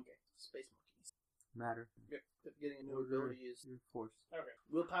one with the monkey. Space monkeys. Matter. Yep. Getting a new Order ability is your force. Okay.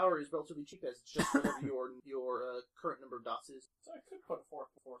 willpower is relatively cheap as it's just whatever your current number of dots is. So I could put a 4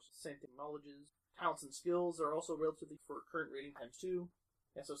 force. Same thing. Knowledges, talents, and skills are also relatively for current rating times 2.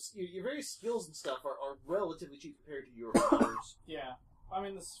 Yeah, so your various skills and stuff are relatively cheap compared to your powers. Yeah. I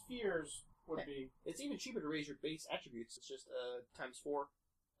mean, the spheres would be... It's even cheaper to raise your base attributes. It's just times 4,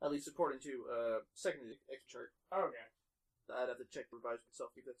 at least according to second X chart. Okay. I'd have to check the revised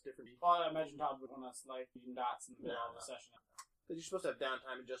myself if that's different. Well, I imagine Todd would want us, using dots in the middle of the session. Because you're supposed to have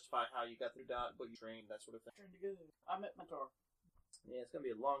downtime and justify how you got through dot, what you trained, that sort of thing. I met Mentor. Yeah, it's going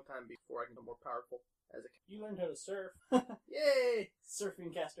to be a long time before I can become more powerful. as a You learned how to surf. yay!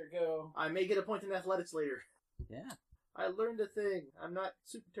 Surfing caster go. I may get a point in athletics later. Yeah. I learned a thing. I'm not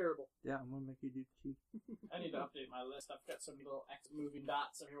super terrible. Yeah, I'm gonna make you do cheat. I need to update my list. I've got so many little X moving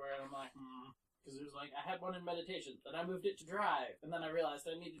dots everywhere, and I'm like, Because it was like, I had one in meditation, then I moved it to drive, and then I realized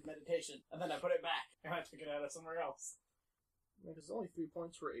I needed meditation, and then I put it back, and I took it out of somewhere else. There's only 3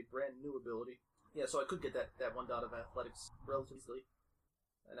 points for a brand new ability. Yeah, so I could get that 1 dot of athletics relatively easily.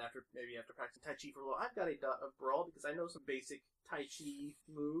 And after practicing Tai Chi for a little, I've got a dot of brawl because I know some basic Tai Chi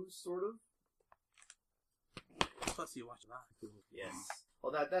moves, sort of. Plus, you watch a lot. Yes.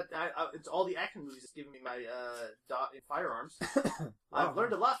 Well, it's all the action movies that's giving me my dot in firearms. I've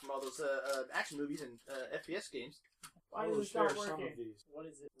learned a lot from all those action movies and FPS games. Why We'll is it share not some working? of these. What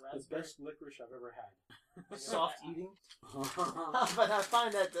is it? The Raspberry? best licorice I've ever had. Soft eating. But I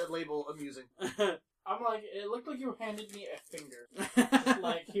find that label amusing. I'm like, it looked like you handed me a finger.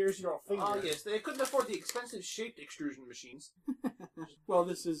 Like, here's your finger. Oh, yes. They couldn't afford the expensive shaped extrusion machines. Well,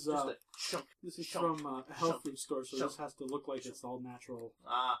 this is Just a chunk. from a health food store, so Shunk. this has to look like it's all natural.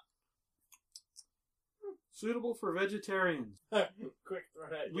 Suitable for vegetarians. Quick, throw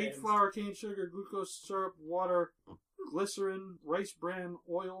that. Wheat flour, cane sugar, glucose syrup, water, glycerin, rice bran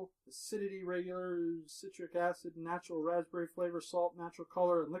oil, acidity regular, citric acid, natural raspberry flavor, salt, natural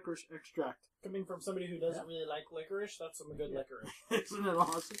color, and licorice extract. Coming from somebody who doesn't really like licorice, that's some good licorice. Isn't it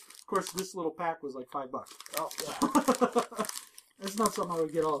awesome? Of course, this little pack was like $5. Oh, Yeah. It's not something I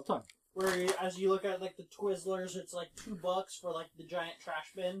would get all the time. Where as you look at like the Twizzlers, it's like $2 for like the giant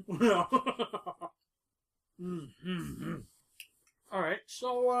trash bin. No. All right,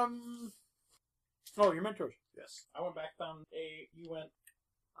 so oh, your mentors. yes. I went back, you went.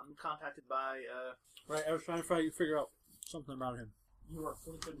 I'm contacted by, Right, I was trying to figure out something about him. You were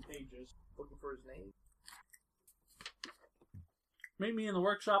flipping pages. looking for his name. Meet me in the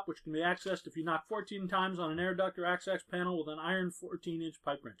workshop, which can be accessed if you knock 14 times on an air duct or access panel with an iron 14-inch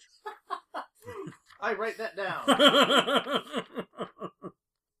pipe wrench. I write that down.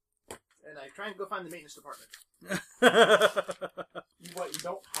 And I try and go find the maintenance department. You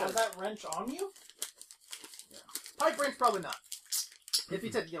don't have that wrench on you? Pipe wrench, probably not. If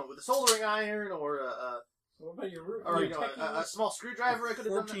he said, with a soldering iron or What about your root? or a small screwdriver, I could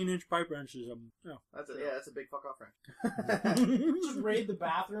have done that. 14-inch pipe wrenches. Yeah. That's a big fuck off wrench. Just raid the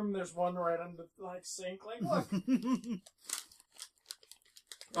bathroom. There's one right under the sink. Like, look.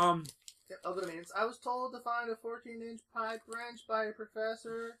 Yep, I'll go to maintenance. I was told to find a 14-inch pipe wrench by a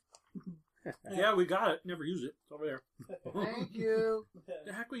professor. Yeah, we got it. Never use it. It's over there. Thank you.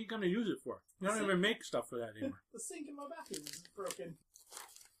 The heck are you going to use it for? You don't even make stuff for that anymore. The sink in my bathroom is broken.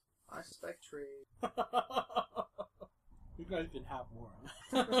 I suspect trade. You guys can have more.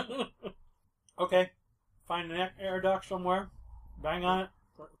 Okay. Find an air duct somewhere. Bang on it.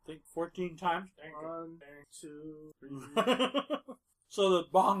 I think 14 times. 1, 2, 3. So the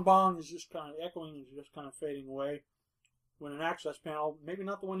bong bong is just kind of echoing, is just kind of fading away. When an access panel, maybe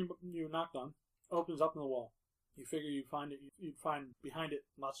not the one you knocked on, opens up in the wall. You figure you'd find behind it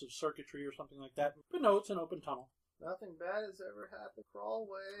lots of circuitry or something like that. But no, it's an open tunnel. Nothing bad has ever happened. Crawl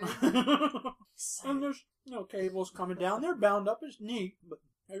away. And there's cables coming down. They're bound up. It's neat, but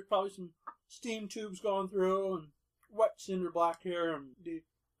there's probably some steam tubes going through and wet cinder block here and the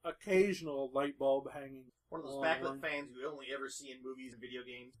occasional light bulb hanging. One of those backlit fans you only ever see in movies and video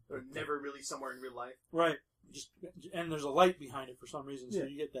games. They're never really somewhere in real life. Right. And there's a light behind it for some reason, so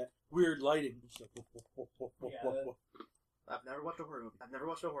you get that weird lighting. It's like, I've never watched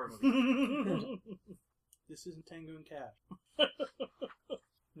a horror movie. This isn't Tango and Cash.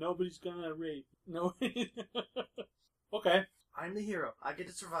 Nobody's gonna rape. No. Okay. I'm the hero. I get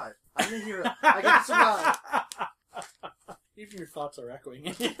to survive. I'm the hero. I get to survive. Even your thoughts are echoing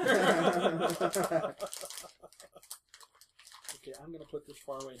in here. Okay, I'm gonna put this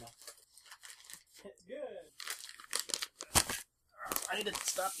far away now. It's good. I need to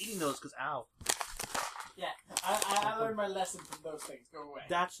stop eating those because ow. Yeah, I learned my lesson from those things. Go away.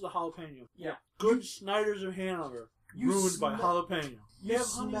 That's the jalapeno. Yeah. Good Snyder's of Hanover. Ruined by jalapeno. You have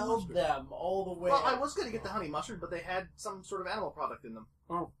honey smelled mustard. them all the way. Well, I was going to get the honey mustard, but they had some sort of animal product in them.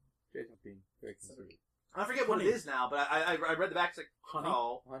 Oh. Jason being very conservative. I forget what it is now, but I read the back. It's like, Honey?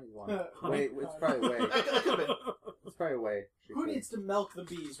 oh. Honey one. Honey. Wait, it's probably way. That could have been. It's probably way. Who needs to milk the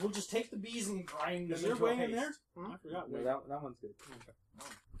bees? We'll just take the bees and grind them Is there into a whey in paste. there? Hmm? I forgot. No, Whey. that one's good.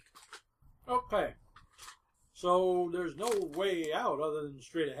 Okay. So there's no way out other than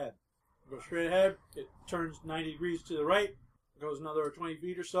straight ahead. Go straight ahead, it turns 90 degrees to the right, goes another 20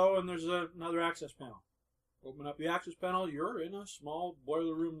 feet or so, and there's another access panel. Open up the access panel, you're in a small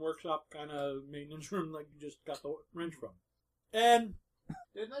boiler room, workshop kind of maintenance room like you just got the wrench from. And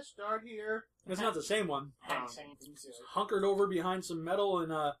Didn't I start here? It's not the same one. Hank's hanging from the He's ceiling. hunkered over behind some metal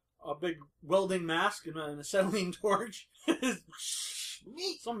and a big welding mask and an acetylene torch.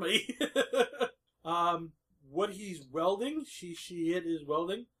 Somebody. What he's welding, it is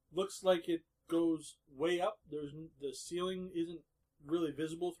welding, looks like it goes way up. The ceiling isn't really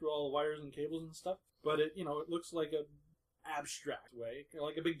visible through all the wires and cables and stuff, but it looks like a abstract way,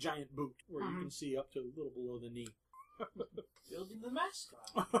 like a big giant boot where you can see up to a little below the knee. Building the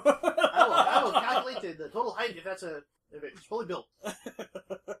mascot. I will calculate the total height if it's fully built.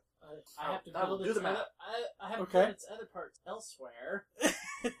 I have to I will build do its the math. I have to Okay. build its other parts elsewhere.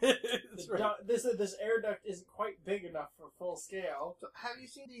 That's right. This air duct isn't quite big enough for full scale. So, have you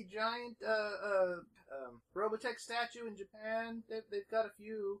seen the giant Robotech statue in Japan? They've got a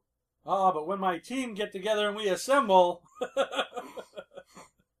few. But when my team get together and we assemble...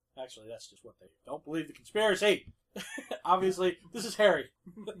 Actually, that's just what they don't believe the conspiracy. Obviously, this is Harry.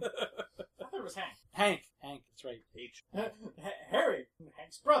 I thought it was Hank. Hank, that's right. H. Harry,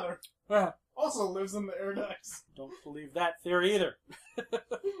 Hank's brother, Don't also lives in the air ducts. believe that theory either.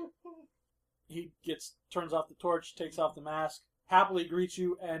 He turns off the torch, takes off the mask, happily greets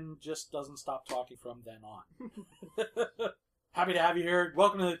you, and just doesn't stop talking from then on. Happy to have you here.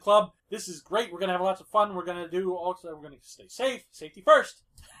 Welcome to the club. This is great. We're going to have lots of fun. We're going to stay safe. Safety first.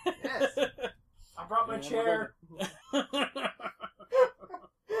 Yes. I brought my chair.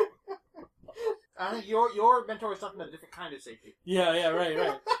 I think your mentor is talking about a different kind of safety. Yeah,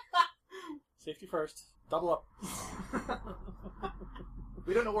 right. Safety first. Double up.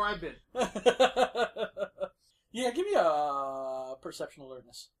 We don't know where I've been. Yeah, give me a perception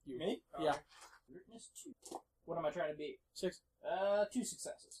alertness. You. Me? Yeah. Alertness 2. What am I trying to beat? 6. 2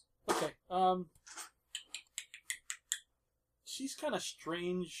 successes. Okay. She's kind of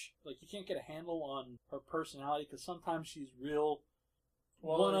strange. Like, you can't get a handle on her personality because sometimes she's real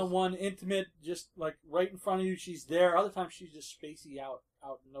one-on-one, intimate, just like right in front of you. She's there. Other times she's just spacey out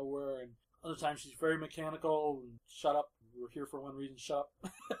nowhere, and other times she's very mechanical. And shut up. We're here for one reason. Shut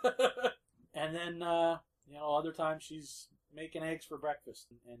up. And then other times she's making eggs for breakfast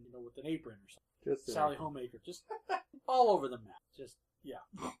and with an apron or something. Just Sally Homemaker, just all over the map. Just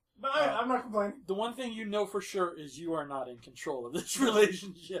But I'm not complaining. the one thing you know for sure is you are not in control of this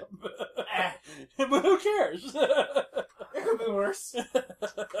relationship. But who cares? It could be worse.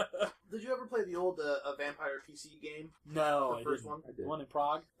 Did you ever play the old Vampire PC game? No, The first I didn't. one? I The did. one in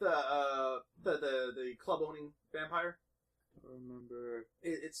Prague. The club owning vampire. I don't remember.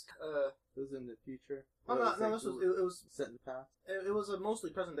 It's It was in the future. oh, no, this was it was set in the past. it was a mostly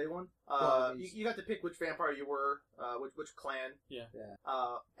present day one. Well, You got to pick which vampire you were, which clan. Yeah.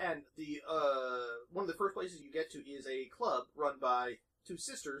 And the one of the first places you get to is a club run by two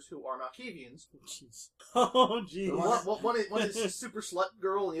sisters who are Malkavians. Jeez. Oh, jeez. One is super slut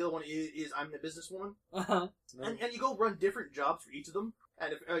girl, and the other one is I'm the businesswoman. Uh-huh. And you go run different jobs for each of them,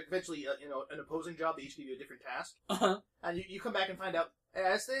 and eventually an opposing job. They each give you a different task, Uh-huh. and you come back and find out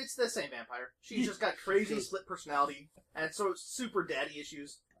it's the same vampire. She's just got crazy split personality, and so super daddy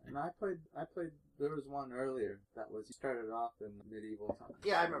issues. And I played. There was one earlier that was you started off in medieval times.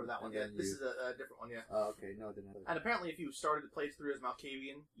 Yeah, I remember that one. And Yeah, then this you- is a different one. Yeah. Oh, okay. No, I didn't. And apparently, if you started to play through as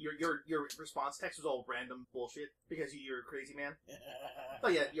Malkavian, your response text was all random bullshit because you're a crazy man.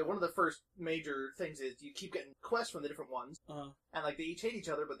 But yeah, one of the first major things is you keep getting quests from the different ones, Uh-huh. and like they each hate each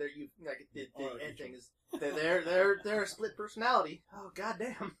other, but the Oh, end each thing is they're a split personality. Oh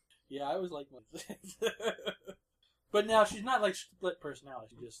goddamn! Yeah, I was like, but now she's not like split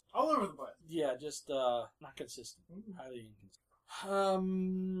personality. She just All over the place. just not consistent. Highly inconsistent.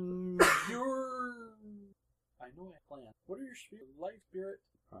 I know I plan. What are your life, spirit,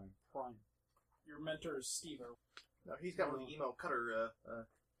 prime? Your mentor is Steve. No, he's got one of the emo cutter.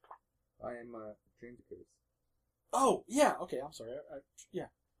 I am Dream Curse. Oh, yeah. Okay, I'm sorry.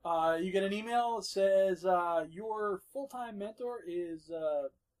 You get an email that says your full-time mentor is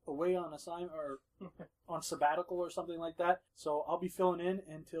away on assignment or on sabbatical or something like that. So I'll be filling in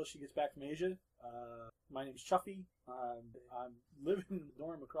until she gets back from Asia. My name's Chuffy. I'm living in the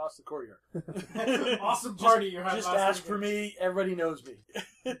dorm across the courtyard. Awesome party you had Just last ask weekend. for me. Everybody knows me.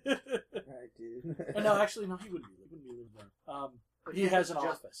 Right, dude. No, actually, no. He wouldn't be living there. He has an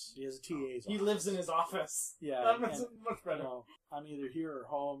office. He has a TA's He office. lives in his office. Yeah. That makes and, it much better. I'm either here or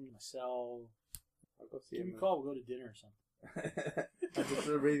home, my cell. I'll go see Give me him. a call. We'll go to dinner or something. I'm just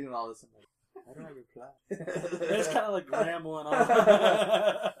reading all this. I'm like, how do I reply? It's kind of like rambling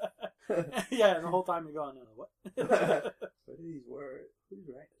on. Yeah, and the whole time you're going, what? What are these words? Who's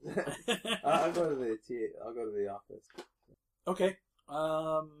right? I'll go to the TA. I'll go to the office. Okay.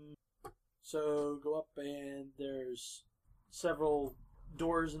 So go up and there's several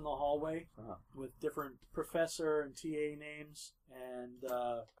doors in the hallway Uh-huh. with different professor and TA names. And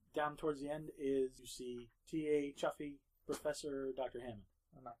down towards the end is you see TA Chuffy, Professor Dr. Hammond.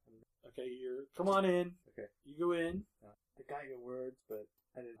 I'm not gonna... Okay, come on in. Okay. You go in. I got your words, but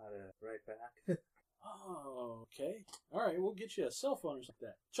I didn't know how to write back. Oh, okay. All right, we'll get you a cell phone or something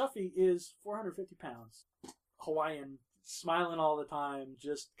like that. Chuffy is 450 pounds. Hawaiian, smiling all the time,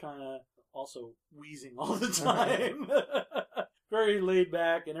 just kind of also wheezing all the time. Very laid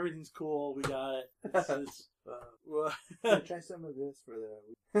back, and everything's cool. We got it. It's Try some of this for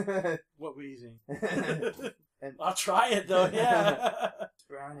the... what wheezing? And I'll try it, though, yeah. it's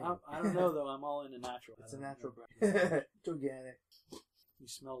brownie. I don't know, though. I'm all into natural. It's a natural brownie. It's organic. He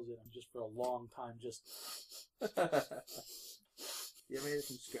smells it just for a long time, just... You made it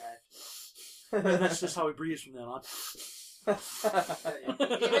from scratch. And that's just how he breathes from then on. Even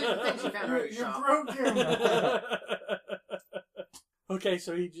the things you found around your shop. broken. Okay,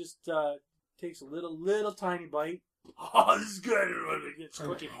 so he just takes a little tiny bite. Oh, this is good. It's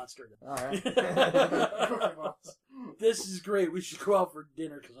Cookie Monster. Alright. This is great. We should go out for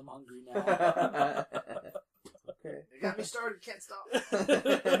dinner because I'm hungry now. Okay. You got me started, can't stop.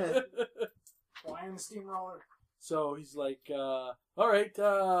 Hawaiian steamroller. So he's like, all right,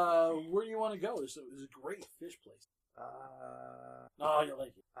 where do you want to go? There's a great fish place. Oh, you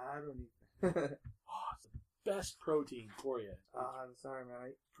like it. I don't need... Oh, it's the best protein for you. I'm sorry,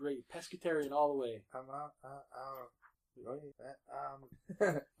 mate. Great. Pescatarian all the way. I'm out.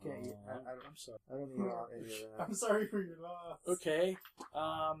 Can't eat. I'm sorry. I don't eat all any of that. I'm sorry for your loss. Okay.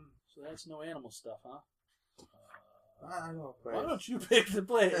 So that's no animal stuff, huh? I know. Why don't you pick the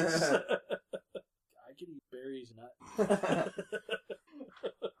place? I could eat berries and nuts.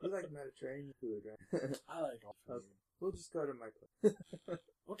 You like Mediterranean food, right? I like all food. We'll just go to my place.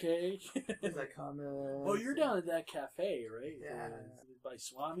 Okay. There's like hummus. Oh, you're down at that cafe, right? Yeah. By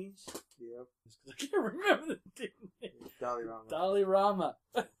Swami's? Yep. Just 'cause I can't remember the name. Dolly Rama. Dolly Rama.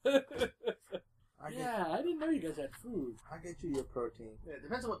 I didn't know you guys had food. I'll get you your protein. Yeah, it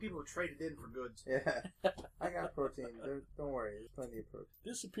depends on what people have traded in for goods. Yeah. I got protein. Don't worry. There's plenty of protein.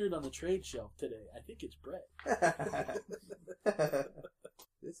 This appeared on the trade shelf today. I think it's bread.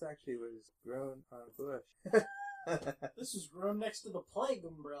 This actually was grown on a bush. This was grown next to the plague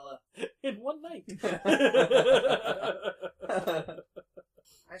umbrella. In one night.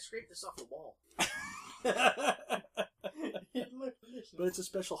 I scraped this off the wall. It looked delicious. But it's a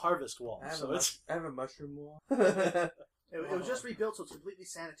special harvest wall. I have a mushroom wall. It was just rebuilt, so it's completely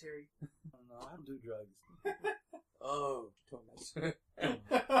sanitary. I don't do drugs. Oh, Thomas.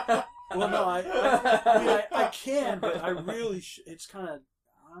 Well, no, I can, but I really it's kind of,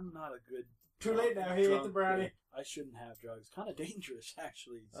 I'm not a good... Too late now, he ate drunk the brownie. kid. I shouldn't have drugs. Kind of dangerous,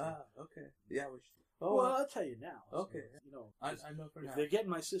 actually. So. Okay. Yeah, we should. Oh, Well, I'll tell you now. Okay. So, you know, I know for if now. they get in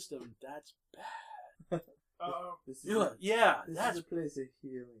my system, that's bad. Uh-oh. This is Yeah, this that's... is a place of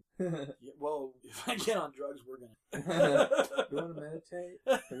healing. Yeah, well, if I get on drugs, we're going to... You want to meditate?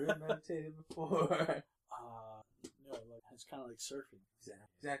 Have you ever meditated before? No, it's kind of like surfing.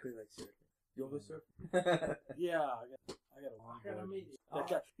 Exactly like surfing. You want to go surfing? Yeah, I got a longboard. gotta meet you. That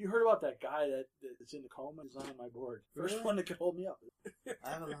guy, you heard about that guy that's in the coma? He's on my board. First Really? one that could hold me up. I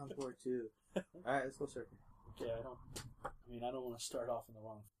have a longboard too. Alright, let's go surfing. Okay, I don't want to start off in the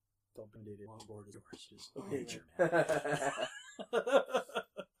wrong. Don't mandate it. Longboard is yours. Just Okay, nature, man. man.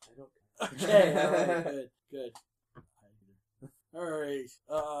 I don't Okay, alright, good. Alright,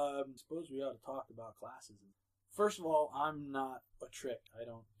 suppose we ought to talk about classes. First of all, I'm not a trick. I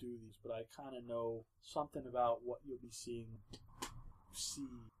don't do these, but I kind of know something about what you'll be see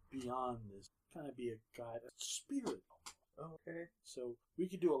beyond this. Kind of be a guide, a spirit. Okay. So we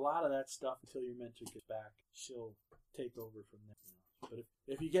could do a lot of that stuff until your mentor gets back. She'll take over from there. But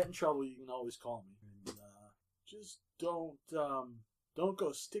if you get in trouble, you can always call me. And just don't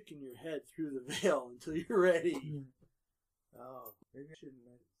go sticking your head through the veil until you're ready. Oh, maybe I shouldn't.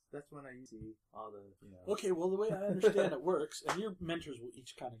 That's when I see all the, Okay, well, the way I understand it works, and your mentors will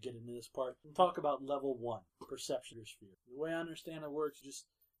each kind of get into this part, talk about level 1, perception or sphere. The way I understand it works, you just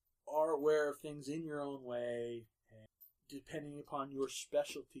are aware of things in your own way, and depending upon your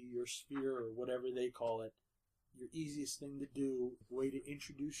specialty, your sphere, or whatever they call it, your easiest thing to do, way to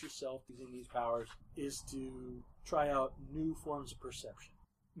introduce yourself using these powers, is to try out new forms of perception.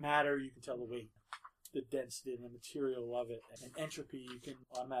 Matter, you can tell the weight, the density and the material of it. And entropy, you can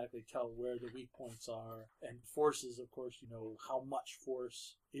automatically tell where the weak points are. And forces, of course, you know how much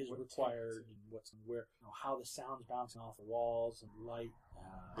force is required and what's where, how the sound's bouncing off the walls and light.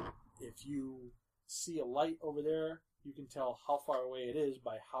 If you see a light over there, you can tell how far away it is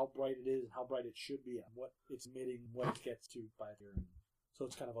by how bright it is and how bright it should be and what it's emitting, what it gets to by here. So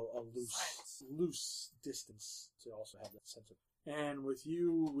it's kind of a loose distance to also have that sense of. And with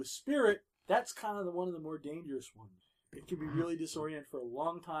you, with spirit, that's kind of one of the more dangerous ones. It can be really disoriented for a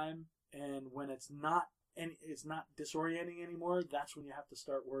long time, and when it's not disorienting anymore, that's when you have to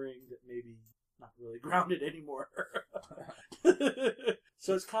start worrying that maybe not really grounded anymore.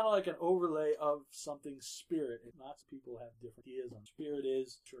 So it's kind of like an overlay of something spirit. And lots of people have different ideas on spirit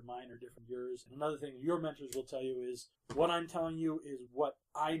is. Sure, mine are different than yours. And another thing your mentors will tell you is what I'm telling you is what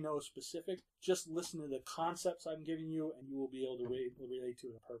I know specific. Just listen to the concepts I'm giving you, and you will be able to relate to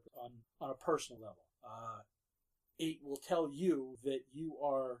it on a personal level. 8 will tell you that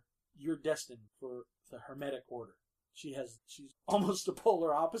you're destined for the Hermetic order. She's almost the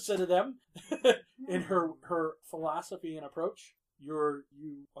polar opposite of them in her philosophy and approach.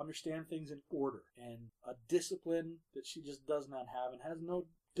 You understand things in order and a discipline that she just does not have and has no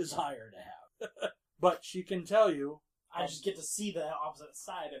desire to have. But she can tell you. I just get to see the opposite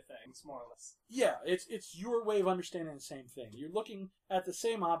side of things, more or less. Yeah, it's your way of understanding the same thing. You're looking at the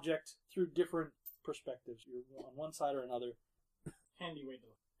same object through different perspectives. You're on one side or another. Handy way to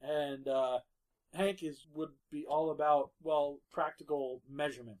look. And Hank would be all about, practical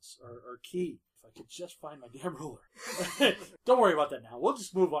measurements are key. If I could just find my damn ruler. Don't worry about that now. We'll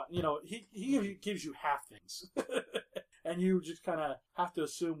just move on. He gives you half things. And you just kind of have to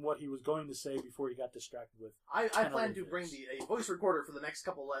assume what he was going to say before he got distracted with. I plan to bring a voice recorder for the next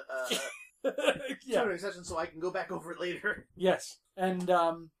couple tutoring sessions so I can go back over it later. Yes. And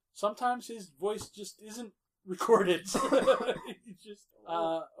sometimes his voice just isn't recorded. It's just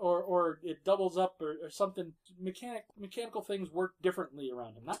or it doubles up or something. Mechanical things work differently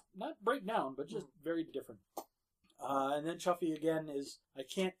around him. Not break down, but just very different. And then Chuffy again is, I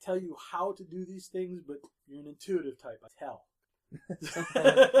can't tell you how to do these things, but you're an intuitive type. I tell.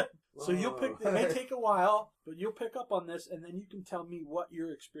 So you'll pick. It may take a while, but you'll pick up on this, and then you can tell me what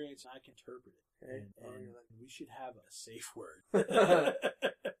your experience, and I can interpret it. Okay. And we should have a safe word.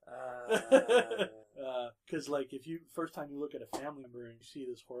 Because if you first time you look at a family member and you see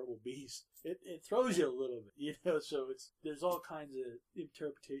this horrible beast, it throws you a little bit, So there's all kinds of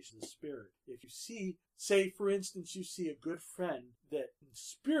interpretations of spirit. If you see, say for instance, you see a good friend that in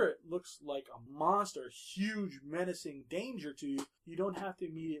spirit looks like a monster, huge, menacing danger to you, you don't have to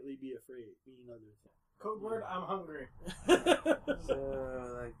immediately be afraid. Another thing. Code word: I'm hungry.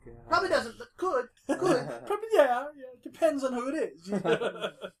 So, Probably doesn't, but could. Probably, yeah. It depends on who it is.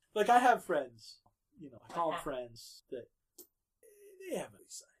 I have friends, I call them friends that they have a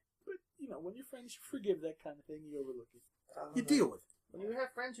side. But, when you're friends, you forgive that kind of thing, you overlook it. You deal with it. When you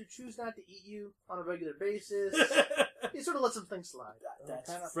have friends who choose not to eat you on a regular basis, you sort of let some things slide.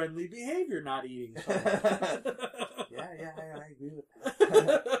 That's friendly behavior, not eating someone. I agree with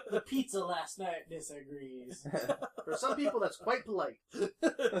that. The pizza last night disagrees. For some people, that's quite polite.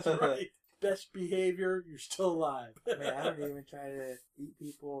 That's right. Best behavior, you're still alive. I don't even try to eat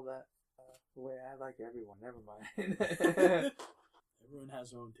people that the way I like everyone. Never mind. Everyone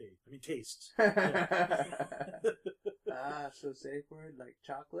has their own taste. tastes. So safe word like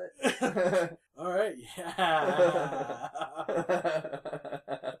chocolate. All right. Yeah.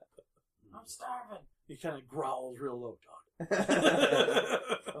 I'm starving. He kind of growls real low, dog.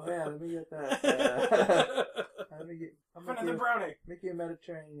 Oh yeah, let me get that. Another brownie. Make you a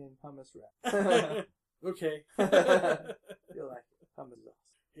Mediterranean hummus wrap. Okay. You'll like it. Hummus is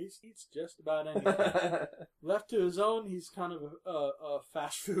awesome. He eats just about anything. Left to his own, he's kind of a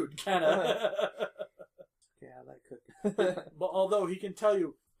fast food kind of. Okay, I like cooking. But although he can tell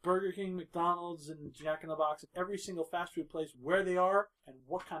you Burger King, McDonald's, and Jack in the Box, every single fast food place, where they are and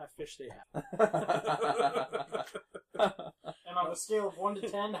what kind of fish they have. And on a scale of 1 to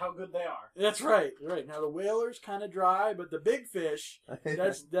 10, how good they are. That's right. Right. Now the whaler's kind of dry, but the big fish,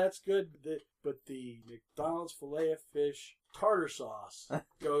 that's good. But the McDonald's filet of fish tartar sauce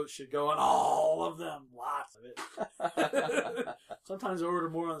should go on all of them. Lots of it. Sometimes I order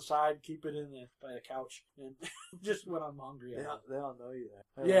more on the side, keep it by the couch, and just when I'm hungry. They all know you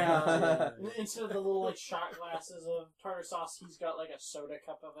there. Yeah. Instead of the little shot glasses of tartar sauce, he's got a soda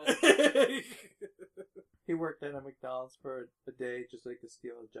cup of it. He worked at a McDonald's for a day just so he could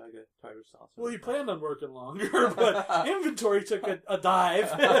steal a jug of tartar sauce. Well, he planned on working longer, but inventory took a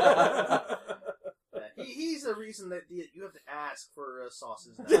dive. He's the reason that you have to ask for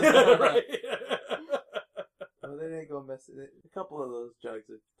sauces now. Right. Well, they didn't go missing. A couple of those jugs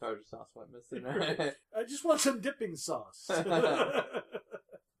of tartar sauce went missing. Right. I just want some dipping sauce.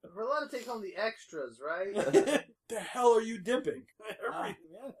 We're allowed to take home the extras, right? The hell are you dipping?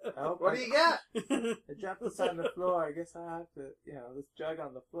 I What do you got? I dropped this on the floor. I guess I have to, this jug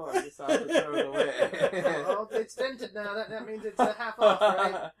on the floor. I guess I have to throw it away. Well, it's dented now. That means it's a half off,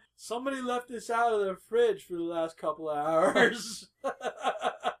 right? Somebody left this out of the fridge for the last couple of hours.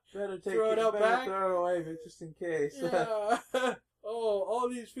 Better Throw it out back. Throw it away, but just in case. Yeah. Oh, all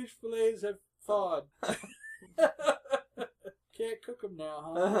these fish fillets have thawed. Can't cook them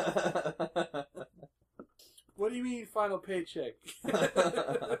now, huh? What do you mean, final paycheck?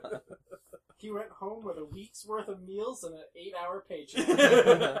 He went home with a week's worth of meals and an 8-hour paycheck.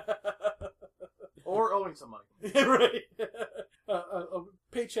 Or owing some money. Right. A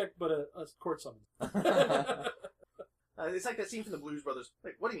paycheck, but a court summons. It's like that scene from the Blues Brothers.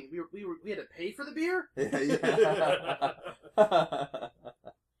 Like, what do you mean? We had to pay for the beer? Yeah.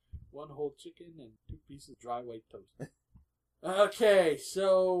 One whole chicken and 2 pieces of dry white toast. Okay,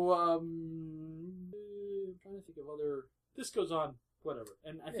 so I'm trying to think of other. This goes on, whatever,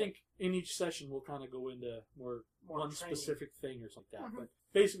 and I think in each session we'll kind of go into more one training. specific thing or something like that. But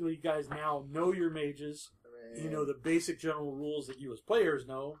basically, you guys now know your mages. You know the basic general rules that you as players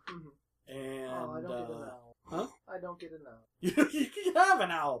know. And I don't get an owl. Huh? I don't get an owl. You can have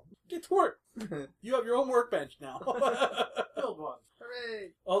an owl. Get to work. You have your own workbench now. Build one.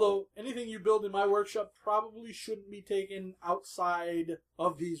 Hooray! Although anything you build in my workshop probably shouldn't be taken outside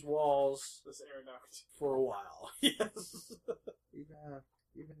of these walls This air duct. for a while. Yes.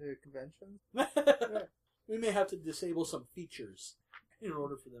 Even the conventions? We may have to disable some features in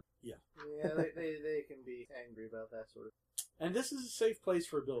order for them. Yeah. Yeah, they can be angry about that sort of. And this is a safe place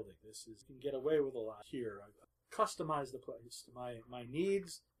for building. You can get away with a lot here. I've customized the place to my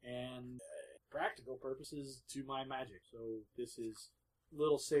needs and practical purposes to my magic. So this is a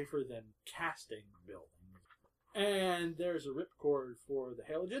little safer than casting building. And there's a ripcord for the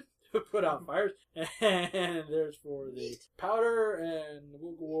halogen to put out fires. And there's for the powder. And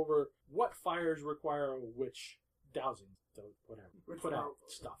we'll go over what fires require which dowsing. So whatever. Put out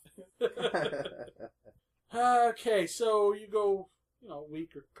stuff. Okay, so you go, a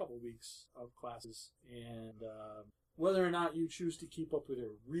week or a couple weeks of classes, and whether or not you choose to keep up with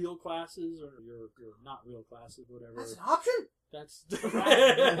your real classes or your not real classes, whatever. That's an option? That's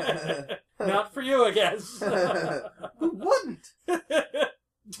not for you, I guess. Who wouldn't?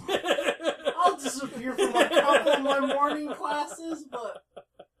 I'll disappear from a couple of my morning classes, but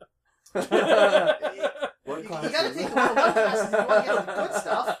What You classes? gotta take the 101 classes if you want to get the good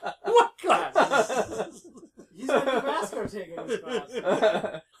stuff. What classes? he's got Tabasco taking this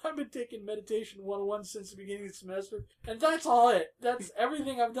class. I've been taking meditation 101 since the beginning of the semester, and that's all it. That's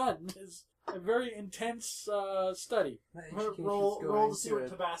everything I've done. Is a very intense study. My education's Roll going to see what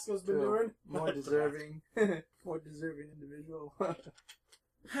to Tabasco's been to a doing. more deserving individual.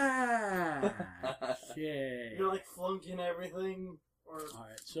 Okay. You're like flunking everything. Or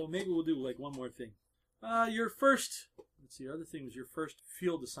Alright, so maybe we'll do like one more thing. Your first, let's see, other thing was your first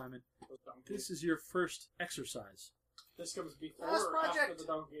field assignment. This is your first exercise. this comes before Last or after project. the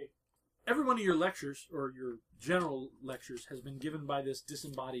donkey. Every one of your lectures, or your general lectures, has been given by this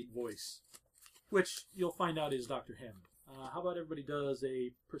disembodied voice, which you'll find out is Dr. Hammond. How about everybody does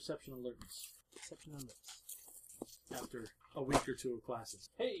a perception alertness? Perception alertness. After a week or two of classes.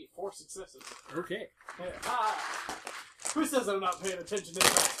 Hey, 4 successes. Okay. Hey, who says I'm not paying attention to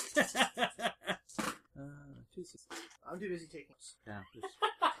that? 2 6. I'm too busy taking notes. Yeah.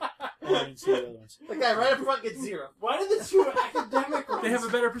 Oh, I didn't see the other ones. The guy right up front gets 0. Why did the 2 academic ones? They have a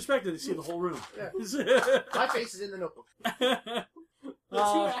better perspective. They see the whole room. My face is in the notebook. The 2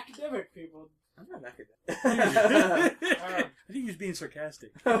 academic people. I'm not academic. I think he's being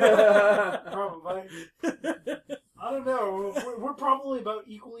sarcastic. Probably. I don't know. We're probably about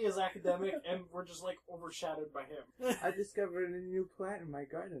equally as academic, and we're just like overshadowed by him. I discovered a new plant in my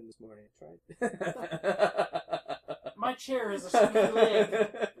garden this morning. I tried. My chair has a squeaky leg.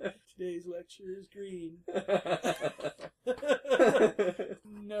 Today's lecture is green.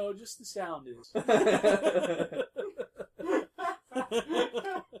 No, just the sound is.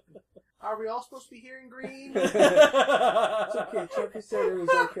 Are we all supposed to be hearing green? It's okay. Chucky said it was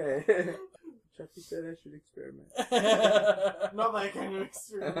okay. Chucky said I should experiment. Not that kind of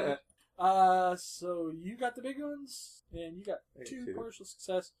experiment. So you got the big ones, and you got two partial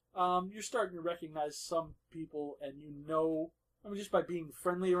success. You're starting to recognize some people, and you know, just by being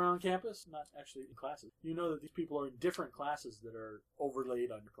friendly around campus, not actually in classes, you know that these people are in different classes that are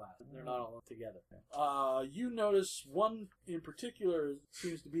overlaid on your class. They're not all together. You notice one in particular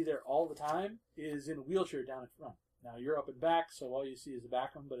seems to be there all the time, is in a wheelchair down in front. Now, you're up and back, so all you see is the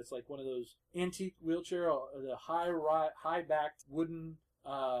back of them, but it's like one of those antique wheelchair, the high-backed wooden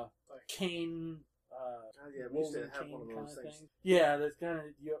cane Yeah, we used to rolling have cane one of kind those of things. thing. Yeah, that's kind of,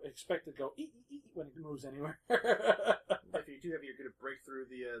 you expect it to go eat when it moves anywhere. If you do have, you're going to break through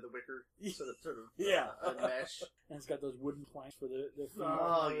the wicker, sort of Yeah. a mesh. And it's got those wooden planks for the feet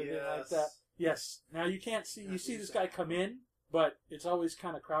Oh, and everything yes. like that. Yes. Now you can't see. You see this guy come in, but it's always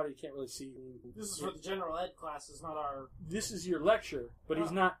kind of crowded. You can't really see. This is for the general ed classes, not our. This is your lecture, but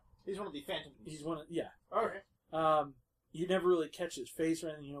he's not. He's one of the phantoms. He's one of Okay. You never really catch his face or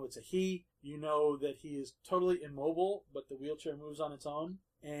anything. You know it's a he. You know that he is totally immobile, but the wheelchair moves on its own.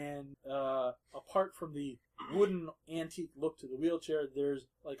 And apart from the wooden antique look to the wheelchair, there's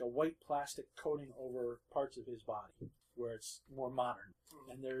like a white plastic coating over parts of his body where it's more modern.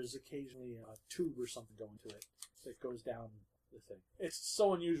 And there's occasionally a tube or something going to it that goes down the thing. It's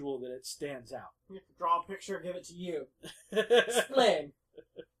so unusual that it stands out. You have to draw a picture, give it to you. Explain.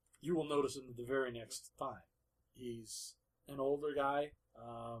 You will notice him the very next time. He's an older guy.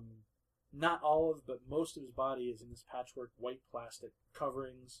 Not all of, but most of his body is in this patchwork white plastic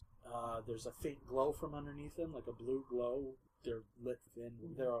coverings. There's a faint glow from underneath him, like a blue glow. They're lit thin.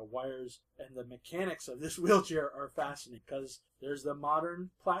 There are wires, and the mechanics of this wheelchair are fascinating because there's the modern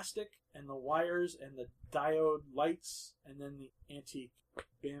plastic and the wires and the diode lights, and then the antique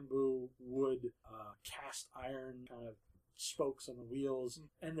bamboo wood cast iron kind of spokes on the wheels.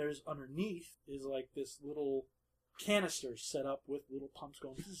 And there's underneath is like this little canister set up with little pumps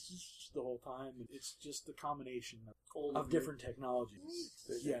going the whole time. It's just the combination of different technologies.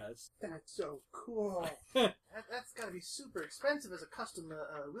 Yeah, That's so cool. That's got to be super expensive as a custom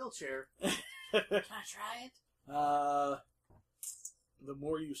wheelchair. Can I try it? The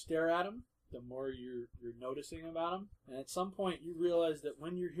more you stare at him, the more you're noticing about him. And at some point, you realize that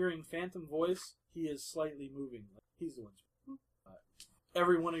when you're hearing Phantom voice, he is slightly moving. He's the one.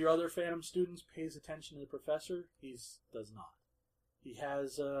 Every one of your other Phantom students pays attention to the professor. He does not. He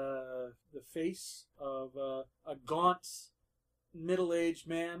has the face of a gaunt, middle-aged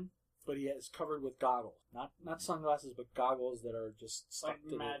man, but he is covered with goggles. Not sunglasses, but goggles that are just stuck Like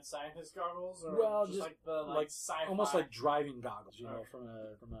to mad scientist goggles, or Well, just just like the like sci-fi? almost like driving goggles, you know,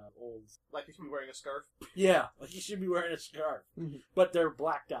 Okay. from a old. Like you should be wearing a scarf. Yeah, like he should be wearing a scarf, but they're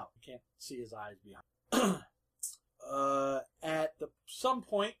blacked out. You can't see his eyes behind. At some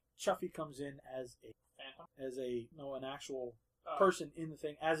point, Chuffy comes in as an actual person in the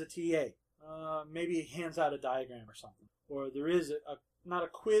thing as a TA. Maybe he hands out a diagram or something, or there is not a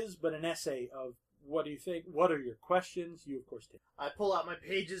quiz but an essay of what do you think? What are your questions? You of course take. I pull out my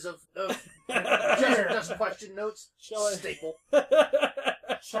pages of just question notes. Shall I staple?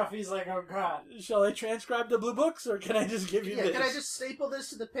 Chuffy's like, oh god. Shall I transcribe the blue books, or can I just give you this? Can I just staple this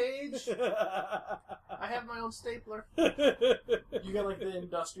to the page? I have my own stapler. You got like the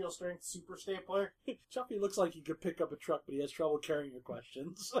industrial strength super stapler. Chuffy looks like he could pick up a truck, but he has trouble carrying your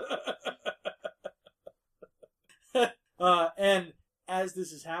questions. And as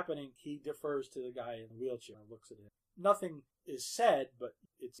this is happening, he defers to the guy in the wheelchair and looks at him. Nothing is said, but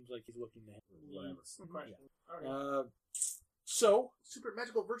it seems like he's looking to him. Whatever. Question. Yeah. Okay. So, Super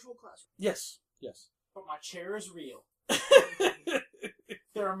magical virtual classroom. yes. But my chair is real.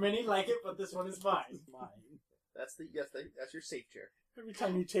 There are many like it, but this one is mine. Mine. That's your safe chair. Every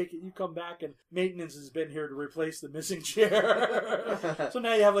time you take it, you come back and maintenance has been here to replace the missing chair. So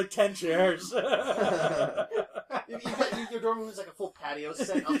now you have like 10 chairs. Your dorm room is like a full patio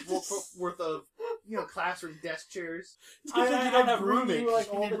set worth of classroom desk chairs. It's good that you don't have roommates. You like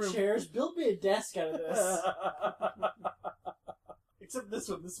You all need the room. chairs. Build me a desk out of this. Except this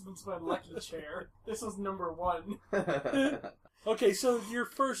one. This one's my lucky chair. This was number 1. Okay, so your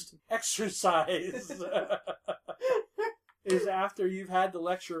first exercise is after you've had the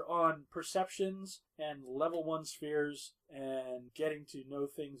lecture on perceptions and level 1 spheres and getting to know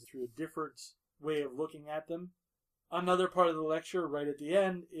things through a different way of looking at them. Another part of the lecture right at the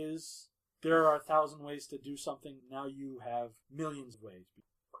end is there are 1,000 ways to do something. Now you have millions of ways.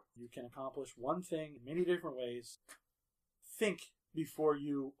 You can accomplish one thing in many different ways. Think before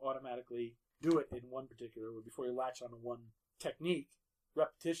you automatically do it in one particular way, before you latch on to one technique.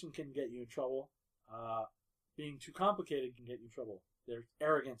 Repetition can get you in trouble. Being too complicated can get you in trouble. There's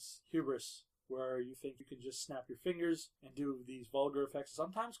arrogance, hubris, where you think you can just snap your fingers and do these vulgar effects.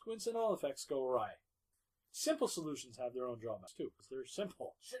 Sometimes coincidental effects go awry. Simple solutions have their own drawbacks too, because they're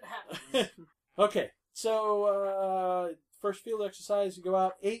simple. Shit happens. Okay, so first field exercise, you go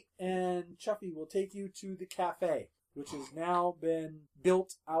out 8, and Chuffy will take you to the cafe, which has now been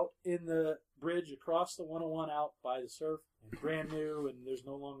built out in the bridge across the 101 out by the surf, and brand new, and there's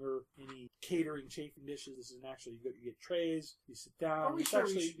no longer any catering chafing dishes. This is actually, you get trays, you sit down. Are we It's sure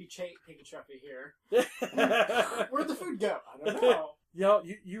actually... we should be taking Chuffy here? Where'd the food go? I don't know. You know,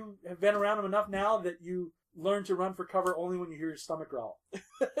 you have been around him enough now that you learn to run for cover only when you hear his stomach growl.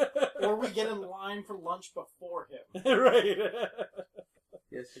 Or we get in line for lunch before him. Right.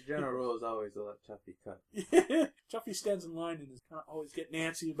 Yes, the general rule is always to let Chuffy cut. Chuffy stands in line and is kind of always getting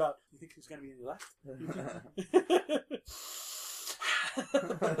antsy about, you think he's going to be any left?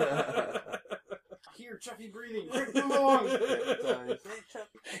 Here, Chuffy breathing. Quick, move along.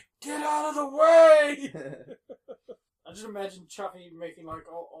 Get out of the way! I just imagine Chuffy making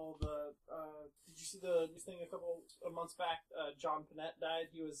like all the. Did you see the news thing a couple of months back? John Panette died.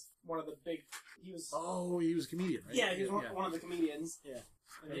 He was one of the big. He was. Oh, he was a comedian, right? Yeah, he was one of the comedians. Yeah.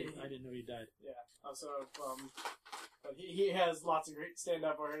 I didn't know he died. Yeah. But he has lots of great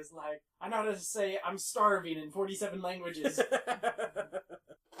stand-up where he's like, I know how to say I'm starving in 47 languages.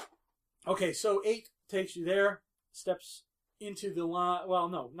 Okay, so 8 takes you there, steps into the line. Well,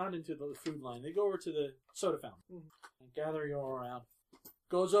 no, not into the food line. They go over to the soda fountain and gather you all around.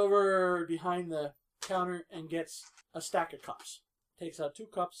 Goes over behind the counter and gets a stack of cups. Takes out 2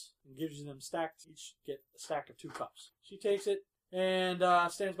 cups and gives you them stacked. Each get a stack of 2 cups. She takes it and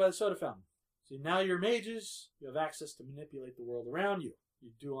stands by the soda fountain. So now you're mages. You have access to manipulate the world around you.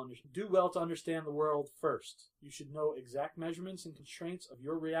 You do well to understand the world first. You should know exact measurements and constraints of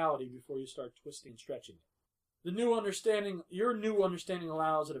your reality before you start twisting and stretching it. Your new understanding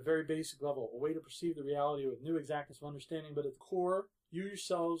allows, at a very basic level, a way to perceive the reality with new exactness of understanding, but at the core, you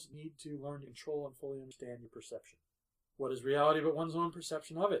yourselves need to learn to control and fully understand your perception. What is reality but one's own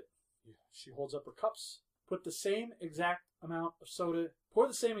perception of it? She holds up her cups. Pour the same exact amount of soda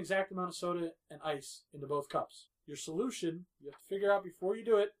and ice into both cups. Your solution, you have to figure out before you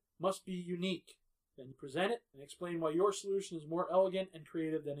do it, must be unique. Then you present it and explain why your solution is more elegant and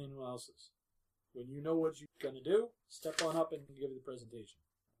creative than anyone else's. When you know what you're going to do, step on up and give the presentation.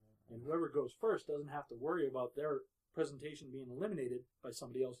 And whoever goes first doesn't have to worry about their presentation being eliminated by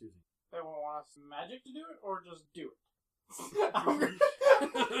somebody else using it. They want us magic to do it, or just do it? I'm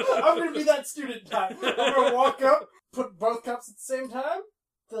going to be that student type. I'm going to walk up, put both cups at the same time,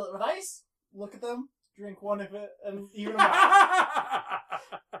 fill it with ice, look at them, drink one of it, and even them out.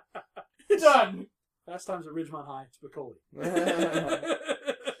 Done. Fast times at Ridgemont High, Spicoli.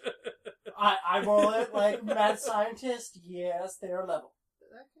 I eyeball it like mad scientist. Yes, they're level.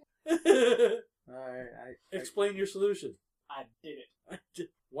 Alright, Explain your solution. I did it.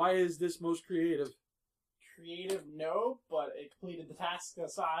 Why is this most creative? Creative, no, but it completed the task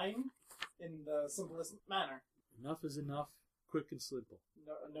assigned in the simplest manner. Enough is enough. Quick and simple.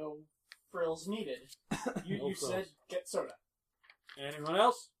 No frills needed. You frills. said get soda. Anyone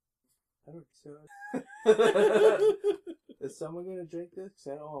else? I don't Is someone gonna drink this? Cause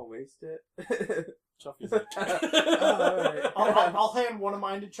I don't want to waste it. Chuffy's like, Alright. I'll hand one of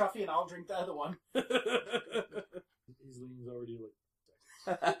mine to Chuffy and I'll drink the other one. He's leans over to you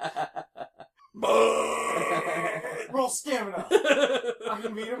like, Roll stamina. I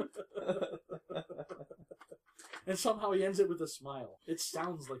can beat him. and somehow he ends it with a smile. It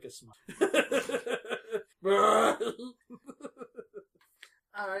sounds like a smile.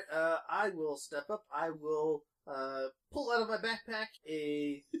 Alright, I will step up. I will pull out of my backpack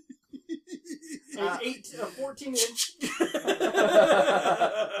a... It's 14 inch.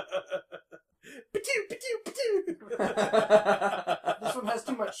 This one has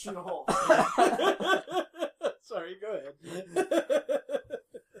too much shoot a hole. Sorry, go ahead.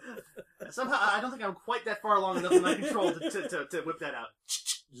 Somehow, I don't think I'm quite that far along enough in my control to whip that out.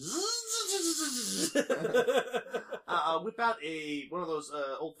 I'll whip out one of those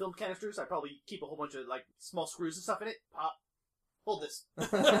old film canisters. I probably keep a whole bunch of like small screws and stuff in it. Pop. Hold this.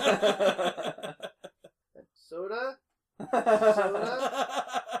 Soda.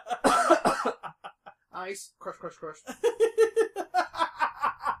 Ice. Crush, crush, crush.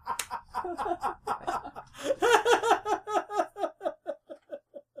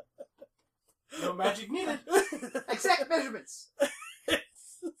 No magic needed. Exact measurements.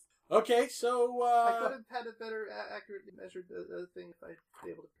 Okay, so I could have had a better, accurately measured thing if I'd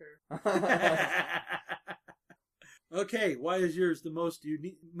been able to pair. Okay, why is yours the most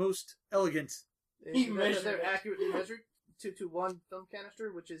unique, most elegant? They're accurately measured. 2-to-1 film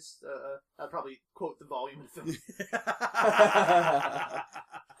canister, which is I'll probably quote the volume of film.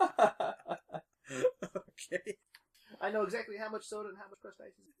 Okay. I know exactly how much soda and how much crushed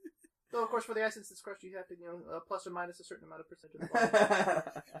ice is. So, of course, for the ice that's crushed, you have to, plus or minus a certain amount of percentage of the volume.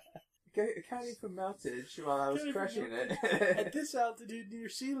 Accounting for meltage while I was crushing it. At this altitude near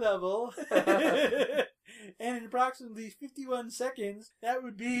sea level, And in approximately 51 seconds, that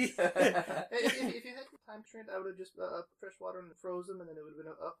would be... If you had time constraint, I would have just put fresh water and froze them, and then it would have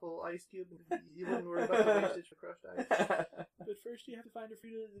been a full ice cube, and you wouldn't worry about the wastage for crushed ice. But first you have to find a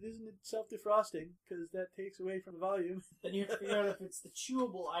fruit that isn't self-defrosting, because that takes away from the volume. Then you have to figure out if it's the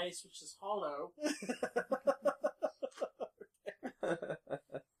chewable ice, which is hollow.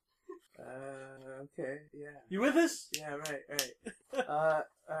 Okay, yeah. You with us? Yeah, right.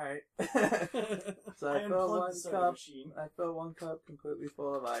 Alright. So I fill unplugged one the soda cup. machine. I fill one cup completely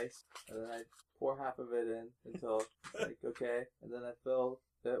full of ice, and then I pour half of it in until like okay, and then I fill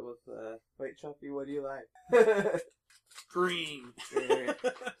it with. Wait, Chuffy, what do you like? Green. Yeah.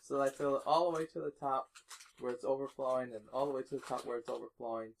 So I fill it all the way to the top where it's overflowing, and all the way to the top where it's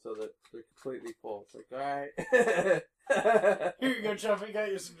overflowing, so that they're completely full. It's like, all right. Here you go, Chuffy.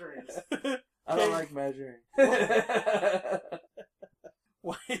 Got you some drinks. I don't like measuring.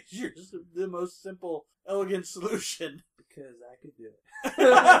 Why is yours the most simple, elegant solution? Because I could do it.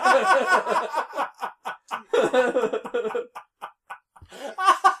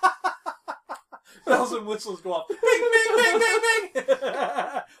 Bells and whistles go off. Bing, bing, bing, bing, bing!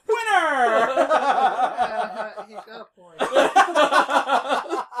 Winner! He's got a point.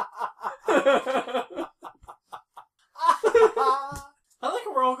 I like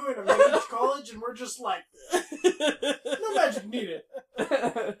how we're all going to Mage College and we're just like, no magic needed.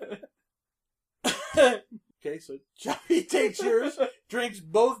 Okay, so Johnny takes yours, drinks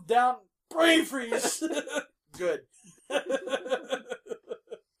both down, brain freeze. Good.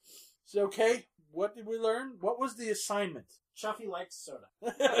 So, okay, what did we learn? What was the assignment? Chuffy likes soda.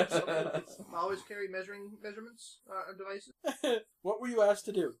 Always carry measurements devices. What were you asked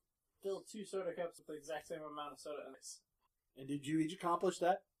to do? Fill 2 soda cups with the exact same amount of soda in it. And did you each accomplish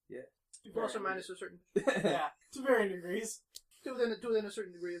that? Plus or minus a certain, Yeah, to varying degrees. to within a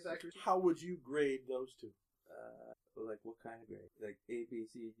certain degree of accuracy. How would you grade those two? Like what kind of grade? Like A, B,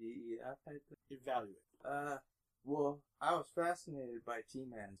 C, D, E, F type thing? Evaluate. Well, I was fascinated by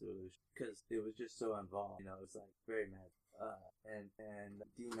T-Man's solution because it was just so involved. You know, it was like very mad. And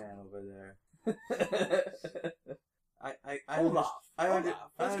D-Man over there. Olaf.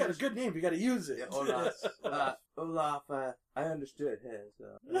 Olaf. That's got a good name. You got to use it. Yeah, Olaf. Olaf. I understood his.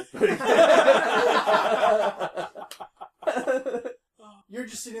 That's pretty good. You're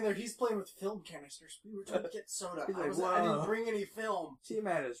just sitting there, he's playing with film canisters. We were trying to get soda. He's I like, didn't "Whoa." bring any film.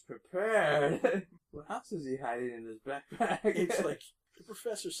 T-Man is prepared. What else is he hiding in his backpack? It's like, the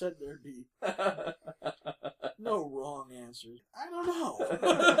professor said there'd be no wrong answers. I don't know.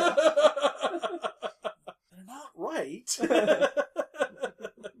 They're not right.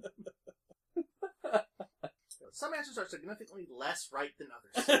 Some answers are significantly less right than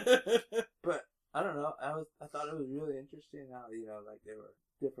others. But I don't know. I thought it was really interesting how like there were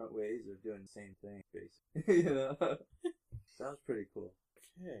different ways of doing the same thing, basically. That was pretty cool.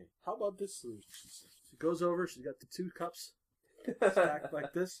 Okay, how about this solution? She goes over. She's got the 2 cups stacked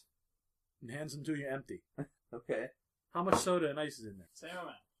like this, and hands them to you empty. Okay. How much soda and ice is in there? Same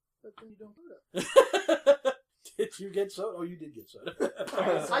amount. But then you don't do that. Did you get soda? Oh, you did get soda.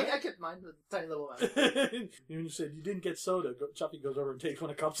 I kept mine with a tiny little amount. You said you didn't get soda. Chuffy goes over and takes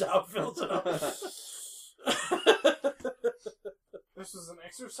one of the cups out, fills it up. This was an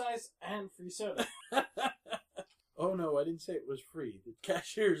exercise and free soda. Oh no, I didn't say it was free. The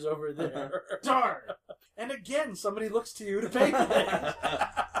cashier's over there. Darn! And again, somebody looks to you to pay for things.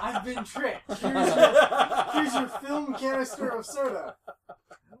 I've been tricked. Here's your film canister of soda.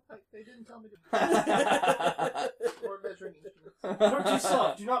 They didn't tell me to. Or measuring instruments. Note to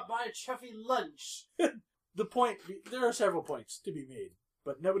self, do not buy a Chuffy lunch. There are several points to be made,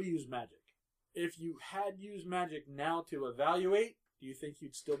 but nobody used magic. If you had used magic now to evaluate, do you think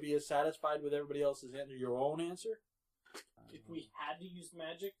you'd still be as satisfied with everybody else's answer, your own answer? If we had to use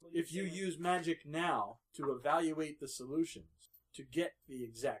magic? If you use magic now to evaluate the solutions, to get the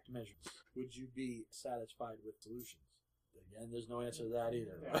exact measurements, would you be satisfied with solutions? Again, there's no answer to that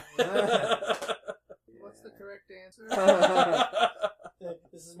either. What's the correct answer?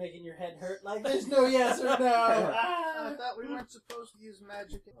 This is making your head hurt. Like, there's no yes or no. I thought we weren't supposed to use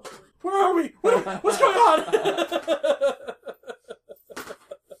magic. Where are we? What's going on?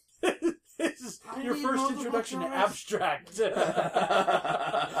 This is your first introduction to abstract.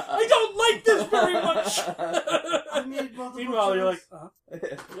 I don't like this very much. I need multiple Meanwhile, you're like,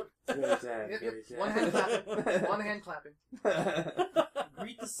 Very sad. Yep, Very sad. One hand clapping. One hand clapping.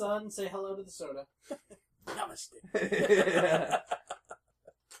 Greet the sun, say hello to the soda. namaste.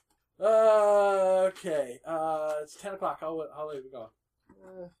 Okay, it's 10 o'clock. How late are we going?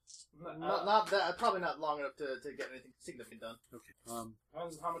 Not that. Probably not long enough to get anything significant done. Okay.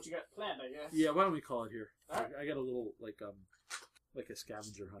 Depends on how much you got planned, I guess. Yeah. Why don't we call it here? All right. I got a little like a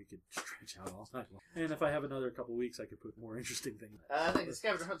scavenger hunt. We could stretch out all night long. And if I have another couple weeks, I could put more interesting things. I think the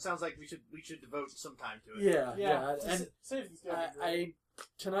scavenger hunt sounds like we should devote some time to it. Yeah. And Save the schedule.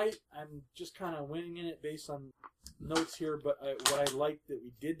 tonight I'm just kind of winging it based on notes here. But what I liked that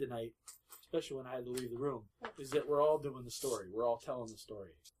we did tonight, especially when I had to leave the room, is that we're all doing the story. We're all telling the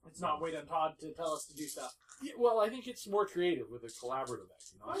story. It's not waiting on Todd to tell us to do stuff. Yeah, well, I think it's more creative with a collaborative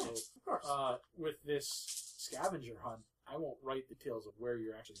act. Oh, yeah, So, of course. with this scavenger hunt, I won't write details of where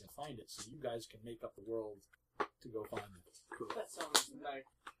you're actually going to find it, so you guys can make up the world to go find it. Cool. That sounds like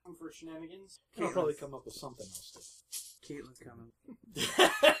fun for shenanigans. I'll probably come up with something else too. Caitlin's coming.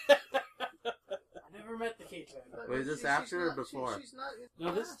 I never met the Caitlin. Wait, is this after or before? She's not.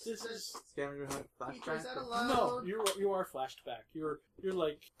 No, this is Scavenger hunt flashback? Is that allowed? no. You are flashed back. You're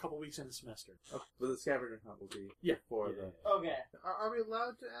like a couple weeks in the semester. Okay, but the scavenger hunt will be Yeah. before Okay. Are we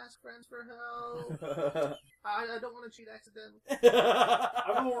allowed to ask friends for help? the. I don't want to cheat accidentally.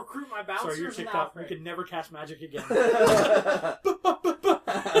 I will recruit my bouncers. Sorry, you're and kicked off. You Alfred. can never cast magic again.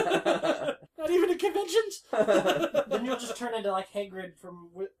 Not even at conventions. Then you'll just turn into like Hagrid from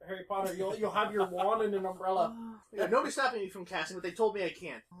Harry Potter. You'll have your wand and an umbrella. Yeah, nobody's stopping me from casting, but they told me I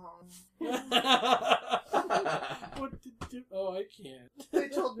can't. What to do? Oh, I can't. They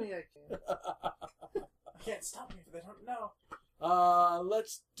told me I can't. I can't stop me if they don't know.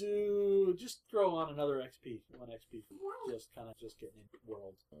 Let's just throw on another XP. 1 XP for just getting into the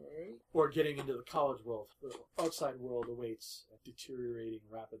world. Alright. Or getting into the college world. The outside world awaits, deteriorating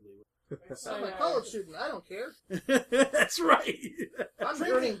rapidly. I'm a college student. I don't care. That's right. I'm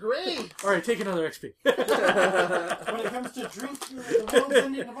earning grades. All right, take another XP. When it comes to drink, the world's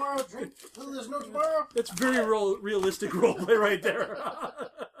ending tomorrow. Drink till there's no tomorrow. That's very realistic roleplay right there.